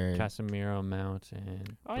that they're Casemiro, Mount,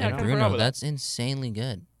 and Oh, yeah, I like kinda forgot Bruno. about that. That's insanely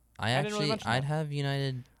good. I didn't really mention I'd that. have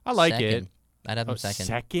United. I like second. it. I'd have them second.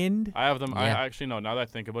 Second? I have them. I Yeah. actually no. Now that I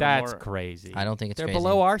think about That's it more, crazy. I don't think it's They're crazy.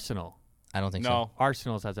 below Arsenal. I don't think so. no.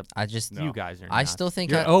 Arsenal's has a. I just No. You guys are. I not. still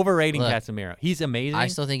think You're I- overrating look, Casemiro. He's amazing. I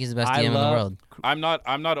still think he's the best I DM in the love- world. I'm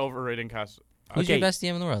not overrating Cas. Who's Okay. your best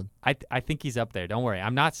DM in the world? I think he's up there. Don't worry.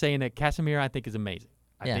 I'm not saying that Casemiro I think is amazing.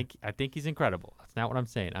 Yeah. I think he's incredible. That's not what I'm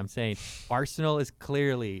saying. I'm saying Arsenal is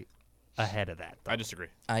clearly ahead of that. I disagree.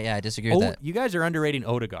 Yeah, I disagree with that. You guys are underrating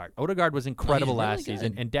Odegaard. Odegaard was incredible really last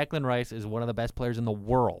season, good. and Declan Rice is one of the best players in the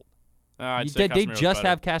world. I'd You say did- they Casemiro's just better.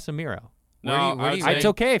 have Casemiro. No, where do I'd you say- It's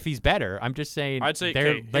okay if he's better. I'm just saying I'd say they're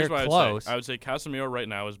okay, here's what close. I would say Casemiro right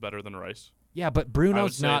now is better than Rice. Yeah, but I would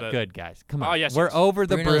Bruno's say not that- good, guys. Come on. Oh, yes, we're yes. over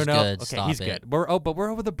the Bruno's Bruno. good. Okay, Stop he's it. good. But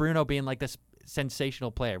we're over the Bruno being like this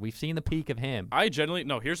sensational player. We've seen the peak of him. I generally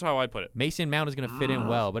no. Here's how I put it. Mason Mount is going to fit in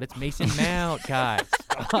well, but it's Mason Mount, guys.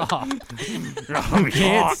 Stop. You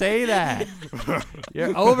can't say that.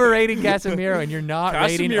 You're overrating Casemiro, and you're not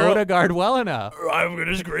rating Casemiro- Odegaard well enough. I'm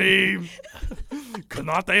gonna scream.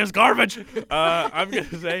 Konate is garbage. I'm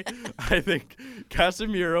gonna say I think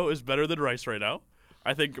Casemiro is better than Rice right now.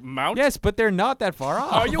 I think Mount. Yes, but they're not that far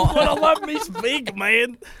off. Are you gonna let me speak,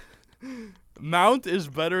 man? Mount is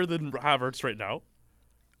better than Havertz right now.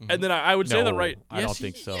 And then I would say that right. I don't Yes,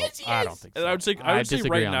 think he so. is, he I don't is. think And so. I would say disagree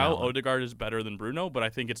right on now that one. Odegaard is better than Bruno, but I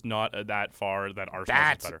think it's not that far that Arsenal is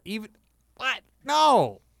That's better. even what?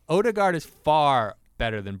 No, Odegaard is far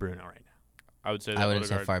better than Bruno right now. I would say that I wouldn't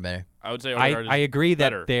say Odegaard, far better. I would say I Odegaard is agree that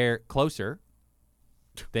better. they're closer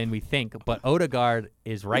than we think, but Odegaard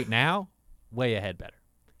is right now way ahead better.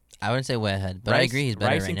 I wouldn't say way ahead, but I agree he's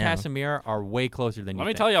better Rice right and now. Casemiro are way closer than Let you me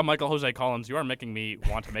think. tell you, Michael Jose Collins, you are making me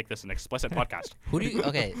want to make this an explicit podcast. Who do you?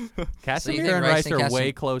 Okay, Casemiro So you think and Rice Rice and are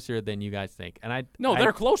way Casem- closer than you guys think. And No,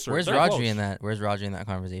 they're closer. where's They're Rodri close. in that? Where's Rodri in that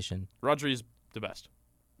conversation? Rodri's the best.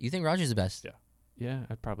 You think Rodri's the best? Yeah. Yeah,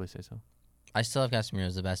 I'd probably say so. I still have Casemiro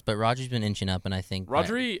as the best, but Rodri's been inching up, and I think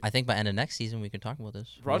Rodri- I think by end of next season we could talk about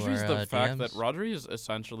this. Rodri's Or, the fact that GMs. Rodri is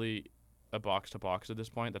essentially a box-to-box at this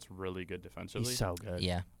point. That's really good defensively. He's so good.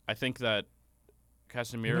 Yeah, I think that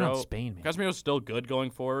Even on Casemiro Spain, man. Casemiro's still good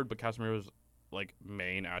going forward, but Casemiro's like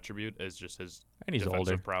main attribute is just his And he's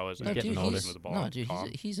defensive older. prowess. He's and getting moving older. with the ball.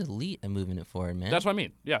 He's elite at moving it forward, man. That's what I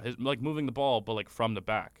mean. Yeah, his, like moving the ball, but like from the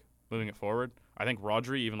back, moving it forward. I think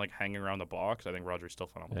Rodri, even like hanging around the box, I think Rodri's still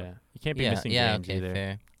phenomenal. Yeah, you can't be missing games okay, either.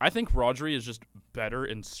 fair. I think Rodri is just better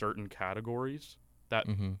in certain categories that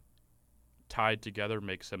tied together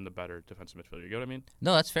makes him the better defensive midfielder. You get what I mean?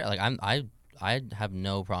 No, that's fair. Like I have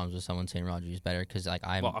no problems with someone saying Rodri is better because like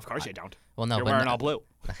Well, of course you don't. Well, no, You're but wearing all blue.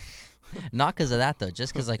 not because of that though.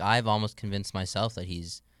 Just because like I've almost convinced myself that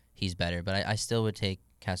he's better, but I still would take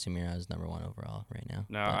Casemiro as number 1 overall right now.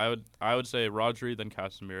 No, I would say Rodri, then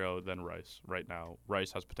Casemiro, then Rice. Right now,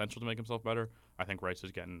 Rice has potential to make himself better. I think Rice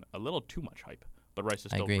is getting a little too much hype, but Rice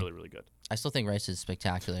is still really, really good. I still think Rice is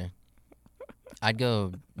spectacular. I'd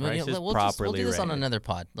go. Rice is we'll properly do this on rated. another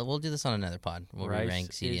pod. We'll do this on another pod. We'll Rice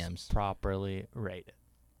rank CDMs. is properly rated.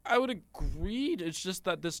 I would agree. It's just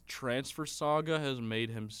that this transfer saga has made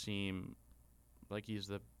him seem like he's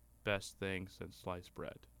the best thing since sliced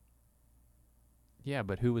bread. Yeah,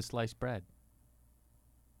 but who was sliced bread?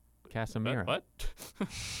 Casemiro. What?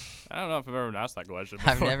 I don't know if I've ever been asked that question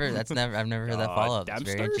I've before. never heard that follow up. It's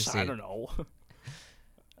very Dempsters? interesting. I don't know.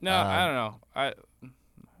 No, I don't know.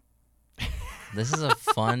 This is a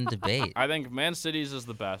fun debate. I think Man City's is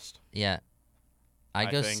the best. Yeah, I'd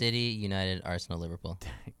I go think- City, United, Arsenal, Liverpool.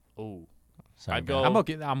 Oh, Sorry, I'd bro.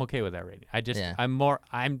 go- I'm okay with that rating. Yeah.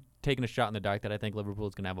 I'm taking a shot in the dark that I think Liverpool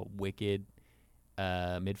is going to have a wicked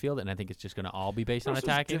midfield, and I think it's just going to all be based on Versus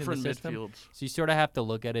attacking different in the system. midfields. So you sort of have to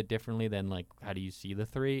look at it differently than like how do you see the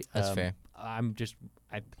three. That's fair. I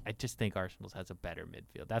just think Arsenal's has a better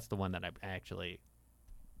midfield. That's the one that I actually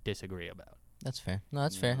disagree about. That's fair. No,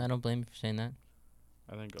 that's fair. I don't blame you for saying that.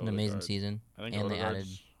 I think An amazing Odegaard- season. I think And they added.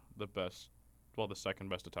 Odegaard's the best, well, the second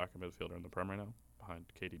best attacking midfielder in the Prem right now, behind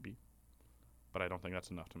KDB. But I don't think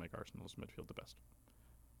that's enough to make Arsenal's midfield the best.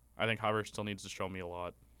 I think Havertz still needs to show me a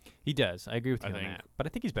lot. He does. I agree with I you on think- that. But I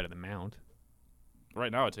think he's better than Mount.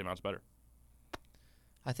 Right now, I'd say Mount's better.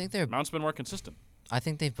 I think Mount's been more consistent.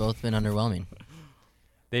 they've both been underwhelming.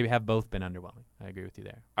 They have both been underwhelming. I agree with you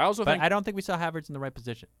there. I also But think, I don't think we saw Havertz in the right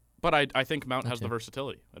position. but I think Mount has Okay. the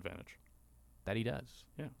versatility advantage. That he does.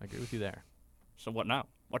 Yeah. I agree with you there. So what now?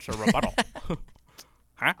 What's your rebuttal?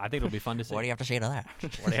 I think it'll be fun to see. What do you have to say to that?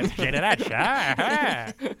 What do you have to say to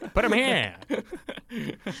that? Put him here.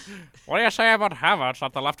 What do you say about Havertz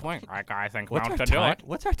at the left wing? I think What's Mount our can do time? it.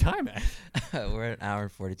 What's our time at? We're at an hour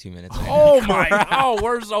and 42 minutes. Right Oh my! Oh,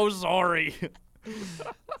 we're so sorry.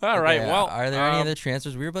 All right. Okay, Well, are there any other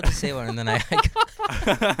transfers? We were about to say one, and then I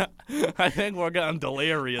I think we're getting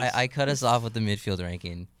delirious. I cut us off with the midfield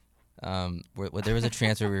ranking. There was a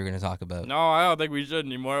transfer we were going to talk about. No, I don't think we should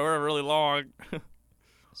anymore. We're really long.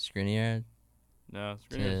 Skriniar No,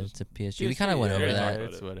 to PSG. We kind of went over yeah, that. yeah.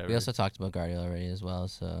 It's whatever. We also talked about Guardiola already as well.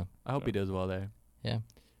 So I hope he does well there. Yeah.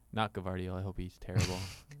 Not Gavardio. I hope he's terrible.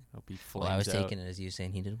 I hope he flames I was out. taking it as you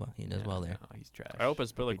saying he did well. He does well there. No, he's trash. I hope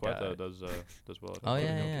his Hope he Piliqueta died. does well. Oh,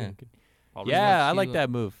 yeah. I'll Yeah, I he like will- that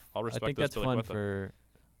move. I'll I respect think those that's fun Piliqueta. for.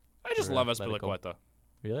 I just for love Atletico. Espiliqueta.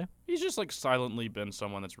 Really? He's just like silently been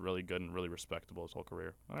someone that's really good and really respectable his whole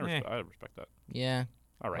career. I respect that. Yeah.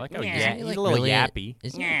 All I right. like how Yeah. he's Isn't he, a like, little really- yappy.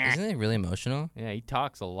 Isn't it really emotional? Yeah, he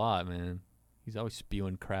talks a lot, man. He's always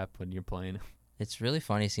spewing crap when you're playing. It's really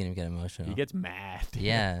funny seeing him get emotional. He gets mad.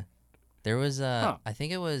 Yeah. There was Huh. I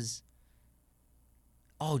think it was.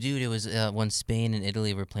 Oh, dude! It was when Spain and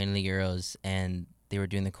Italy were playing in the Euros, and they were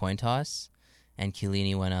doing the coin toss, and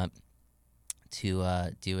Chiellini went up to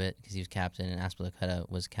do it because he was captain, and Azpilicueta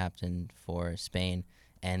was captain for Spain,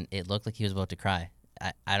 and it looked like he was about to cry.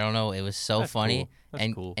 I don't know. It was so That's funny, cool. That's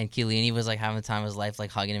and cool. and Chiellini was like having the time of his life, like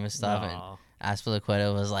hugging him and stuff, Aw. and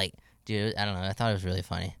Azpilicueta was like, dude, I don't know. I thought it was really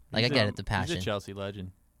funny. Like He's I get a- it, the passion. He's a Chelsea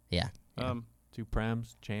legend. Yeah. 2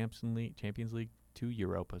 Prems, Champions League, 2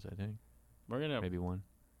 Europas, I think. We're gonna Maybe 1.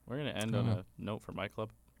 end on a note for my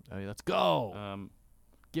club. Oh, yeah, let's go.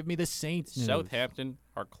 Give me the Saints news. Southampton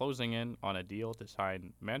are closing in on a deal to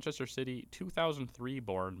sign Manchester City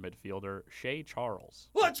 2003-born midfielder Shea Charles.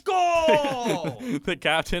 Let's go! The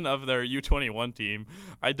captain of their U21 team.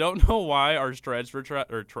 I don't know why our transfer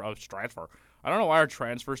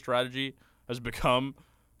strategy has become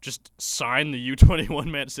just sign the U21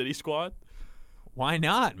 Man City squad. Why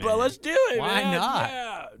not, man? But let's do it. Why man. not?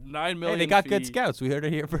 Yeah, 9 million. Hey, they got fee. good scouts. We heard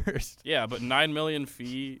it here first. Yeah, but 9 million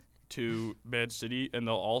fee to Man City, and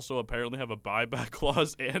they'll also apparently have a buyback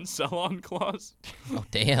clause and sell-on clause. Oh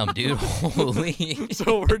damn, dude! Holy.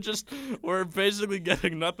 So we're basically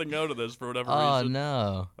getting nothing out of this for whatever Oh reason.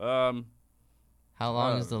 no! How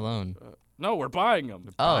long is the loan? No, we're buying him.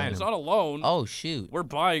 Oh. It's not a loan. Oh shoot! We're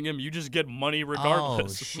buying him. You just get money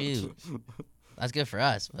regardless. Oh shoot! That's good for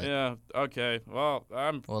us. But Yeah. Okay. Well,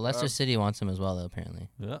 Leicester City wants him as well, though. Apparently.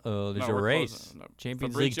 Uh-oh, there's no, a we're race. closing- no,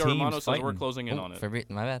 Champions Fabrizio League Romano teams says we're fighting. closing in on it.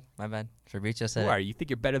 My bad. Fabrizio said Who it. are you? You think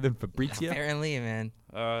you're better than Fabrizio? Apparently, man.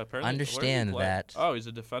 Apparently, Understand where does he play? that. Oh, he's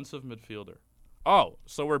a defensive midfielder. Oh,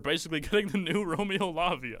 so we're basically getting the new Romeo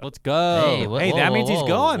Lavia. Let's go. Hey, that means he's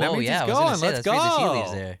going. That Whoa, means yeah, he's I was gonna going. say, Let's that's crazy go. He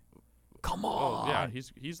leaves there. Come Oh, on. yeah,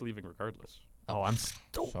 he's leaving regardless. Oh, I'm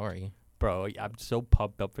so Sorry. bro. I'm so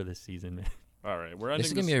pumped up for this season, man. All right, we're ending This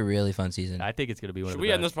is gonna be a really fun season. I think it's gonna be one Should of the we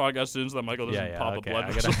best. end this podcast soon so that Michael doesn't pop okay, a blood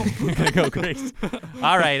I vessel? gotta go crazy.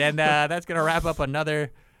 All right, and that's gonna wrap up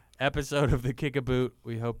another episode of the Kick Aboot.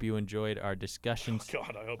 We hope you enjoyed our discussions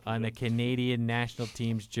God, I hope on the Canadian national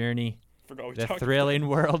team's journey, Forgot we the talked thrilling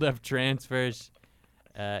world of transfers.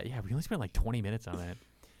 Yeah, we only spent like 20 minutes on that.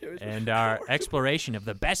 And our exploration of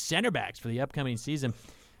the best center backs for the upcoming season.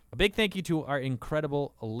 A big thank you to our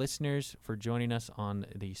incredible listeners for joining us on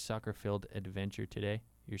the soccer-filled adventure today.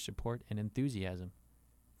 Your support and enthusiasm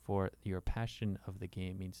for your passion of the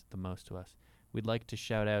game means the most to us. We'd like to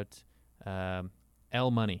shout out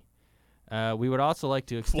L Money. We would also like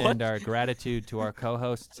to extend our gratitude to our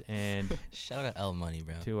co-hosts and Shout out L Money,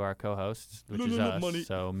 bro. to our co-hosts, which No, is no, no, us. money.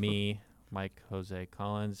 So me, Mike Jose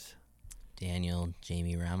Collins, Daniel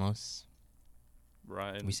Jamie Ramos.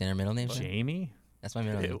 Ryan. We saying our middle names? Jamie, That's my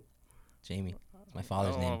middle name. Ew. Jamie. It's my I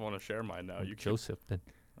father's don't name. want to share mine now. You can. Joseph. Then.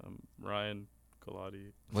 Ryan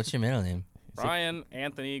Galati. What's your middle name? Ryan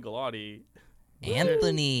Anthony Galati.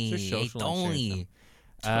 Anthony. it's your social Tony.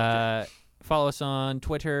 Follow us on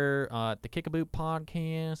Twitter at the Kick Aboot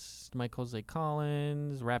Podcast, Mike Jose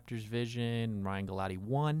Collins, Raptors Vision, Ryan Galati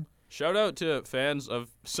 1. Shout out to fans of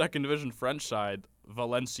Second Division French side,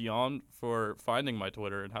 Valenciennes, for finding my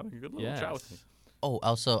Twitter and having a good little chat with me. Oh,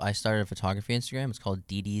 also, I started a photography Instagram. It's called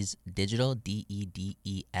DD's Digital,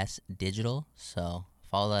 DEDES Digital. So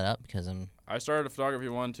follow that up because I started a photography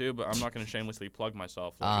one too, but I'm not going to shamelessly plug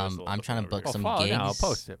myself. I'm trying to book some follow gigs. now. I'll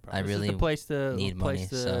post it, bro. I This really is the place to need money,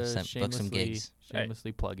 so book some gigs.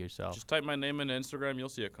 Shamelessly plug yourself. Just type my name into Instagram, you'll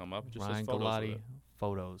see it come up. It just Ryan says photos. Galati With it.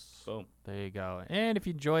 photos. Boom. There you go. And if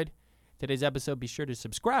you enjoyed today's episode, be sure to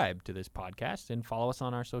subscribe to this podcast and follow us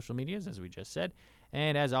on our social medias, as we just said.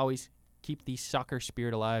 And as always, keep the soccer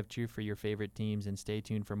spirit alive, cheer for your favorite teams, and stay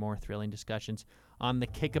tuned for more thrilling discussions on the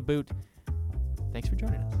Kick Aboot. Thanks for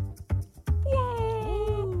joining us. Whoa!